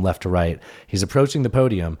walking from left to right. He's approaching the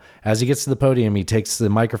podium. As he gets to the podium, he takes the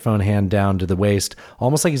microphone hand down to the waist,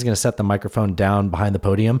 almost like he's going to set the microphone down behind the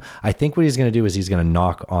podium. I think what he's going to do is he's going to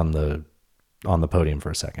knock on the podium for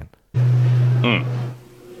a second.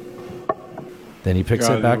 Then he picks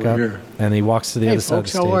it back up and he walks to the other side of the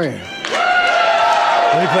stage. How are you?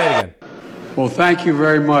 Let me play it again. Well, thank you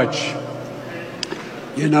very much.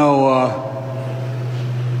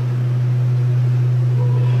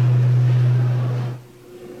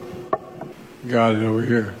 Got it over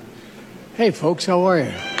here. Hey, folks, how are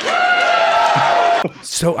you?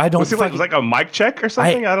 So I don't. Was it like a mic check or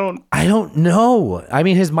something? I don't know. I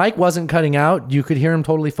mean, his mic wasn't cutting out. You could hear him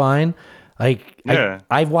totally fine. Like, Yeah.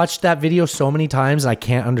 I've watched that video so many times, and I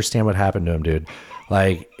can't understand what happened to him, dude.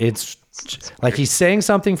 Like, it's like he's saying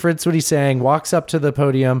something, forgets what he's saying, walks up to the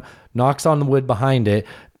podium, knocks on the wood behind it,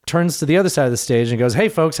 turns to the other side of the stage and goes, "Hey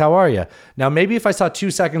folks, how are you?" Now, maybe if I saw 2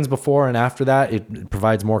 seconds before and after that, it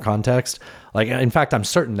provides more context. Like, in fact, I'm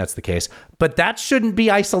certain that's the case, but that shouldn't be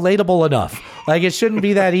isolatable enough. Like, it shouldn't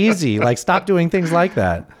be that easy. Like, stop doing things like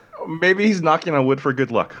that. Maybe he's knocking on wood for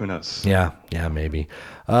good luck. Who knows? Yeah, maybe.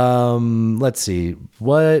 Let's see.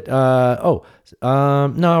 What? No,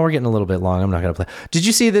 we're getting a little bit long. I'm not going to play. Did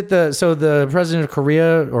you see that the president of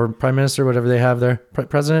Korea, or prime minister, whatever they have there,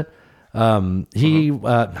 president, he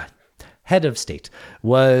head of state,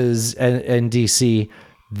 was in DC.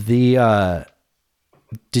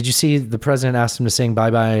 Did you see the president asked him to sing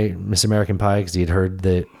 "Bye Bye Miss American Pie" because he had heard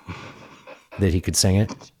that he could sing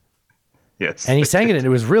it? Yes. And he sang it, and it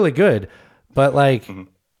was really good. But like,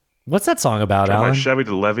 what's that song about, Alan? Alan? Chevy to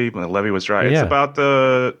the levee when the levee was dry. It's Yeah. about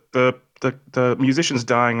the musicians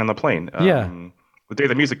dying on the plane. The day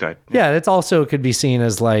the music died. Yeah, it's also could be seen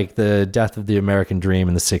as like the death of the American dream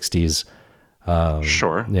in the '60s.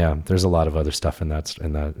 Sure. Yeah, there's a lot of other stuff in that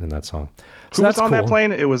song. Who was on that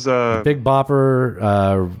plane? It was Big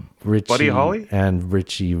Bopper, Richie, Buddy Holly, and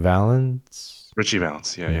Richie Valens. Richie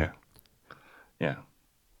Valens. Yeah.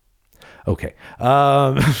 Okay.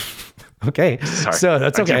 Okay. Sorry. So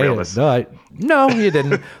that's I okay. derailed this. No, you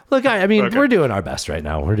didn't. Look, I mean, Okay. we're doing our best right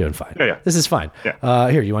now. We're doing fine. Yeah. This is fine.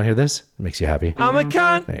 Yeah. Here, you want to hear this? It makes you happy. I'm a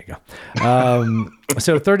cunt. There you go.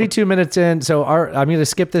 So 32 minutes in. So I'm going to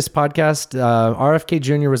skip this podcast. RFK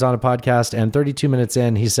Jr. was on a podcast, and 32 minutes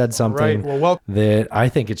in, he said something that I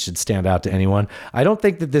think it should stand out to anyone. I don't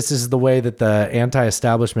think that this is the way that the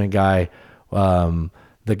anti-establishment guy,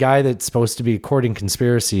 the guy that's supposed to be courting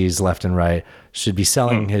conspiracies left and right, should be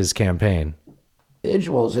selling his campaign.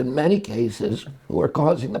 Individuals in many cases who are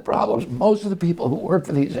causing the problems. Most of the people who work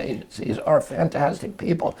for these agencies are fantastic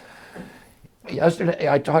people. Yesterday,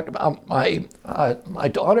 I talked about my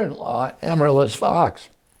daughter-in-law, Amaryllis Fox,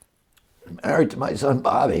 married to my son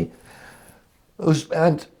Bobby, who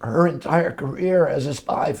spent her entire career as a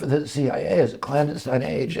spy for the CIA, as a clandestine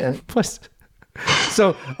agent.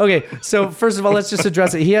 So, okay. So first of all, let's just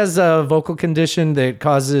address it. He has a vocal condition that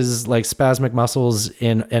causes like spasmic muscles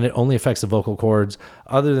and it only affects the vocal cords.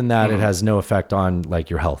 Other than that, it has no effect on like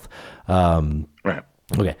your health. Right.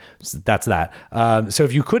 Okay, so that's that. So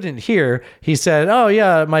if you couldn't hear, he said, "Oh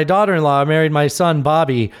yeah, my daughter-in-law married my son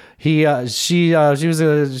Bobby. She works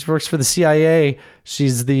for the CIA.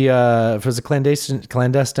 She's was a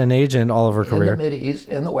clandestine agent all of her career." In the Mideast,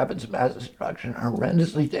 in the weapons of mass destruction,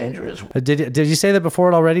 horrendously dangerous. Did you say that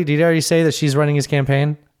before it already? Did he already say that she's running his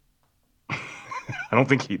campaign? I don't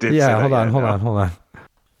think he did. Yeah, say that hold yet, on.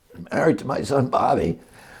 Married to my son Bobby,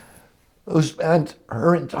 who spent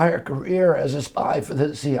her entire career as a spy for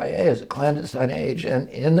the CIA, as a clandestine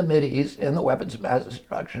agent in the Mideast, in the weapons of mass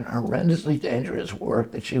destruction, horrendously dangerous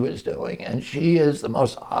work that she was doing. And she is the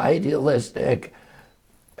most idealistic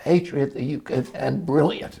patriot that you could, and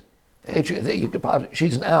brilliant patriot that you could possibly.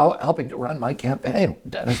 She's now helping to run my campaign,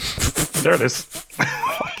 Dennis. There it is.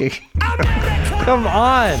 Fucking come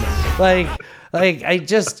on. Like I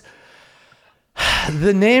just...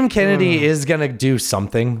 The name Kennedy is going to do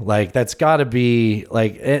something. Like, that's got to be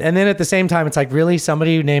like, and then at the same time, it's like, really,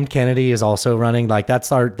 somebody named Kennedy is also running. Like,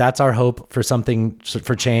 that's our hope for something,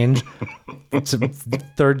 for change. It's a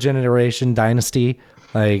third generation dynasty.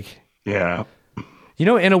 Like, yeah. You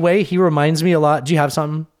know, in a way, he reminds me a lot. Do you have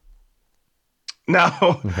something? No,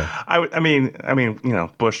 okay. I mean, you know,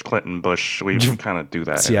 Bush, Clinton, Bush. We kind of do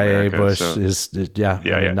that. CIA, in America, Bush so. is I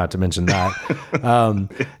mean, not to mention that.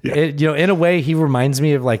 Yeah. You know, in a way, he reminds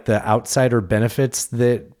me of like the outsider benefits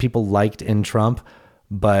that people liked in Trump,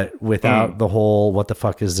 but without the whole "what the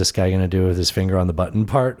fuck is this guy going to do with his finger on the button"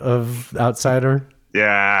 part of outsider.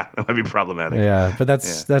 Yeah, that might be problematic. Yeah, but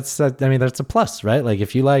that's I mean, that's a plus, right? Like,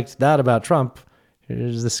 if you liked that about Trump,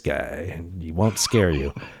 here's this guy, and he won't scare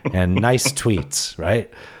you, and nice tweets, right?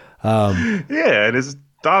 Yeah, and his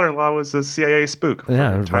daughter-in-law was a CIA spook.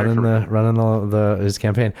 Yeah, running his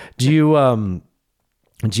campaign. Do you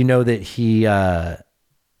know that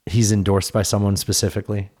he's endorsed by someone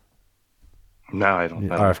specifically? No, I don't.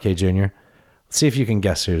 RFK Jr. Let's see if you can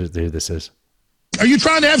guess who this is. Are you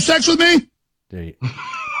trying to have sex with me? There you,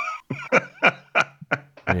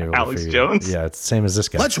 Alex Jones? Yeah, it's the same as this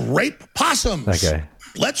guy. Let's rape possums. Okay.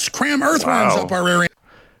 Let's cram earthworms up our rear end.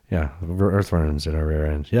 Yeah, earthworms in our rear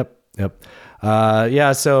end. Yep.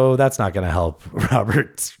 Yeah, so that's not going to help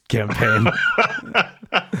Robert's campaign.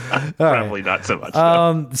 Probably not so much.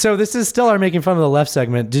 So this is still our making fun of the left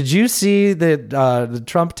segment. Did you see that the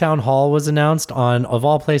Trump town hall was announced on, of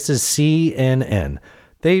all places, CNN?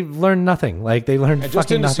 They learned nothing. Like, they learned and just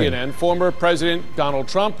fucking into nothing. CNN, former President Donald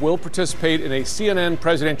Trump will participate in a CNN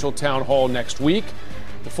presidential town hall next week.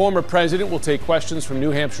 The former president will take questions from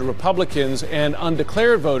New Hampshire Republicans and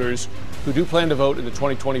undeclared voters who do plan to vote in the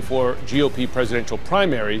 2024 GOP presidential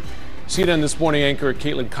primary. CNN This Morning anchor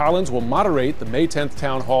Caitlin Collins will moderate the May 10th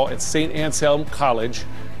town hall at St. Anselm College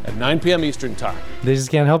at 9 p.m. Eastern Time. They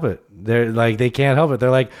just can't help it. They're like, they can't help it.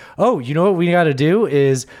 They're like, oh, you know what we got to do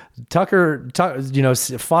is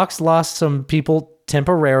Fox lost some people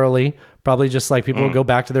temporarily, probably just like people will go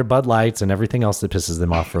back to their Bud Lights and everything else that pisses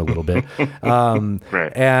them off for a little bit.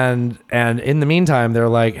 Right. And in the meantime, they're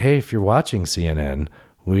like, hey, if you're watching CNN,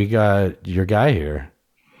 we got your guy here.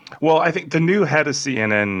 Well, I think the new head of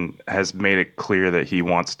CNN has made it clear that he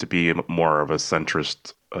wants to be more of a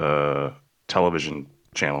centrist television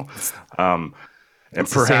channel. And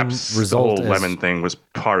It's the perhaps same the result whole as- Lemon thing was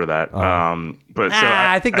part of that. But so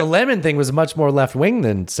I think the Lemon thing was much more left wing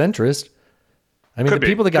than centrist. I mean, Could the be,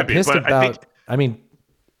 people that got could be, pissed but I about, I mean,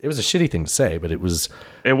 it was a shitty thing to say, but it was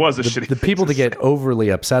a shitty the thing people to that get overly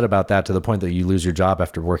upset about that to the point that you lose your job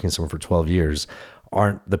after working somewhere for 12 years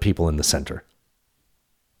aren't the people in the center.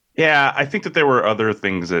 Yeah, I think that there were other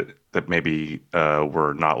things that maybe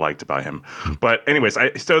were not liked about him. But anyways,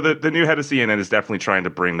 so the new head of CNN is definitely trying to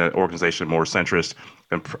bring the organization more centrist.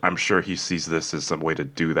 And I'm sure he sees this as some way to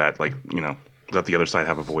do that. Like, let the other side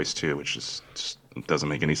have a voice too, which is just doesn't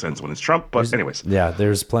make any sense when it's Trump. But anyways. Yeah,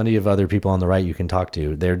 there's plenty of other people on the right you can talk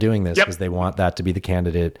to. They're doing this because they want that to be the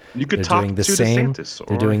candidate. You could They're talk doing the to same. DeSantis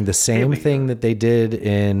They're doing the same thing that they did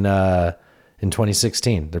in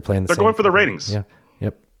 2016. They're playing the They're same going for the thing. ratings. Yeah.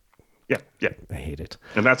 Yep. Yeah. I hate it.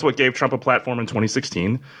 And that's what gave Trump a platform in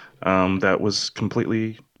 2016 that was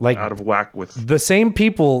completely out of whack with The same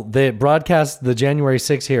people that broadcast the January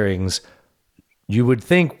 6 hearings, you would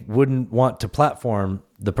think wouldn't want to platform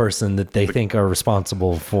the person that they think are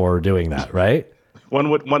responsible for doing that, right? One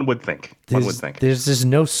would think. There's just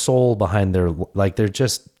no soul behind their, like, they're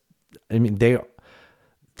just, I mean, they're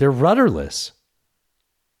rudderless.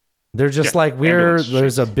 They're just like,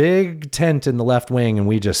 there's a big tent in the left wing and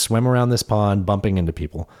we just swim around this pond bumping into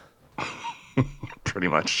people. Pretty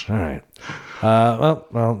much. All right.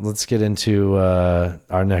 Well, let's get into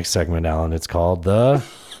our next segment, Alan. It's called the...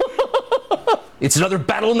 It's another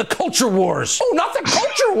battle in the culture wars. Oh, not the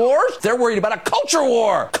culture wars. They're worried about a culture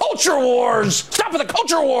war. Culture wars. Stop with the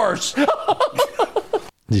culture wars.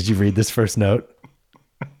 Did you read this first note?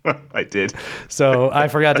 I did. So I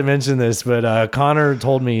forgot to mention this, but Connor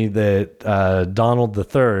told me that Donald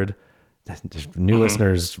III, new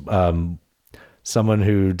listeners, someone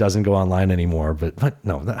who doesn't go online anymore, but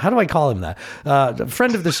no, how do I call him that? A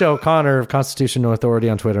friend of the show, Connor of Constitution No Authority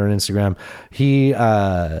on Twitter and Instagram. He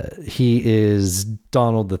is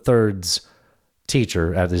Donald III's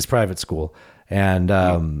teacher at his private school.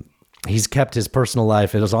 And he's kept his personal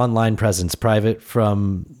life, his online presence private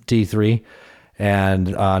from D3.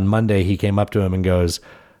 And on Monday, he came up to him and goes,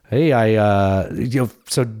 hey,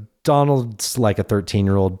 so Donald's like a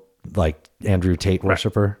 13-year-old, like Andrew Tate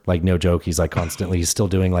worshiper, like no joke. He's like constantly, he's still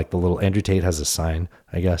doing like the little, Andrew Tate has a sign,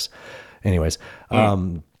 I guess. Anyways,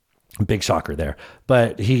 big shocker there.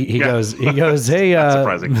 But he goes, hey,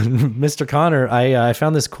 Mr. Connor, I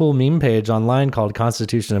found this cool meme page online called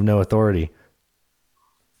Constitution of No Authority,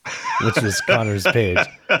 which is Connor's page.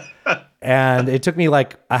 And it took me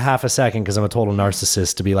like a half a second, because I'm a total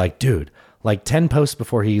narcissist, to be like, dude, like 10 posts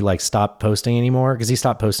before he like stopped posting anymore, because he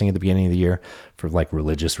stopped posting at the beginning of the year for like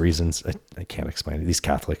religious reasons. I can't explain it. These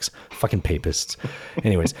Catholics, fucking papists.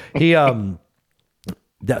 Anyways, he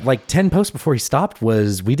that like 10 posts before he stopped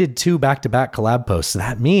we did 2 back-to-back collab posts. So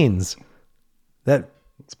that means that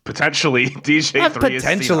it's potentially DJ3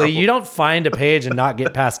 potentially you don't find a page and not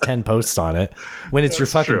get past 10 posts on it when it's your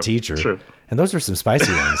fucking teacher. True. And those are some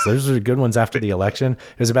spicy ones. Those are good ones after the election.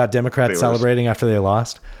 It was about Democrats celebrating after they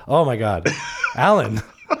lost. Oh my God. Alan.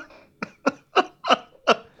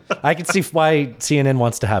 I can see why CNN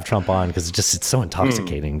wants to have Trump on, because it's so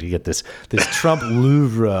intoxicating to get this Trump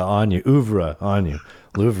Louvre on you.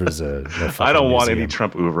 Louvre's a I don't want museum. any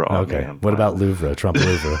Trump oeuvre on me. Okay. What about Louvre? Trump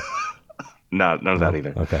Louvre? No, none of that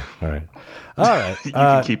either. Okay. All right. You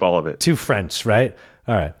can keep all of it. Too French, right?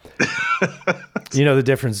 All right. You know the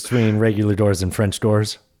difference between regular doors and French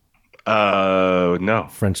doors? No.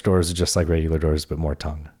 French doors are just like regular doors, but more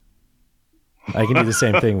tongue. I can do the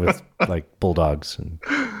same thing with like bulldogs and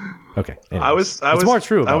Okay. I was more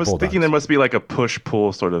true about I was bulldogs. thinking there must be like a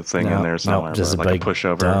push-pull sort of thing in there somewhere. just like a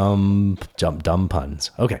pushover. Dumb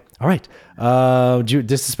puns. Okay. All right.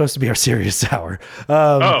 This is supposed to be our serious hour.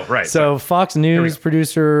 Right. So Fox News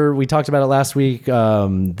producer, we talked about it last week.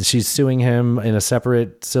 She's suing him in a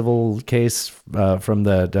separate civil case from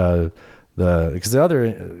because the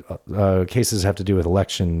other cases have to do with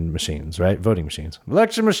election machines, right? Voting machines,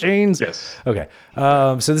 election machines. Yes. Okay.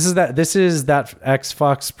 So this is that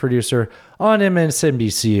ex-Fox producer on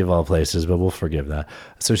MSNBC of all places, but we'll forgive that.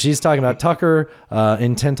 So she's talking about Tucker,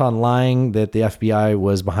 intent on lying that the FBI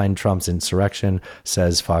was behind Trump's insurrection,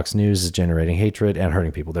 says Fox News is generating hatred and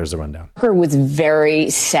hurting people. There's the rundown. Tucker was very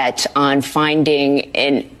set on finding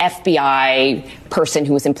an FBI person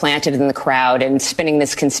who was implanted in the crowd and spinning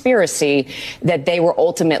this conspiracy that they were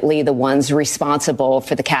ultimately the ones responsible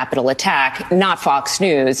for the Capitol attack, not Fox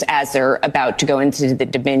News, as they're about to go into the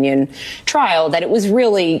Dominion trial, that it was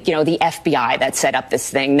really, the FBI that set up this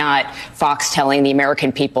thing, not Fox telling the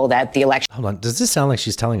American people that the election. Hold on. Does this sound like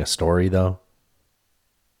she's telling a story, though?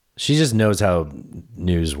 She just knows how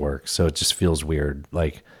news works, so it just feels weird.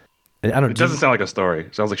 Like, I don't. It doesn't sound like a story.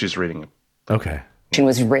 It sounds like she's reading it. Okay.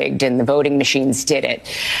 Was rigged and the voting machines did it.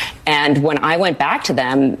 And when I went back to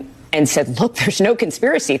them and said, look, there's no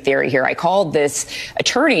conspiracy theory here. I called this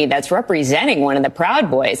attorney that's representing one of the Proud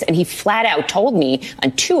Boys, and he flat out told me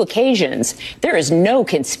on 2 occasions, there is no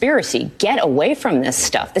conspiracy. Get away from this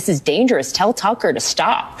stuff. This is dangerous. Tell Tucker to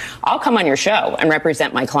stop. I'll come on your show and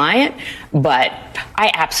represent my client, but I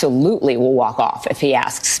absolutely will walk off if he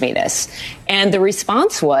asks me this. And the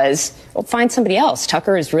response was, well, find somebody else.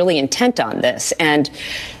 Tucker is really intent on this. And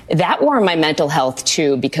that wore on my mental health,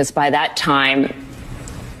 too, because by that time,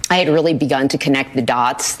 I had really begun to connect the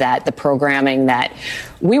dots that the programming that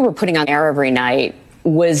we were putting on air every night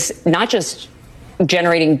was not just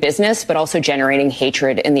generating business, but also generating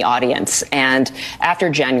hatred in the audience. And after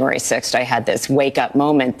January 6th, I had this wake up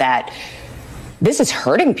moment that this is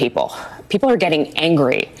hurting people. People are getting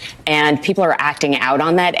angry and people are acting out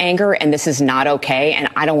on that anger. And this is not okay. And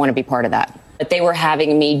I don't want to be part of that. But they were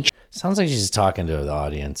having me. Sounds like she's talking to the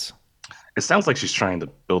audience. It sounds like she's trying to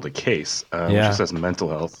build a case. She says mental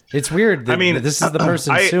health. It's weird. This is the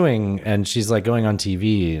person I suing, and she's like going on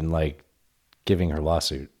TV and like giving her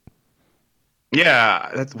lawsuit.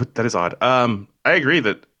 Yeah, that is odd. I agree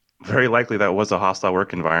that very likely that was a hostile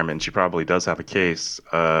work environment. She probably does have a case.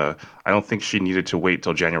 I don't think she needed to wait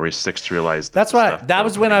till January 6th to realize. That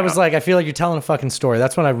was when I was like, I feel like you're telling a fucking story.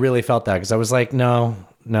 That's when I really felt that, because I was like, no,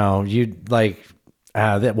 you like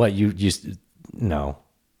no.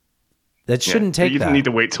 That shouldn't take you that. didn't need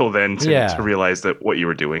to wait till then to realize that what you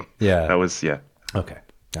were doing. Yeah. That was, Okay.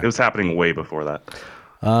 It was happening way before that.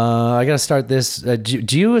 I got to start this.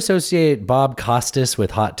 Do you associate Bob Costas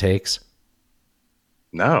with hot takes?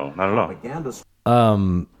 No, not at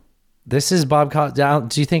all. This is Bob Costas.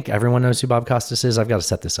 Do you think everyone knows who Bob Costas is? I've got to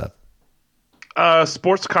set this up.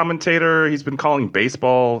 Sports commentator. He's been calling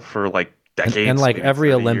baseball for like decades. And like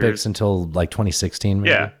every Olympics years. Until like 2016,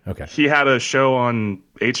 maybe? Yeah. Okay. He had a show on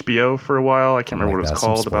HBO for a while. I can't remember what it was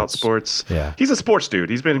called, about sports. Yeah. He's a sports dude.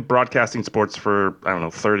 He's been broadcasting sports for, I don't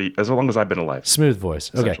know, 30, as long as I've been alive. Smooth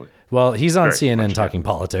voice. Okay. Well, he's on CNN talking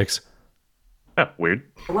politics. Yeah, weird.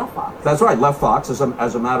 Left Fox. That's right, left Fox as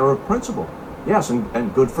a matter of principle. Yes,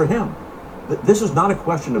 and good for him. This is not a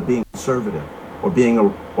question of being conservative or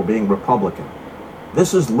being Republican.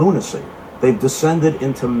 This is lunacy. They've descended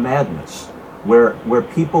into madness, where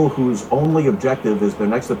people whose only objective is their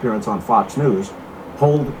next appearance on Fox News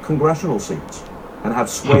hold congressional seats and have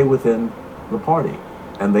sway within the party.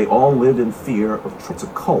 And they all live in fear of it's a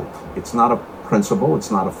cult. It's not a principle. It's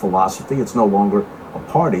not a philosophy. It's no longer a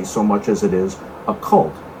party so much as it is a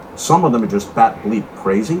cult. Some of them are just bat bleep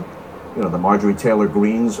crazy, the Marjorie Taylor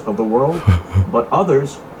Greens of the world, but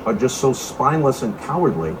others are just so spineless and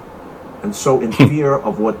cowardly and so in fear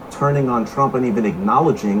of what turning on Trump and even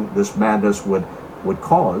acknowledging this madness would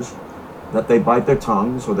cause, that they bite their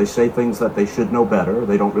tongues or they say things that they should know better.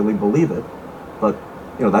 They don't really believe it. But,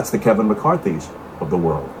 that's the Kevin McCarthy's of the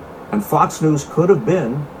world. And Fox News could have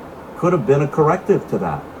been a corrective to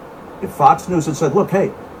that. If Fox News had said, look,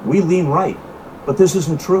 hey, we lean right, but this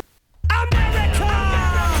isn't true.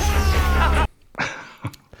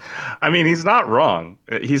 I mean, he's not wrong.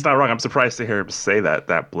 He's not wrong. I'm surprised to hear him say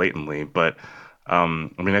that blatantly. But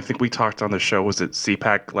I think we talked on the show. Was it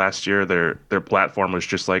CPAC last year? Their platform was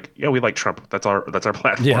just like, yeah, we like Trump. That's our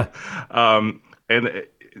platform. Yeah.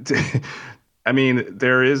 I mean,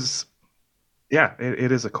 there is,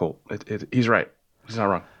 it is a cult. He's right. He's not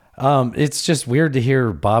wrong. It's just weird to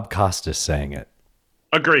hear Bob Costas saying it.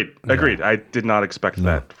 Agreed. I did not expect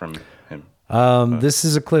that from him. This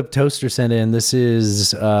is a clip Toaster sent in. This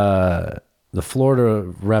is the Florida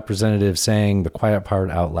representative saying the quiet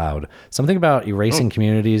part out loud. Something about erasing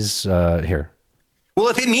communities here. Well,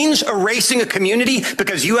 if it means erasing a community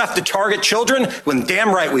because you have to target children, then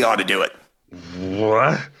damn right we ought to do it.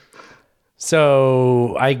 What?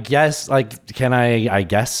 So I guess, can I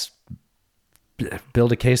guess,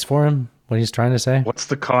 build a case for him? What he's trying to say? What's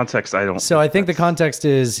the context? So I think the context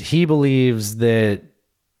is he believes that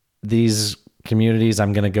these communities,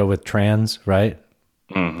 I'm going to go with trans, right?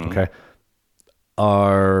 Mm-hmm. Okay.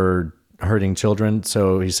 Are hurting children.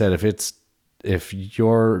 So he said, if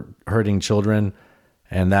you're hurting children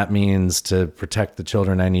and that means to protect the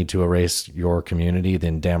children, I need to erase your community,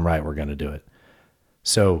 then damn right we're going to do it.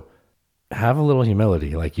 So have a little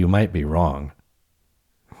humility. Like, you might be wrong.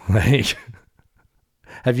 Like,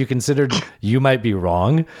 have you considered you might be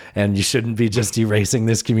wrong and you shouldn't be just erasing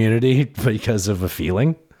this community because of a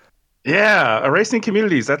feeling? Yeah, erasing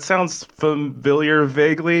communities. That sounds familiar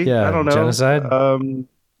vaguely. Yeah, I don't know. genocide?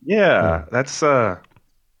 Yeah, that's... I'm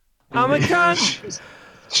a cunt!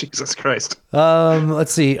 Jesus Christ.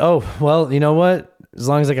 Let's see. Oh, well, you know what? As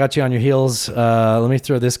long as I got you on your heels, let me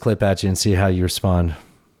throw this clip at you and see how you respond.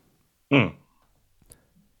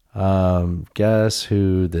 Guess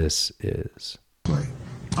who this is? Oh,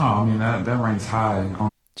 I mean, that ranks high.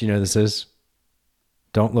 Do you know who this is?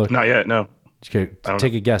 Don't look. Not yet, no. Okay,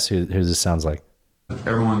 take a guess who this sounds like.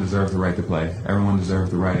 Everyone deserves the right to play. Everyone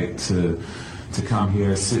deserves the right to come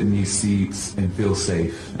here, sit in these seats, and feel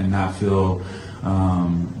safe, and not feel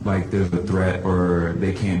like there's a threat or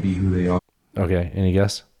they can't be who they are. Okay, any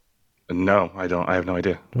guess? No, I don't. I have no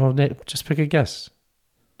idea. Well, Nate, just pick a guess.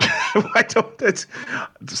 I don't.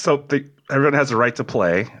 Everyone has a right to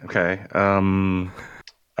play. Okay.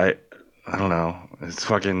 I don't know. It's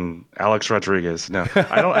fucking Alex Rodriguez. No,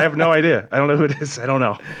 I don't. I have no idea. I don't know who it is. I don't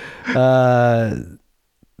know.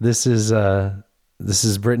 This is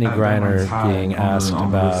Brittany Griner being asked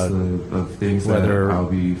about of things whether that I'll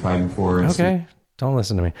be fighting for. Okay, don't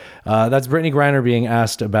listen to me. That's Brittany Griner being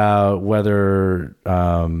asked about whether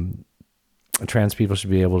trans people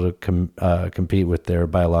should be able to compete with their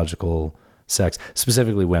biological sex,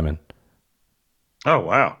 specifically women. Oh,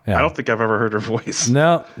 wow. Yeah. I don't think I've ever heard her voice.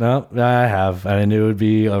 No, I have. I knew it would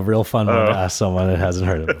be a real fun one to ask someone that hasn't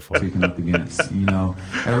heard it before. Speaking up against,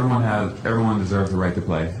 everyone deserves the right to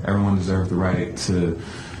play. Everyone deserves the right to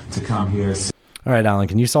come here. All right, Alan,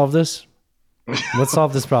 can you solve this? Let's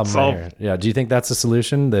solve this problem right here. Yeah. Do you think that's a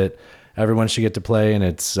solution, that everyone should get to play and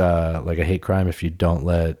it's like a hate crime if you don't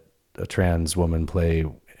let a trans woman play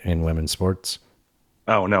in women's sports?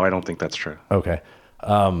 Oh, no, I don't think that's true. Okay.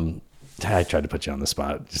 I tried to put you on the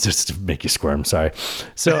spot just to make you squirm. Sorry.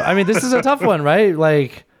 So, I mean, this is a tough one, right?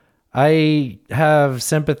 Like, I have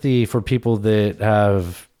sympathy for people that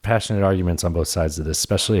have passionate arguments on both sides of this,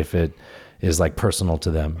 especially if it is like personal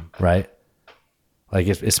to them, right? Like,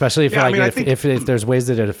 especially if if there's ways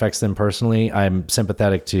that it affects them personally, I'm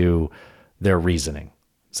sympathetic to their reasoning.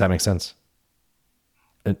 Does that make sense?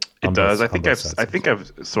 It does. I think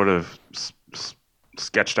I've sort of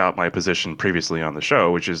sketched out my position previously on the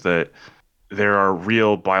show, which is that there are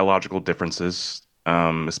real biological differences,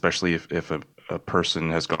 especially if a person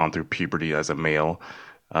has gone through puberty as a male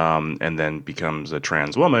and then becomes a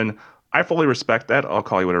trans woman. I fully respect that. I'll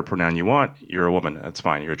call you whatever pronoun you want. You're a woman. That's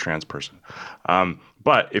fine. You're a trans person.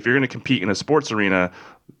 But if you're going to compete in a sports arena,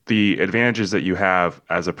 the advantages that you have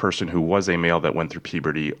as a person who was a male that went through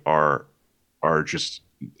puberty are just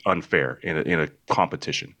unfair in a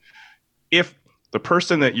competition. If the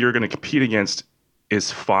person that you're going to compete against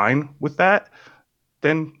is fine with that,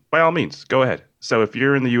 then by all means, go ahead. So if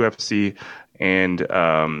you're in the UFC and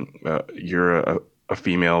you're a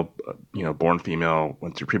female, born female,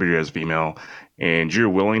 went through puberty as a female, and you're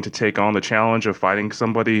willing to take on the challenge of fighting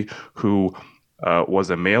somebody who was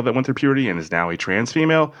a male that went through puberty and is now a trans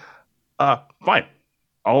female, fine.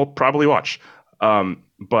 I'll probably watch.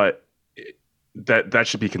 But that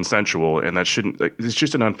should be consensual, and that shouldn't. It's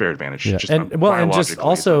just an unfair advantage. Yeah. And just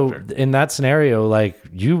also in that scenario, like,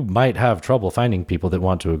 you might have trouble finding people that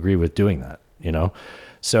want to agree with doing that.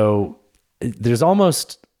 So there's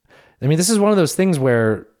almost. I mean, this is one of those things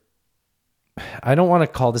where I don't want to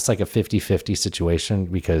call this like a 50-50 situation,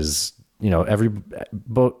 because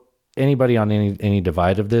anybody on any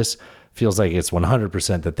divide of this feels like it's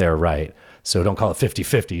 100% that they're right. So don't call it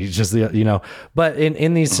 50-50. Just, but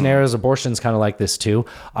in these scenarios, abortion's kind of like this too.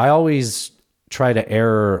 I always try to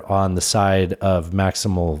err on the side of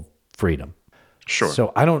maximal freedom. Sure.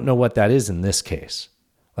 So I don't know what that is in this case.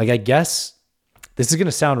 Like, I guess this is going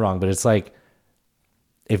to sound wrong, but it's like,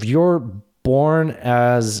 if you're born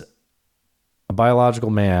as a biological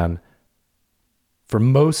man for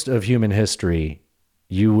most of human history,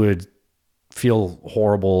 you would feel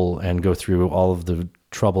horrible and go through all of the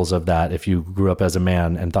troubles of that if you grew up as a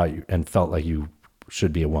man and felt like you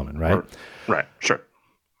should be a woman, right? Right, sure.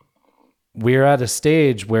 We're at a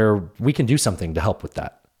stage where we can do something to help with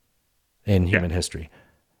that in human history.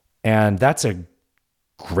 And that's a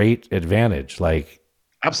great advantage. Like,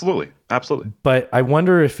 absolutely. But I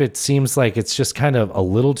wonder if it seems like it's just kind of a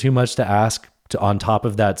little too much to ask to, on top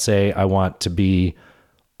of that, say, I want to be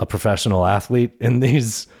a professional athlete in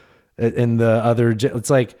the other, it's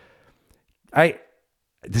like,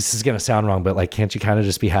 this is going to sound wrong, but like, can't you kind of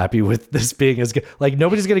just be happy with this being as good? Like,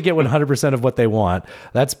 nobody's going to get 100% of what they want.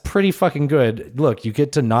 That's pretty fucking good. Look, you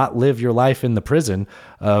get to not live your life in the prison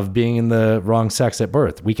of being in the wrong sex at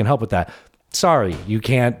birth. We can help with that. Sorry, you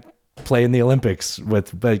can't play in the Olympics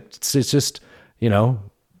but it's just,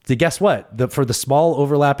 guess what? For the small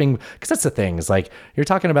overlapping, because that's the thing, is like, you're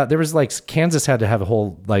talking about, there was like, Kansas had to have a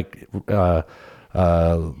whole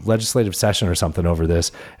legislative session or something over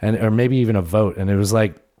this, or maybe even a vote, and it was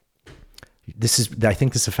like, I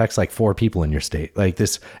think this affects like 4 people in your state, like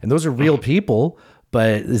this, and those are real people,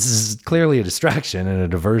 but this is clearly a distraction and a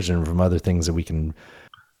diversion from other things that we can.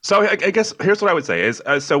 So I guess here's what I would say is,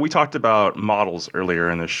 so we talked about models earlier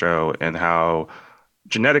in the show and how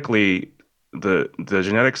genetically the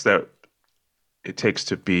genetics that it takes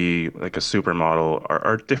to be like a supermodel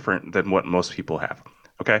are different than what most people have.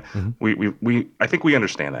 Okay. Mm-hmm. I think we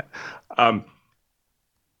understand that.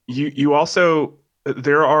 You also,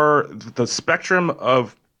 there are the spectrum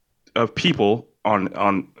of people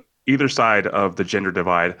on either side of the gender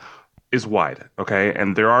divide is wide. Okay.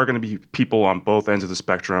 And there are going to be people on both ends of the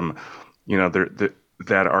spectrum, that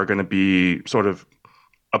are going to be sort of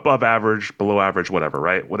above average, below average, whatever,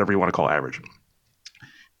 right? Whatever you want to call average.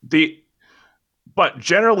 But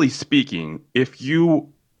generally speaking, if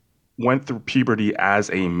you went through puberty as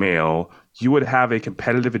a male, you would have a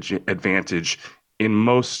competitive advantage in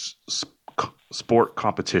most sport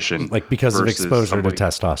competition. Like because of exposure to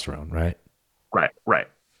testosterone, right? Right.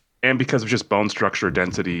 And because of just bone structure,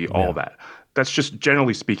 density, all that. That's just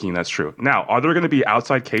generally speaking, that's true. Now, are there going to be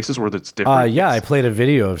outside cases where that's different? I played a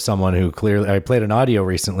video of someone who I played an audio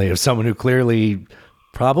recently of someone who clearly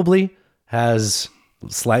probably has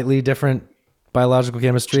slightly different biological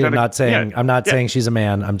chemistry. I'm not saying she's a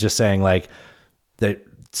man. I'm just saying like that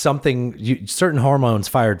certain hormones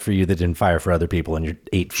fired for you that didn't fire for other people, and you're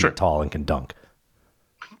 8 feet tall and can dunk.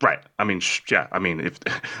 Right. I mean, if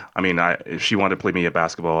she wanted to play me at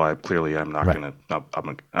basketball, I'm not going to,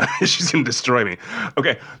 she's going to destroy me.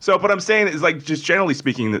 Okay. So what I'm saying is, like, just generally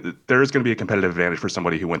speaking, that there is going to be a competitive advantage for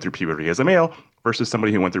somebody who went through puberty as a male versus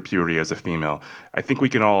somebody who went through puberty as a female. I think we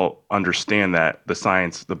can all understand that, the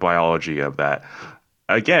science, the biology of that.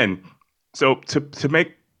 Again, so to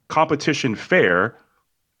make competition fair,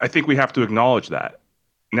 I think we have to acknowledge that.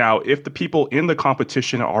 Now, if the people in the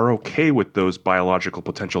competition are okay with those biological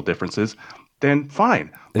potential differences, then fine.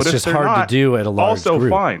 It's but just hard to do at a large group. Also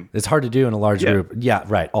fine. It's hard to do in a large group. Yeah,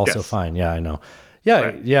 right. Also fine. Yeah, I know. Yeah,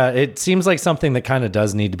 right. Yeah. It seems like something that kind of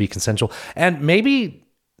does need to be consensual. And maybe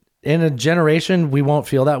in a generation, we won't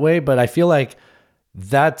feel that way. But I feel like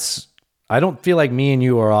I don't feel like me and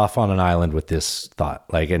you are off on an island with this thought.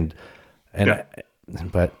 Like,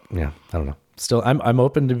 but yeah, I don't know. Still, I'm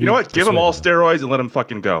open to. You know what? Give them all steroids and let them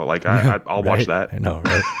fucking go. Like I'll watch that. I know,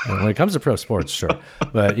 right? When it comes to pro sports, sure,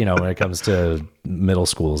 but when it comes to middle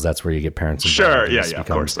schools, that's where you get parents involved. Sure, yeah, of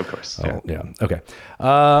course. Yeah, okay.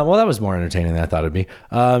 Well, that was more entertaining than I thought it'd be.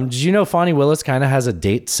 Did you know Fani Willis kind of has a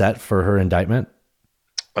date set for her indictment?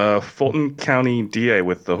 Fulton County DA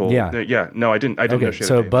with the whole. No, I didn't know she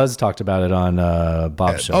had a date. Buzz talked about it on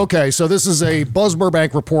Bob's show. Okay, so this is a Buzz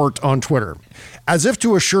Burbank report on Twitter. As if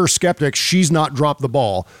to assure skeptics she's not dropped the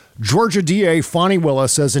ball, Georgia DA Fani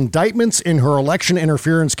Willis says indictments in her election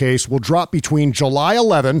interference case will drop between July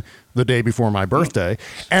 11, the day before my birthday,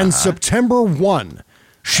 and September 1.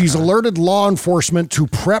 She's alerted law enforcement to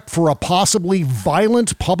prep for a possibly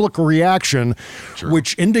violent public reaction,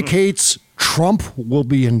 which indicates Trump will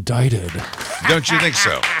be indicted. Don't you think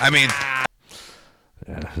so? I mean...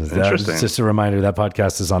 Interesting. Just a reminder, that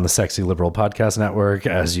podcast is on the Sexy Liberal Podcast Network,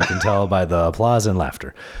 as you can tell by the applause and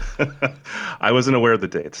laughter. I wasn't aware of the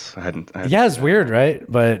dates. I hadn't it's weird, right?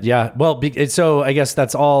 But yeah, well, so I guess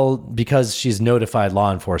that's all because she's notified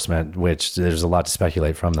law enforcement, which there's a lot to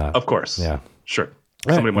speculate from that. Of course. Yeah. Sure.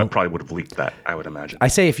 Somebody probably would have leaked that, I would imagine. I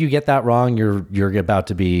say if you get that wrong, you're about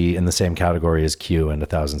to be in the same category as Q and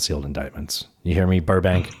 1,000 sealed indictments. You hear me,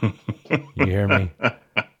 Burbank? You hear me?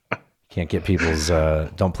 Can't get people's,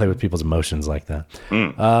 don't play with people's emotions like that.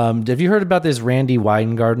 Have you heard about this Randy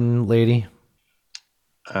Weingarten lady?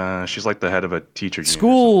 She's like the head of a teacher union.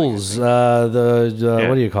 Schools, what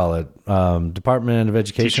do you call it? Department of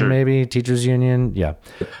Education, maybe Teachers Union. Yeah.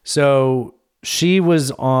 So she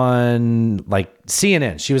was on like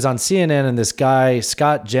CNN. She was on CNN, and this guy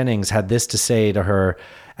Scott Jennings had this to say to her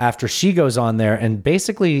after she goes on there and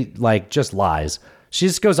basically like just lies. She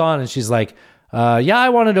just goes on and she's like, "Yeah, I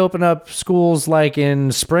wanted to open up schools like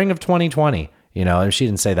in spring of 2020." You know, and she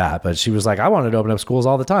didn't say that, but she was like, I wanted to open up schools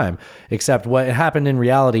all the time. Except what happened in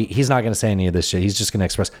reality, he's not going to say any of this shit. He's just going to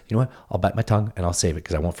express, you know what? I'll bite my tongue and I'll save it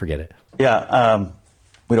because I won't forget it. Yeah,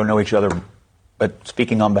 we don't know each other, but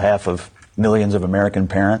speaking on behalf of millions of American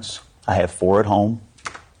parents, I have 4 at home.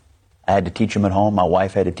 I had to teach them at home. My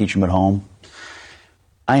wife had to teach them at home.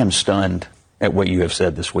 I am stunned at what you have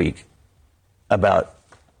said this week about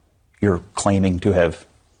your claiming to have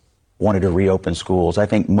wanted to reopen schools. I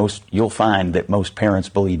think you'll find that most parents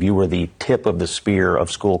believe you were the tip of the spear of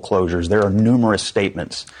school closures. There are numerous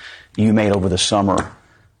statements you made over the summer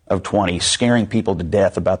of 20, scaring people to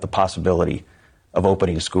death about the possibility of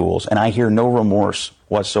opening schools. And I hear no remorse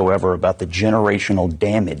whatsoever about the generational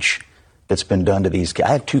damage that's been done to these kids.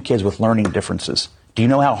 I have 2 kids with learning differences. Do you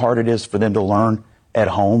know how hard it is for them to learn at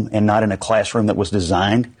home and not in a classroom that was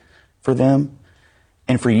designed for them?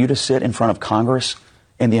 And for you to sit in front of Congress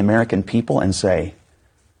and the American people and say,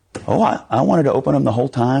 oh, I wanted to open them the whole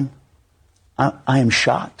time. I am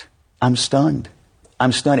shocked. I'm stunned.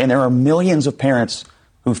 I'm stunned. And there are millions of parents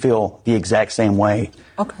who feel the exact same way.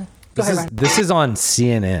 Okay. This is on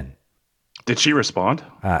CNN. Did she respond?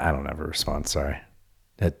 I don't ever respond. Sorry.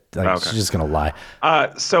 She's just going to lie.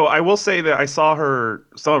 So I will say that I saw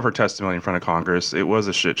some of her testimony in front of Congress. It was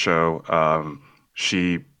a shit show.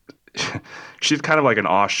 She's kind of like an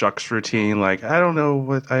aw shucks routine. Like, I don't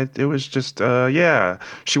know it was just, yeah,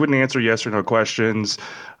 she wouldn't answer yes or no questions.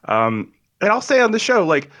 And I'll say on the show,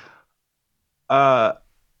 like,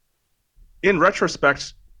 in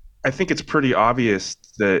retrospect, I think it's pretty obvious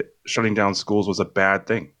that shutting down schools was a bad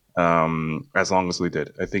thing. As long as we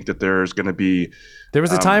did, I think that there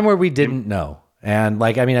was a time where we didn't know. And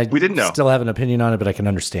like, I mean, we didn't know. Still have an opinion on it, but I can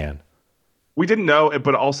understand. We didn't know,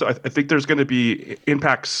 but also I think there's going to be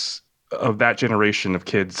impacts of that generation of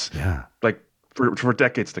kids, like for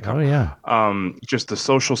decades to come. Oh yeah. Just the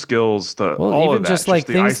social skills, all even of that, just like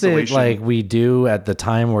the things isolation. that like we do at the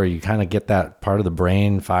time where you kind of get that part of the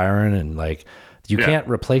brain firing, and like you can't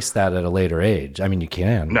replace that at a later age. I mean, you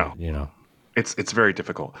can. No, you know, it's very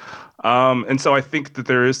difficult. And so I think that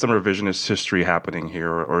there is some revisionist history happening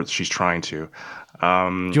here, or she's trying to.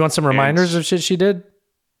 Do you want some reminders of shit she did?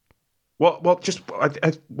 Well, just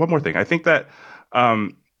one more thing. I think that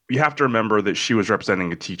you have to remember that she was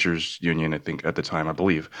representing a teachers union, I think, at the time, I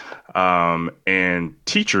believe. And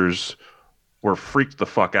teachers were freaked the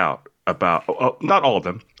fuck out about, not all of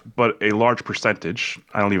them, but a large percentage.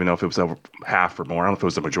 I don't even know if it was over half or more. I don't know if it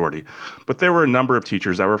was the majority. But there were a number of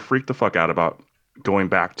teachers that were freaked the fuck out about going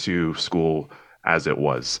back to school as it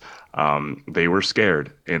was. They were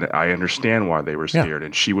scared, and I understand why they were scared.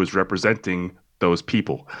 And she was representing those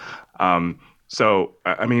people. So,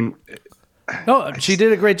 I mean... No, she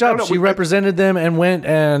did a great job. She represented them and went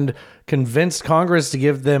and convinced Congress to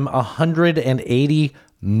give them $180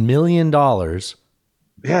 million.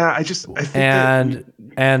 Yeah, I think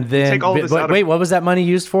and then wait, what was that money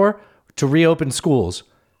used for? To reopen schools.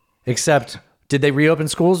 Except, did they reopen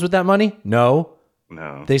schools with that money? No.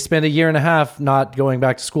 They spent 1.5 years not going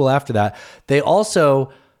back to school after that. They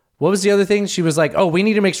also, what was the other thing? She was like, oh, we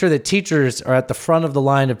need to make sure that teachers are at the front of the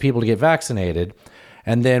line of people to get vaccinated.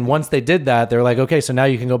 And then once they did that, they're like, okay, so now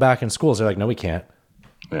you can go back in schools. They're like, no, we can't.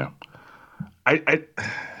 Yeah. I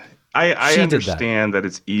understand that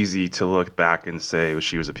it's easy to look back and say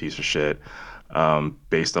she was a piece of shit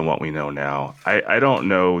based on what we know now. I don't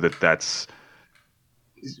know that's...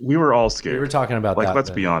 We were all scared. We were talking about that. Let's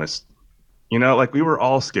be honest. You know, like we were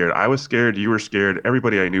all scared. I was scared. You were scared.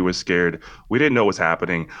 Everybody I knew was scared. We didn't know what was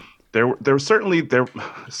happening. There were certainly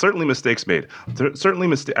mistakes made. I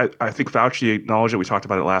think Fauci acknowledged it. We talked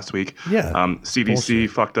about it last week. Yeah. CDC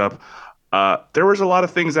Bullshit. fucked up. There was a lot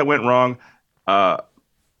of things that went wrong.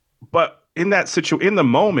 But in the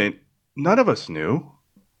moment, none of us knew.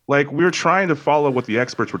 Like, we were trying to follow what the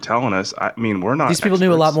experts were telling us. I mean, we're not. These people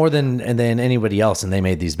knew a lot more than anybody else, and they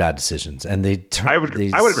made these bad decisions. And I would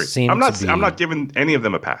agree. I'm not giving any of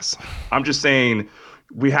them a pass. I'm just saying,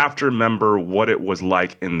 we have to remember what it was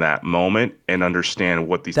like in that moment and understand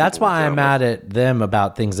what these. That's why I'm mad at them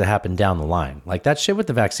about things that happen down the line. Like that shit with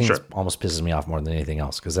the vaccines almost pisses me off more than anything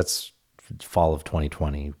else, because that's fall of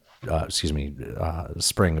 2020.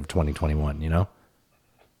 Spring of 2021. You know.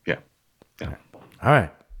 Yeah. All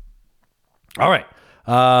right.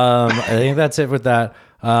 I think that's it with that.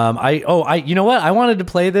 You know what? I wanted to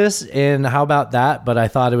play this in How About That, but I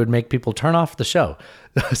thought it would make people turn off the show.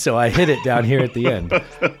 So I hid it down here at the end.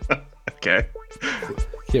 Okay.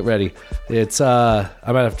 Get ready. It's, I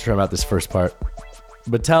might have to trim out this first part.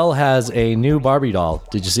 Mattel has a new Barbie doll.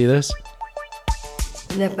 Did you see this?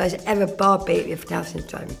 Never was ever Barbie with Down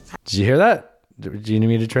syndrome. Did you hear that? Do you need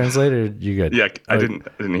me to translate or you good? Yeah, I didn't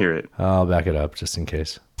hear it. I'll back it up just in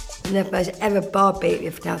case. Never was ever Barbie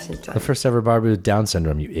with Down syndrome. The first ever Barbie with Down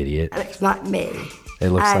syndrome, you idiot. It looks like me. It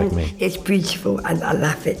looks and like me. It's beautiful and I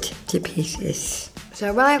love it to pieces.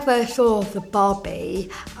 So when I first saw the Barbie,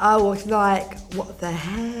 I was like, what the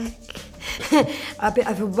heck? A bit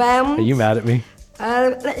overwhelmed. Are you mad at me?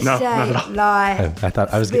 Let's No, say, not at all. like, I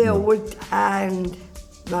thought I was getting... thrilled and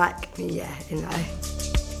like, yeah, you know.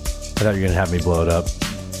 I thought you were going to have me blow it up.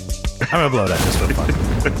 I'm going to blow it up just for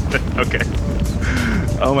fun. Okay.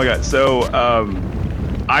 Oh my God. So,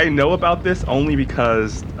 I know about this only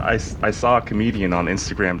because I saw a comedian on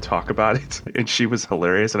Instagram talk about it, and she was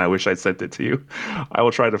hilarious, and I wish I'd sent it to you. I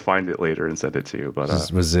will try to find it later and send it to you. But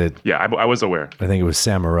was it? Yeah, I was aware. I think it was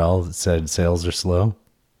Sam Morril that said sales are slow.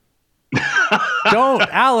 Don't,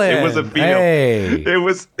 Alan. It was a female. Hey, it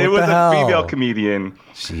was a female comedian.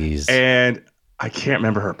 Jeez. And I can't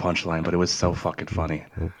remember her punchline, but it was so fucking funny.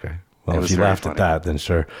 Okay. Well, if you laughed at that, then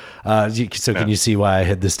sure. Can you see why I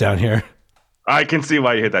hid this down here? I can see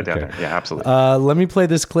why you hit that down there. Yeah, absolutely. Let me play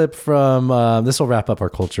this clip from. This will wrap up our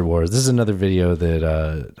culture wars. This is another video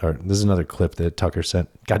this is another clip that Tucker sent.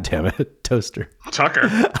 God damn it, Toaster. Tucker.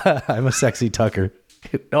 I'm a sexy Tucker.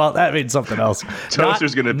 Well, that means something else.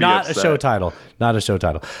 Toaster's going to be not upset. a show title. Not a show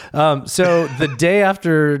title. So the day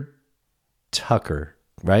after Tucker,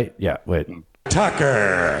 right? Yeah. Wait.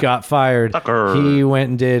 Tucker got fired. Tucker. He went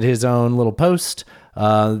and did his own little post.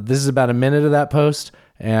 This is about a minute of that post.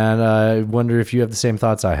 And I wonder if you have the same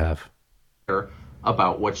thoughts I have.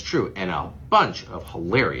 About what's true, and a bunch of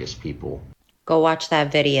hilarious people. Go watch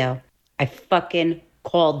that video. I fucking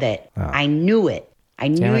called it. Oh. I knew it. I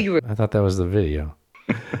knew you were. I thought that was the video.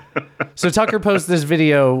 So Tucker posted this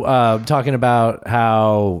video talking about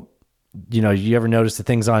how, you ever notice the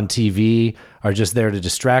things on TV are just there to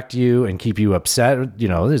distract you and keep you upset.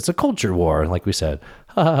 It's a culture war, like we said.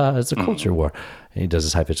 It's a culture war. And he does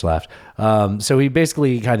his high-pitched laugh. So he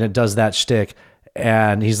basically kind of does that shtick.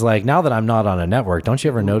 And he's like, now that I'm not on a network, don't you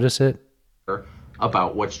ever notice it?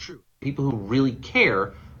 About what's true. People who really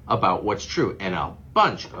care about what's true, and a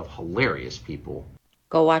bunch of hilarious people.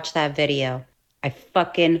 Go watch that video. I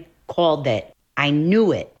fucking called it. I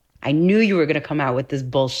knew it. I knew you were going to come out with this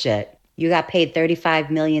bullshit. You got paid $35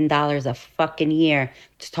 million a fucking year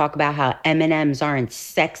to talk about how M&Ms aren't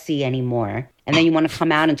sexy anymore. And then you want to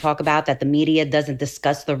come out and talk about that the media doesn't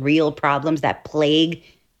discuss the real problems that plague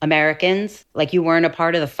Americans? Like you weren't a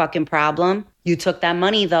part of the fucking problem? You took that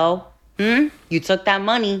money, though. You took that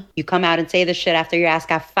money. You come out and say this shit after your ass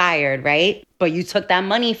got fired, right? But you took that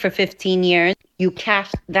money for 15 years. You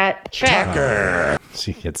cashed that check. Tucker.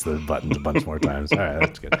 She hits the buttons a bunch more times. All right,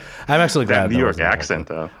 that's good. I'm actually glad. That New York accent,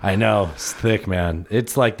 though. I know. It's thick, man.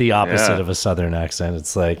 It's like the opposite of a Southern accent.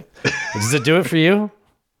 It's like, does it do it for you?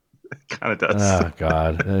 It kind of does. Oh,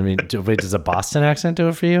 God. I mean, wait, does a Boston accent do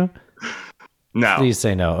it for you? No. Please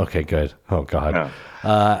say no. Okay, good. Oh, God. No.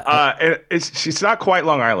 She's not quite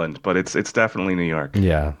Long Island, but it's definitely New York.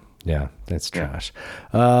 Yeah, that's trash.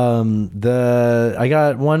 I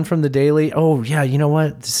got one from the Daily. Oh yeah, you know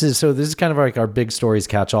what? This is kind of like our big stories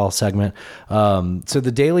catch-all segment. So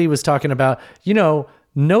the Daily was talking about,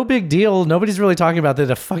 no big deal. Nobody's really talking about that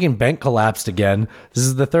a fucking bank collapsed again. This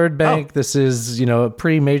is the third bank. Oh. This is, a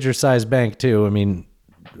pretty major sized bank too. I mean,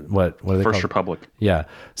 what are they called? First Republic. Yeah.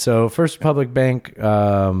 So First Republic Bank.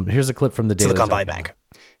 Here's a clip from the Daily. Silicon Valley Bank.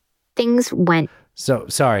 Things went. So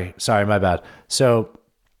sorry, my bad. So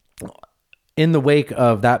in the wake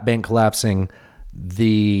of that bank collapsing,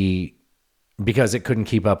 because it couldn't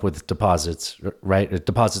keep up with deposits, right?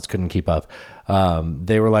 Deposits couldn't keep up.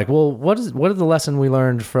 They were like, well, what are the lesson we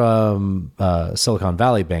learned from Silicon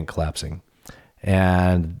Valley Bank collapsing?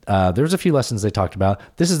 And there was a few lessons they talked about.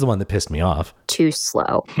 This is the one that pissed me off. Too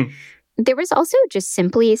slow. There was also just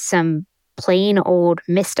simply some plain old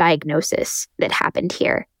misdiagnosis that happened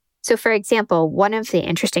here. So, for example, one of the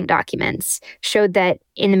interesting documents showed that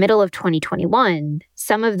in the middle of 2021,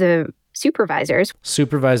 some of the supervisors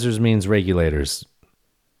means regulators.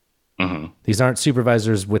 Mm-hmm. These aren't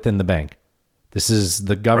supervisors within the bank. This is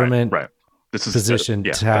the government right. This is position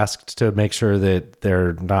tasked to make sure that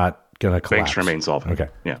they're not going to collapse. Banks remain solvent.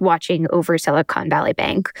 Okay. Yeah. Watching over Silicon Valley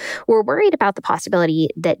Bank were worried about the possibility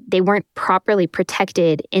that they weren't properly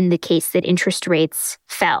protected in the case that interest rates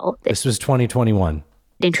fell. This was 2021.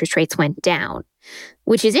 Interest rates went down.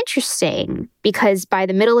 which is interesting because by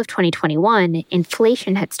the middle of 2021,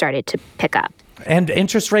 inflation had started to pick up. And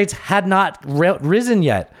interest rates had not risen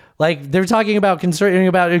yet. Like, they're talking about concerning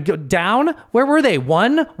about it go down. Where were they?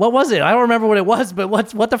 1? What was it? I don't remember what it was, but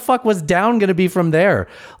what the fuck was down going to be from there?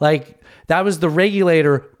 Like, that was the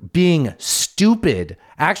regulator being stupid,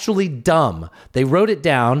 actually dumb. They wrote it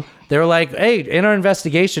down. They were like, hey, in our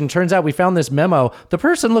investigation, turns out we found this memo. The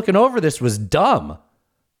person looking over this was dumb.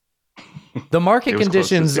 The market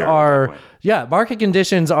conditions are, market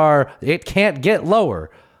conditions are, it can't get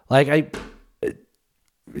lower. Like,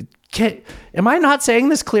 am I not saying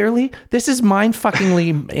this clearly? This is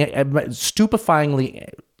mind-fuckingly, stupefyingly.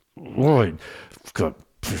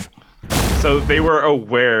 So they were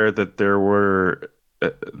aware that there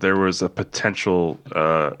was a potential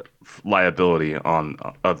liability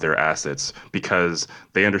of their assets because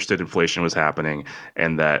they understood inflation was happening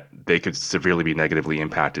and that they could severely be negatively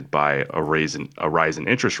impacted by a rise in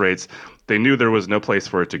interest rates. They knew there was no place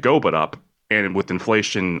for it to go but up. And with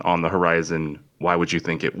inflation on the horizon, why would you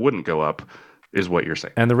think it wouldn't go up, is what you're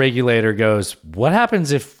saying. And the regulator goes, what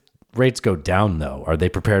happens if rates go down, though? Are they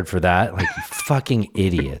prepared for that? Like, you fucking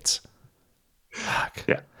idiots. Fuck.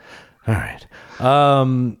 Yeah. All right.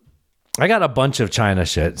 I got a bunch of China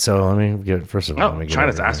shit, so let me get, first of all,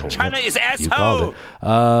 China's asshole. China is asshole.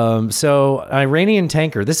 So Iranian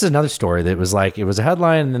tanker, this is another story that was like, it was a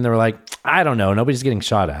headline and then they were like, I don't know, nobody's getting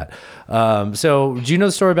shot at. So do you know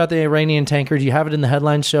the story about the Iranian tanker? Do you have it in the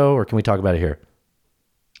headline show or can we talk about it here?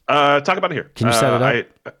 Talk about it here. Can you set it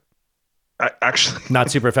up? I actually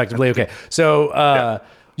not super effectively. Okay. So,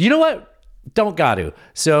 you know what? Don't got to.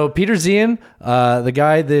 So Peter Zeihan, the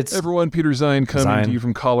guy that's... Everyone, Peter Zeihan coming to you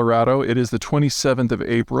from Colorado. It is the 27th of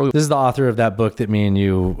April. This is the author of that book that me and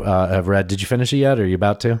you have read. Did you finish it yet, or are you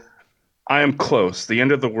about to? I am close. The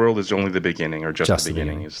end of the world is only the beginning, or just the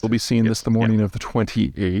beginning. We'll be seeing this the morning of the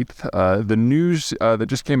 28th. The news that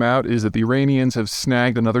just came out is that the Iranians have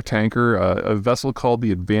snagged another tanker, a vessel called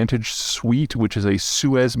the Advantage Suite, which is a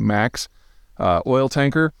Suez Max oil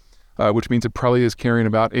tanker. Which means it probably is carrying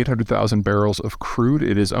about 800,000 barrels of crude.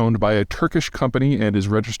 It is owned by a Turkish company and is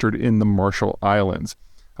registered in the Marshall Islands.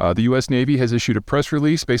 The U.S. Navy has issued a press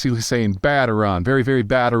release basically saying, bad Iran, very, very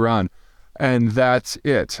bad Iran. And that's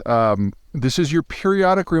it. This is your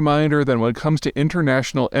periodic reminder that when it comes to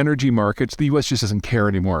international energy markets, the U.S. just doesn't care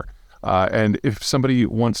anymore. And if somebody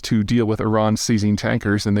wants to deal with Iran seizing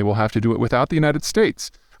tankers, then they will have to do it without the United States.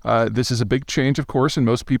 This is a big change, of course, in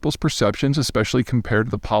most people's perceptions, especially compared to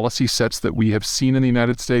the policy sets that we have seen in the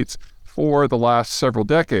United States for the last several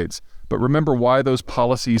decades. But remember why those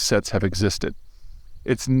policy sets have existed.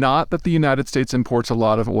 It's not that the United States imports a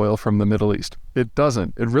lot of oil from the Middle East. It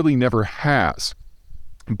doesn't. It really never has.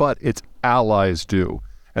 But its allies do.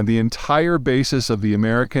 And the entire basis of the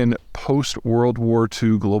American post-World War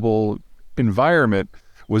II global environment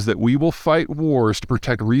was that we will fight wars to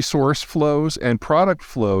protect resource flows and product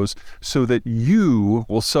flows so that you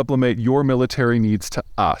will sublimate your military needs to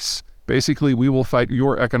us. Basically, we will fight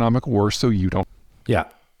your economic wars so you don't. Yeah.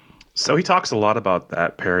 So he talks a lot about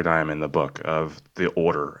that paradigm in the book of the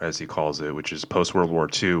order, as he calls it, which is post-World War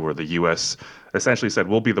II, where the U.S. essentially said,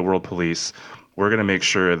 we'll be the world police. We're going to make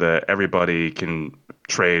sure that everybody can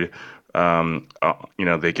trade.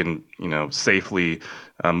 They can, safely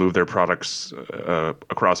move their products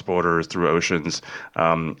across borders, through oceans.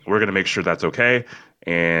 We're going to make sure that's okay.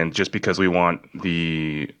 And just because we want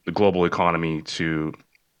the global economy to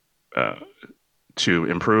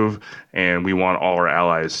improve, and we want all our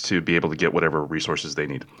allies to be able to get whatever resources they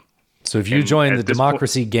need. So if you join the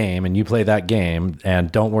democracy game and you play that game,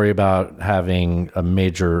 and don't worry about having a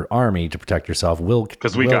major army to protect yourself,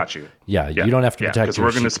 because we got you. Yeah, you don't have to protect. Because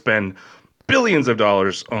we're going to spend billions of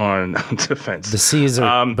dollars on defense. The seas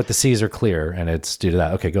are, but the seas are clear, and it's due to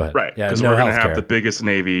that. Okay, go ahead. Right. Yeah, because we're going to have the biggest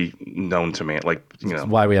navy known to man. That's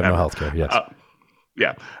why we have no healthcare.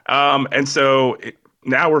 Yes. And so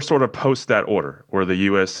now we're sort of post that order where the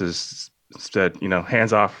U.S. has said,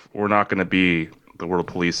 hands off. We're not going to be the world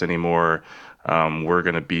police anymore. This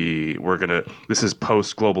is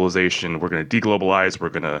post globalization. We're going to deglobalize. We're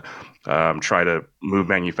going to try to move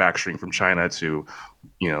manufacturing from China to,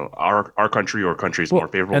 our country or countries more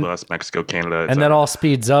favorable to us, Mexico, Canada. And that all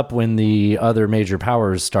speeds up when the other major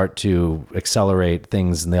powers start to accelerate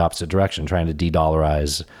things in the opposite direction, trying to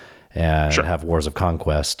de-dollarize and have wars of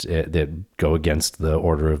conquest that go against the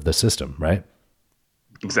order of the system, right?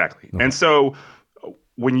 Exactly. Okay. And so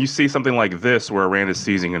when you see something like this, where Iran is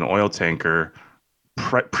seizing an oil tanker,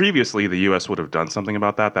 previously the U.S. would have done something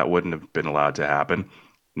about that. That wouldn't have been allowed to happen.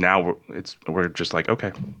 Now we're just like,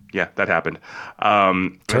 okay, yeah, that happened.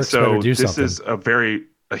 And so this is a very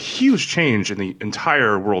a huge change in the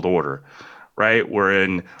entire world order, right?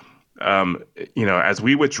 Wherein, as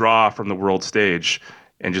we withdraw from the world stage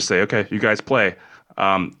and just say, okay, you guys play,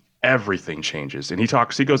 everything changes. And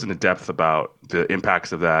he goes into depth about the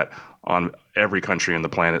impacts of that on every country on the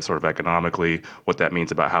planet, sort of economically, what that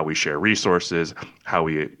means about how we share resources, how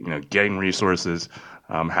we, gain resources,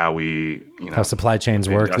 how we, how supply chains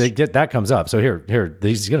work. That comes up. So here,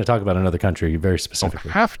 he's going to talk about another country very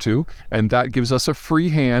specifically. Have to, and that gives us a free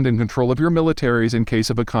hand and control of your militaries in case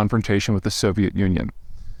of a confrontation with the Soviet Union.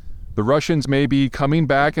 The Russians may be coming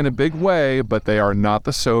back in a big way, but they are not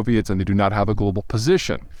the Soviets, and they do not have a global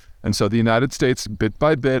position. And so the United States, bit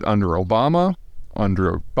by bit, under Obama,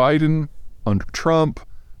 under Biden, under Trump,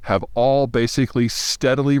 have all basically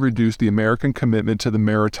steadily reduced the American commitment to the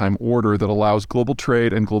maritime order that allows global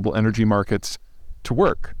trade and global energy markets to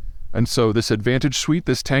work. And so this Advantage Suite,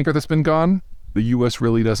 this tanker that's been gone, the U.S.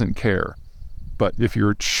 really doesn't care. But if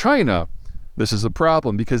you're China, this is a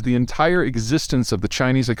problem, because the entire existence of the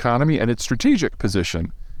Chinese economy and its strategic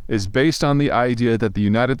position is based on the idea that the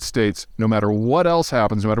United States, no matter what else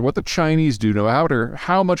happens, no matter what the Chinese do, no matter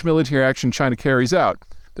how much military action China carries out,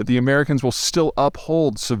 that the Americans will still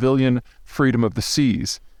uphold civilian freedom of the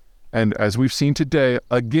seas. And as we've seen today,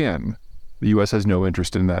 again, the U.S. has no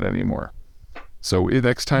interest in that anymore. So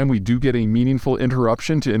next time we do get a meaningful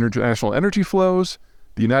interruption to international energy flows,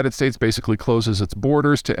 the United States basically closes its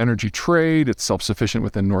borders to energy trade, it's self-sufficient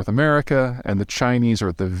within North America, and the Chinese are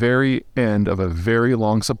at the very end of a very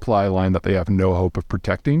long supply line that they have no hope of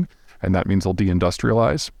protecting, and that means they'll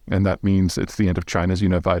deindustrialize, and that means it's the end of China's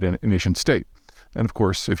unified nation state. And of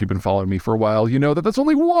course, if you've been following me for a while, you know that that's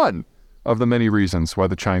only one of the many reasons why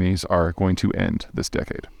the Chinese are going to end this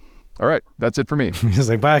decade. All right, that's it for me. He's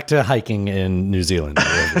like, back to hiking in New Zealand,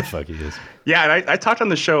 whatever the fuck he is. Yeah, and I talked on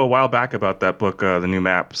the show a while back about that book, The New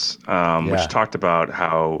Maps, which talked about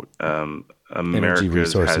how America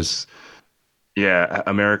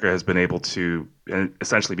has been able to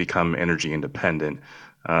essentially become energy independent,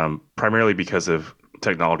 primarily because of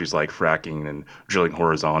technologies like fracking and drilling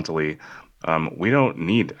horizontally. We don't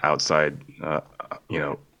need outside,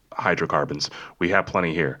 hydrocarbons. We have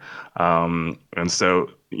plenty here. And so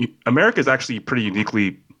America is actually pretty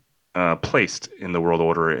uniquely placed in the world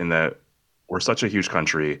order in that we're such a huge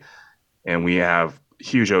country and we have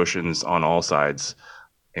huge oceans on all sides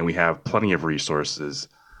and we have plenty of resources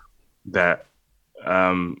that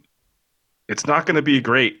it's not going to be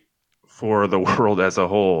great for the world as a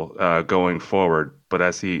whole going forward. But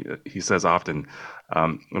as he says often,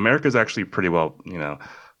 America is actually pretty well,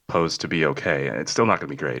 posed to be okay. It's still not going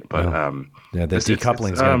to be great, but the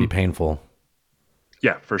decoupling is going to be painful.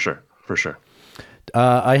 Yeah, for sure.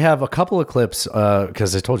 I have a couple of clips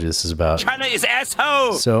because I told you this is about China is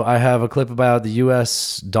asshole. So I have a clip about the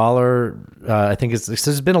U.S. dollar. I think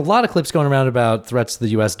there's been a lot of clips going around about threats to the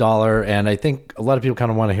U.S. dollar, and I think a lot of people kind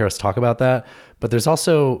of want to hear us talk about that. But there's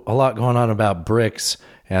also a lot going on about BRICS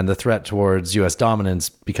and the threat towards U.S. dominance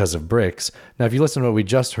because of BRICS. Now, if you listen to what we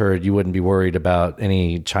just heard, you wouldn't be worried about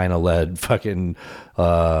any China-led fucking,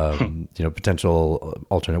 potential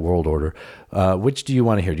alternate world order. Which do you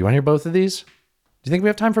want to hear? Do you want to hear both of these? Do you think we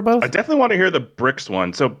have time for both? I definitely want to hear the BRICS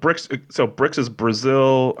one. So BRICS is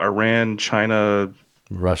Brazil, Iran, China,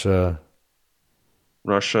 Russia.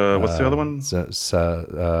 What's the other one? South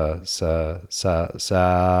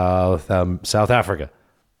Africa.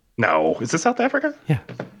 No, is it South Africa? Yeah.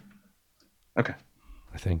 Okay.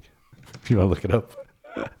 I think. If you want to look it up.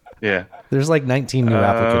 Yeah. There's like 19 new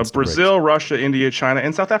applicants. Brazil, Russia, India, China,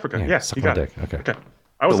 and South Africa. Yes, you got it. Okay.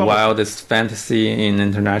 The wildest fantasy in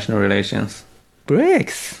international relations.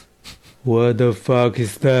 BRICS. What the fuck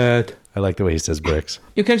is that? I like the way he says BRICS.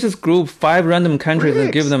 You can just group 5 random countries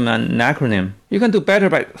and give them an acronym. You can do better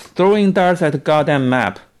by throwing darts at the goddamn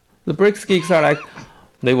map. The BRICS geeks are like,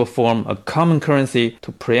 they will form a common currency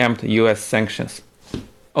to preempt US sanctions.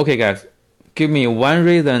 Okay, guys, give me one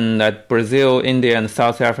reason that Brazil, India, and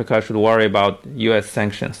South Africa should worry about US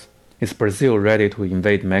sanctions. Is Brazil ready to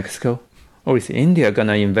invade Mexico? Or is India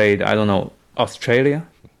gonna invade, Australia?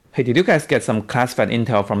 Hey, did you guys get some classified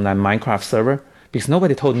intel from that Minecraft server? Because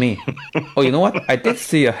nobody told me. Oh, you know what? I did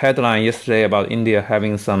see a headline yesterday about India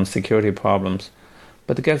having some security problems.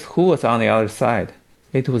 But guess who was on the other side?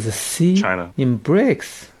 It was China. In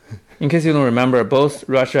BRICS. In case you don't remember, both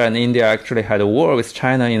Russia and India actually had a war with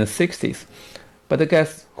China in the 60s. But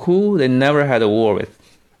guess who they never had a war with?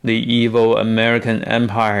 The evil American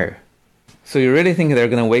empire. So you really think they're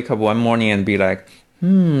going to wake up one morning and be like,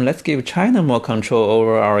 let's give China more control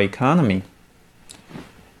over our economy?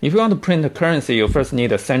 If you want to print a currency, you first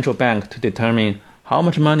need a central bank to determine how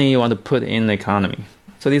much money you want to put in the economy.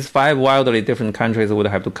 So these 5 wildly different countries would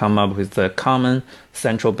have to come up with a common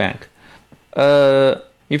central bank.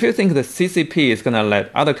 If you think the CCP is going to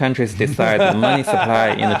let other countries decide the money supply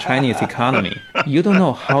in the Chinese economy, you don't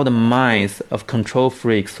know how the minds of control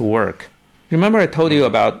freaks work. Remember I told you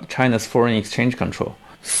about China's foreign exchange control?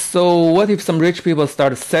 So what if some rich people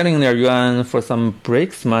start selling their yuan for some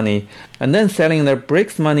BRICS money and then selling their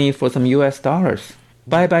BRICS money for some US dollars?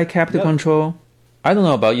 Bye-bye capital control. I don't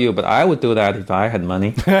know about you, but I would do that if I had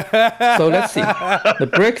money. So let's see.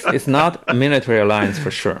 The BRICS is not a military alliance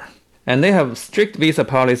for sure. And they have strict visa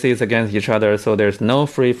policies against each other, so there's no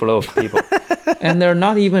free flow of people. And they're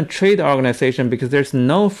not even a trade organization because there's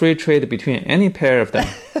no free trade between any pair of them.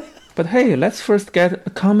 But hey, let's first get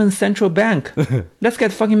a common central bank. Let's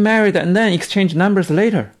get fucking married and then exchange numbers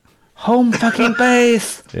later. Home fucking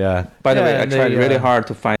base. Yeah. By the way, I tried really hard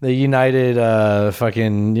to find. They united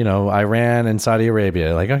fucking, Iran and Saudi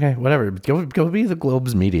Arabia. Like, okay, whatever. Go be the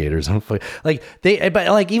globe's mediators. Like but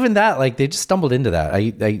like even that, like they just stumbled into that.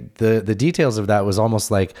 The details of that was almost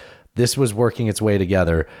like this was working its way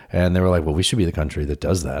together, and they were like, well, we should be the country that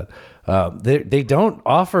does that. They don't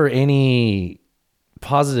offer any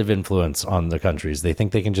positive influence on the countries. They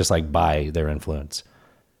think they can just like buy their influence.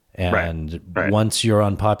 And once you're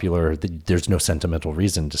unpopular, there's no sentimental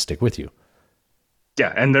reason to stick with you.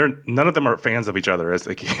 Yeah, and none of them are fans of each other, as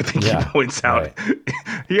I think he points out.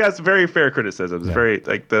 He has very fair criticisms. Yeah. Very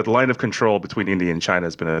like the line of control between India and China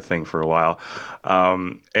has been a thing for a while,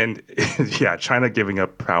 and China giving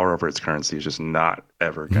up power over its currency is just not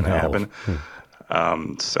ever going to happen.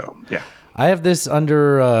 I have this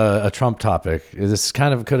under a Trump topic. This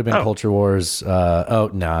kind of could have been culture wars.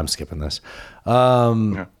 I'm skipping this.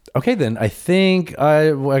 Okay, then I think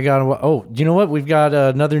I got. Oh, you know what? We've got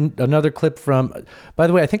another clip from. By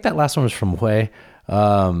the way, I think that last one was from Hui.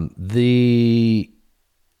 This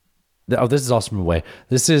is also from Hui.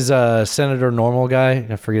 This is Senator Normal guy.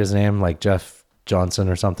 I forget his name, like Jeff Johnson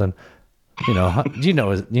or something. Ron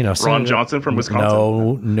Senator, Johnson from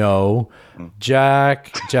Wisconsin. No,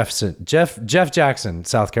 Jeff Jackson,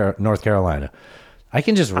 North Carolina. I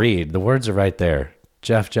can just read. The words are right there.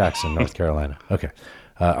 Jeff Jackson, North Carolina. Okay.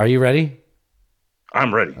 Are you ready?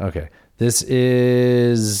 I'm ready. Okay. This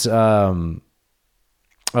is so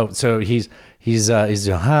he's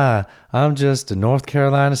hi, I'm just a North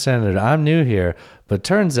Carolina senator. I'm new here, but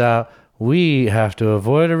turns out we have to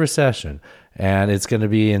avoid a recession, and it's going to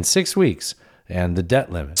be in 6 weeks. And the debt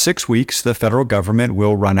limit. 6 weeks, the federal government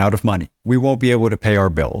will run out of money. We won't be able to pay our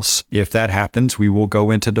bills. If that happens, we will go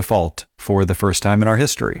into default for the first time in our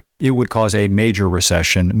history. It would cause a major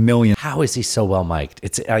recession. How is he so well mic'd?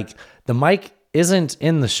 It's like the mic isn't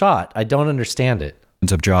in the shot. I don't understand it.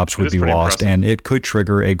 Of jobs would be lost, and it could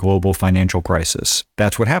trigger a global financial crisis.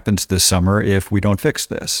 That's what happens this summer if we don't fix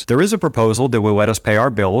this. There is a proposal that will let us pay our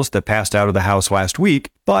bills that passed out of the House last week,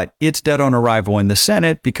 but it's dead on arrival in the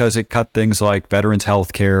Senate because it cut things like veterans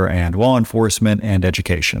health care and law enforcement and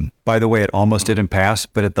education. By the way, it almost didn't pass,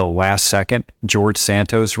 but at the last second, George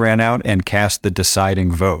Santos ran out and cast the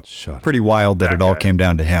deciding vote. Pretty wild that it all came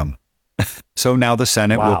down to him. So now the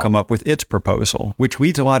Senate will come up with its proposal, which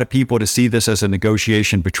leads a lot of people to see this as a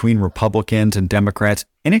negotiation between Republicans and Democrats,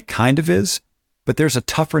 and it kind of is, but there's a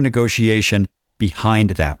tougher negotiation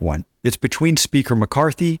behind that one. It's between Speaker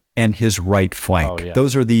McCarthy and his right flank.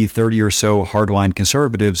 Those are the 30 or so hardline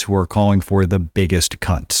conservatives who are calling for the biggest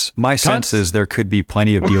cuts. My sense is there could be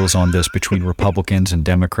plenty of deals on this between Republicans and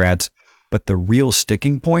Democrats, but the real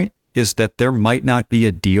sticking point is that there might not be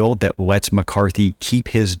a deal that lets McCarthy keep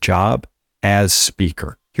his job as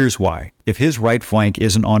Speaker. Here's why. If his right flank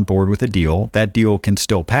isn't on board with a deal, that deal can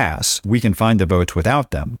still pass. We can find the votes without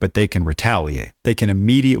them, but they can retaliate. They can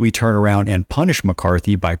immediately turn around and punish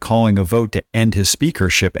McCarthy by calling a vote to end his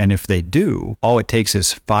speakership, and if they do, all it takes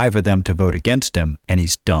is 5 of them to vote against him, and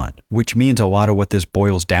he's done. Which means a lot of what this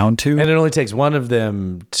boils down to... And it only takes one of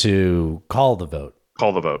them to call the vote.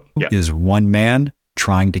 Is one man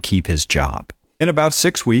trying to keep his job. In about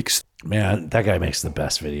 6 weeks... Man, that guy makes the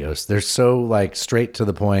best videos. They're so like straight to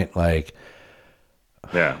the point. Like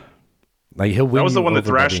he'll win. That was the one that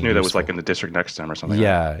Thrash knew useful. That was like in the district next time or something.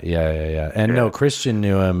 Yeah. And no, Christian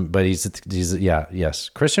knew him, but he's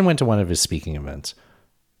Christian went to one of his speaking events.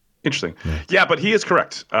 Interesting. Yeah, but he is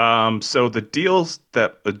correct. So the deal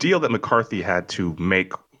that McCarthy had to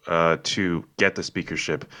make to get the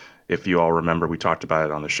speakership, if you all remember, we talked about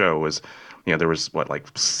it on the show, was there was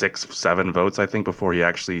 6-7 votes I think before he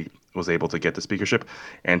actually was able to get the speakership,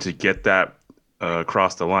 and to get that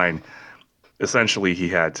across the line, essentially he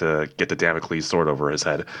had to get the Damocles sword over his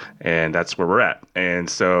head, and that's where we're at. And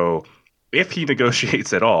so if he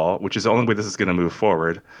negotiates at all, which is the only way this is going to move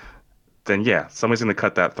forward, then yeah, somebody's going to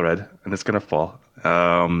cut that thread and it's going to fall.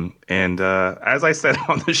 As I said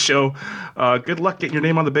on the show, good luck getting your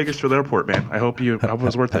name on the Bakersfield Airport, man. I hope it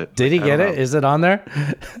was worth it. Did he get it? Is it on there?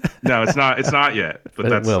 No, it's not. It's not yet.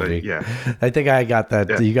 But it will be. Yeah. I think I got that.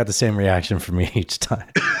 Yeah. You got the same reaction from me each time.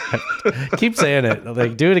 Keep saying it.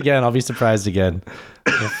 Like, do it again. I'll be surprised again.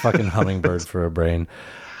 A fucking hummingbird for a brain.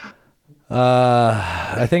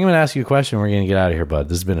 I think I'm going to ask you a question. We're going to get out of here, bud.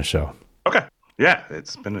 This has been a show. Okay. Yeah,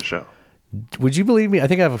 it's been a show. Would you believe me? I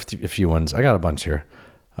think I have a few ones. I got a bunch here.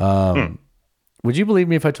 Would you believe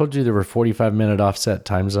me if I told you there were 45-minute offset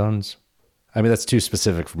time zones? I mean, that's too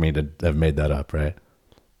specific for me to have made that up, right?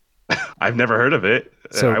 I've never heard of it.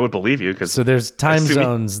 So I would believe you. So there's time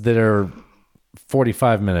zones that are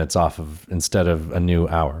 45 minutes off of instead of a new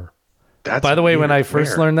hour. By the way, when I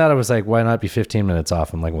first learned that, I was like, why not be 15 minutes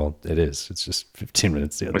off? I'm like, well, it is. It's just 15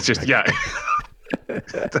 minutes the other way. It's just, yeah.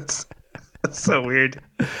 That's so weird.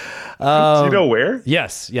 Do you know where?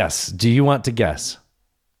 Yes. Do you want to guess?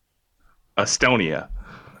 Estonia.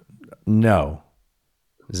 No.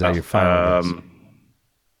 Is that your final guess?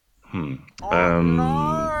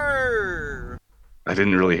 I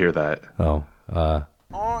didn't really hear that. Oh,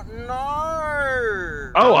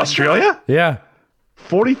 Australia? Yeah.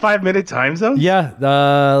 45-minute time zones? Yeah.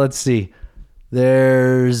 Let's see.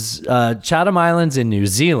 There's Chatham Islands in New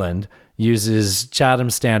Zealand uses Chatham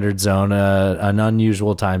Standard Zone, an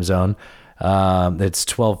unusual time zone. It's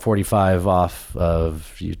 12:45 off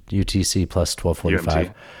of UTC plus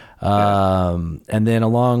 12:45. And then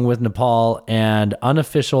along with Nepal and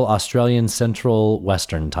unofficial Australian Central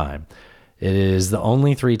Western Time. It is the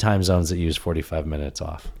only 3 time zones that use 45 minutes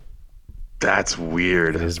off. That's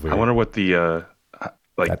weird. It is weird. I wonder what the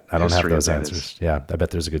I don't have those answers. Yeah, I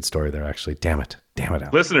bet there's a good story there, actually. Damn it, Alan.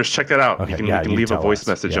 Listeners, check that out. Okay, You can leave a voice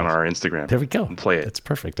message on our Instagram. There we go. And play it. It's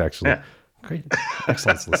perfect, actually. Yeah. Great.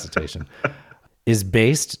 Excellent solicitation. Is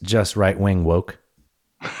based just right-wing woke?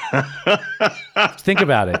 Think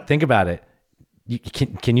about it.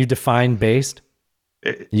 Can you define based?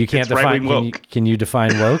 You can't define woke. Can you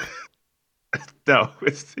define woke? No,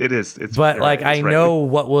 it is. It's but like I know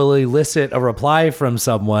what will elicit a reply from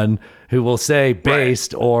someone who will say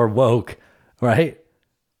based or woke, right?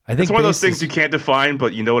 I think it's one of those things you can't define,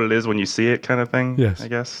 but you know what it is when you see it, kind of thing. Yes, I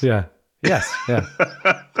guess. Yeah. Yes. Yeah.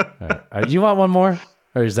 All right. You want one more,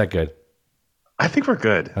 or is that good? I think we're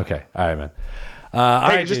good. Okay. All right, man.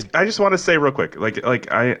 I just want to say real quick,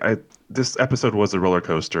 I this episode was a roller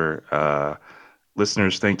coaster.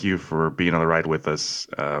 Listeners, thank you for being on the ride with us.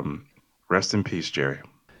 Rest in peace, Jerry.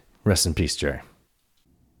 Rest in peace, Jerry.